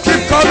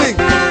 Keep coming.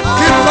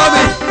 Keep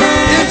coming.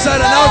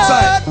 Inside and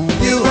outside.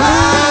 You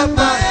have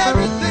my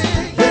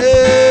everything.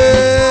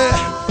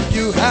 Yeah.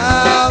 You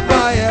have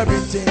my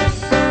everything.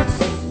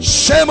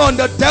 Shame on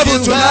the devil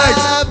tonight.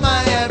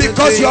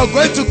 because you are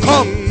going to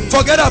come.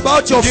 Forget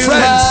about your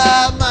friends.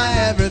 Have my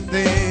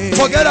everything.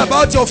 Forget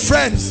about your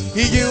friends.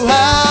 You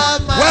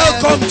have my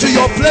Welcome to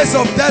your place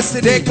of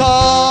destiny. Take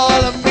all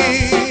of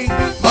me,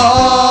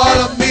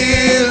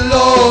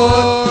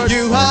 Lord.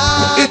 You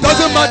have It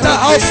doesn't matter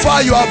how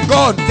far you have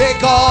gone.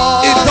 Take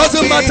all It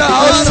doesn't matter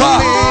how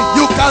far.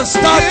 You can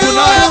start tonight. You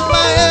have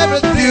my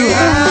everything. You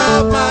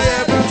have my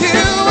everything.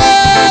 You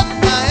have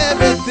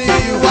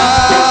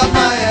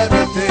my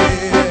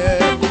everything.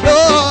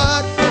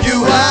 Lord,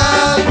 you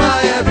have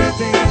my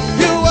everything.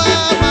 You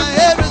have my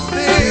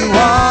everything. You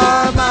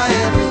are my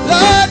everything.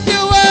 Lord,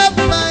 you have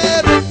my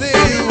everything.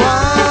 You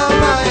are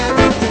my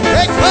everything.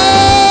 Take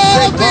all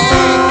of me,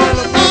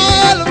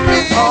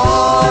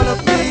 all of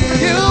me.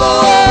 You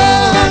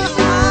are.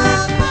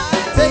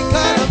 Take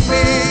all of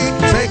me,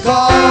 take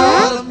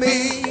all of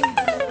me,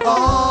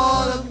 Lord.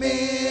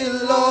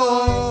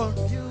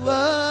 You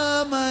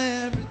are my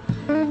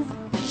everything.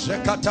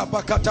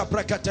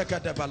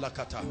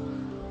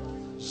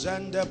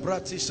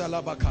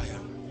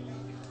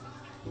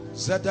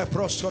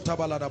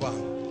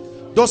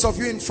 Those of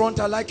you in front,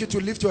 I'd like you to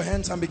lift your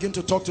hands and begin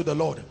to talk to the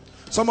Lord.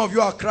 Some of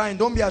you are crying.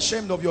 Don't be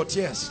ashamed of your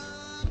tears.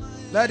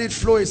 Let it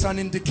flow. It's an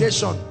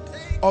indication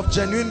of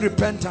genuine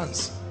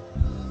repentance.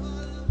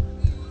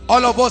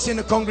 All of us in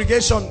the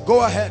congregation,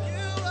 go ahead.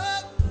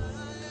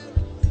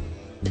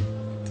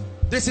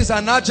 This is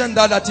an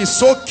agenda that is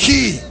so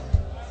key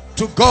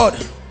to God.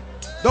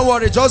 Don't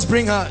worry, just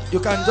bring her. You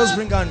can just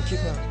bring her and keep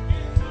her.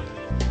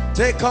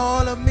 Take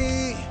all of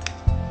me.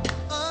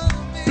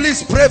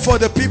 Please pray for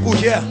the people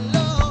here.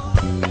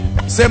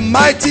 It's a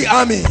mighty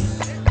army.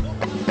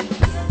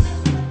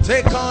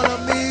 Take all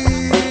of me.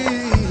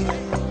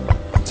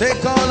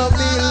 Take all of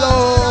me,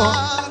 Lord.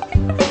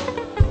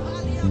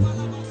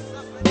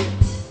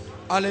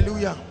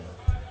 Hallelujah.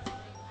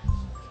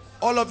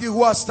 All of you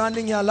who are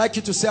standing here, I'd like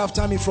you to say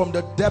after me from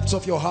the depths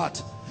of your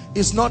heart.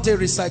 It's not a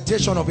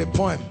recitation of a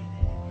poem.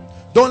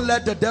 Don't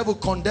let the devil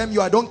condemn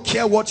you. I don't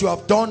care what you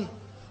have done.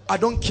 I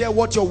don't care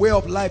what your way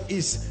of life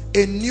is.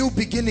 A new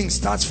beginning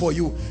starts for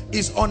you.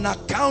 It's on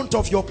account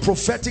of your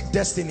prophetic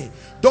destiny.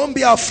 Don't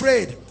be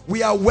afraid.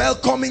 We are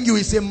welcoming you.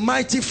 It's a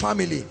mighty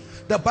family.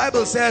 The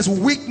Bible says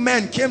weak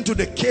men came to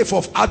the cave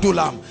of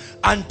Adullam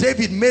and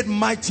David made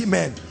mighty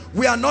men.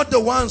 We are not the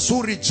ones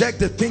who reject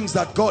the things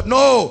that God...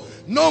 No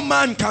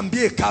man can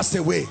be a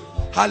castaway.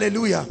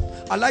 Hallelujah.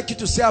 I'd like you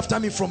to say after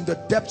me from the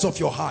depths of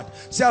your heart.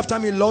 Say after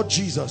me, Lord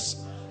Jesus,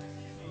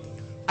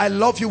 I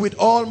love you with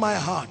all my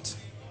heart.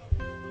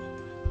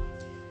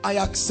 I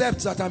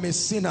accept that I'm a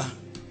sinner,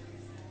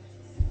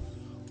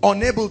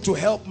 unable to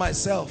help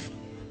myself.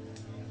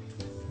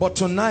 But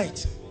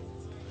tonight,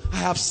 I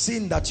have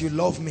seen that you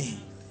love me.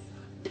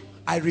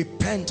 I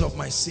repent of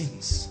my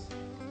sins.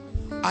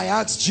 I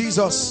ask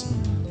Jesus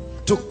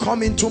to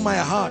come into my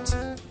heart,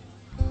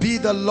 be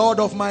the Lord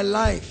of my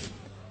life.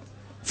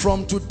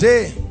 From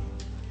today,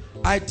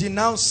 I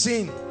denounce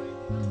sin.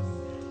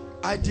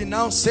 I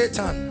denounce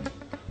Satan.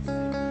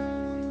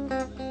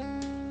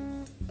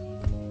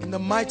 In the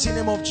mighty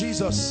name of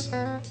Jesus,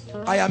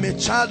 I am a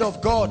child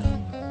of God.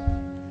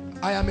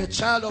 I am a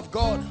child of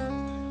God.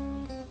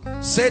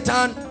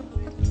 Satan,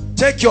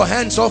 take your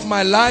hands off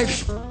my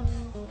life.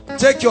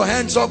 Take your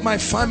hands off my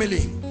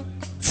family.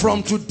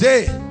 From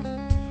today,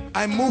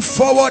 I move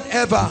forward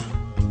ever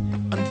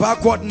and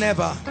backward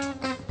never.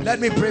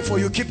 Let me pray for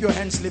you. Keep your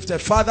hands lifted.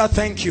 Father,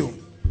 thank you.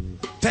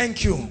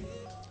 Thank you.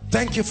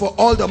 Thank you for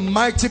all the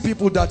mighty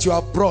people that you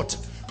have brought.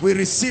 We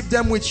receive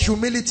them with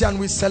humility and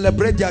we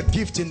celebrate their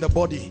gift in the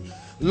body.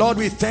 Lord,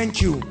 we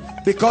thank you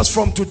because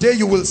from today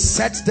you will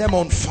set them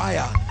on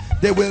fire.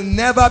 They will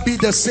never be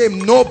the same.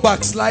 No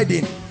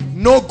backsliding,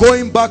 no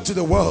going back to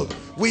the world.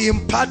 We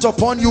impart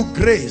upon you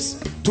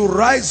grace to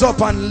rise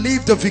up and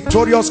live the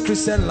victorious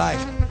Christian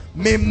life.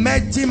 May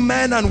mighty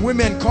men and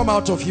women come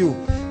out of you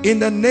in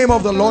the name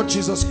of the Lord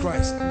Jesus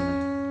Christ.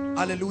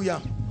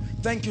 Hallelujah.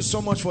 Thank you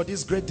so much for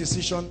this great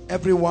decision,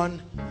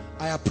 everyone.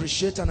 I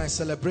appreciate and I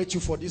celebrate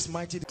you for this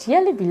mighty...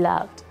 Dearly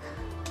beloved,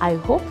 I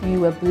hope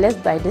you were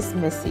blessed by this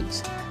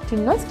message. Do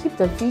not keep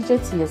the video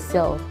to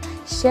yourself.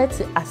 Share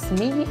to as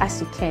many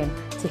as you can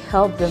to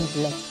help them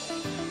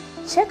bless.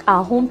 Check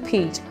our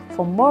homepage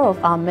for more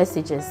of our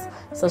messages.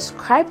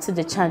 Subscribe to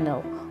the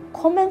channel,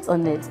 comment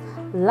on it,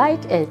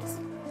 like it.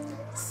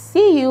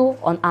 See you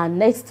on our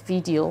next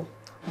video.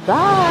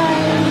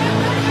 Bye.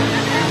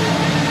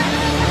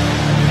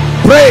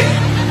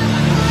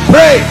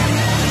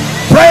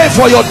 Pray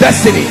for your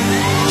destiny.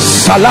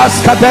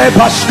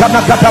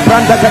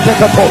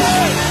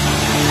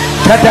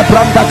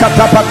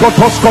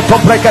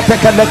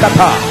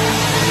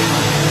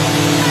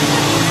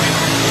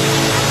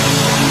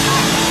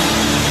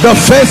 The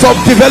phase of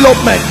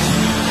development.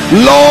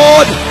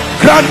 Lord,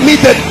 grant me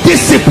the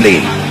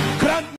discipline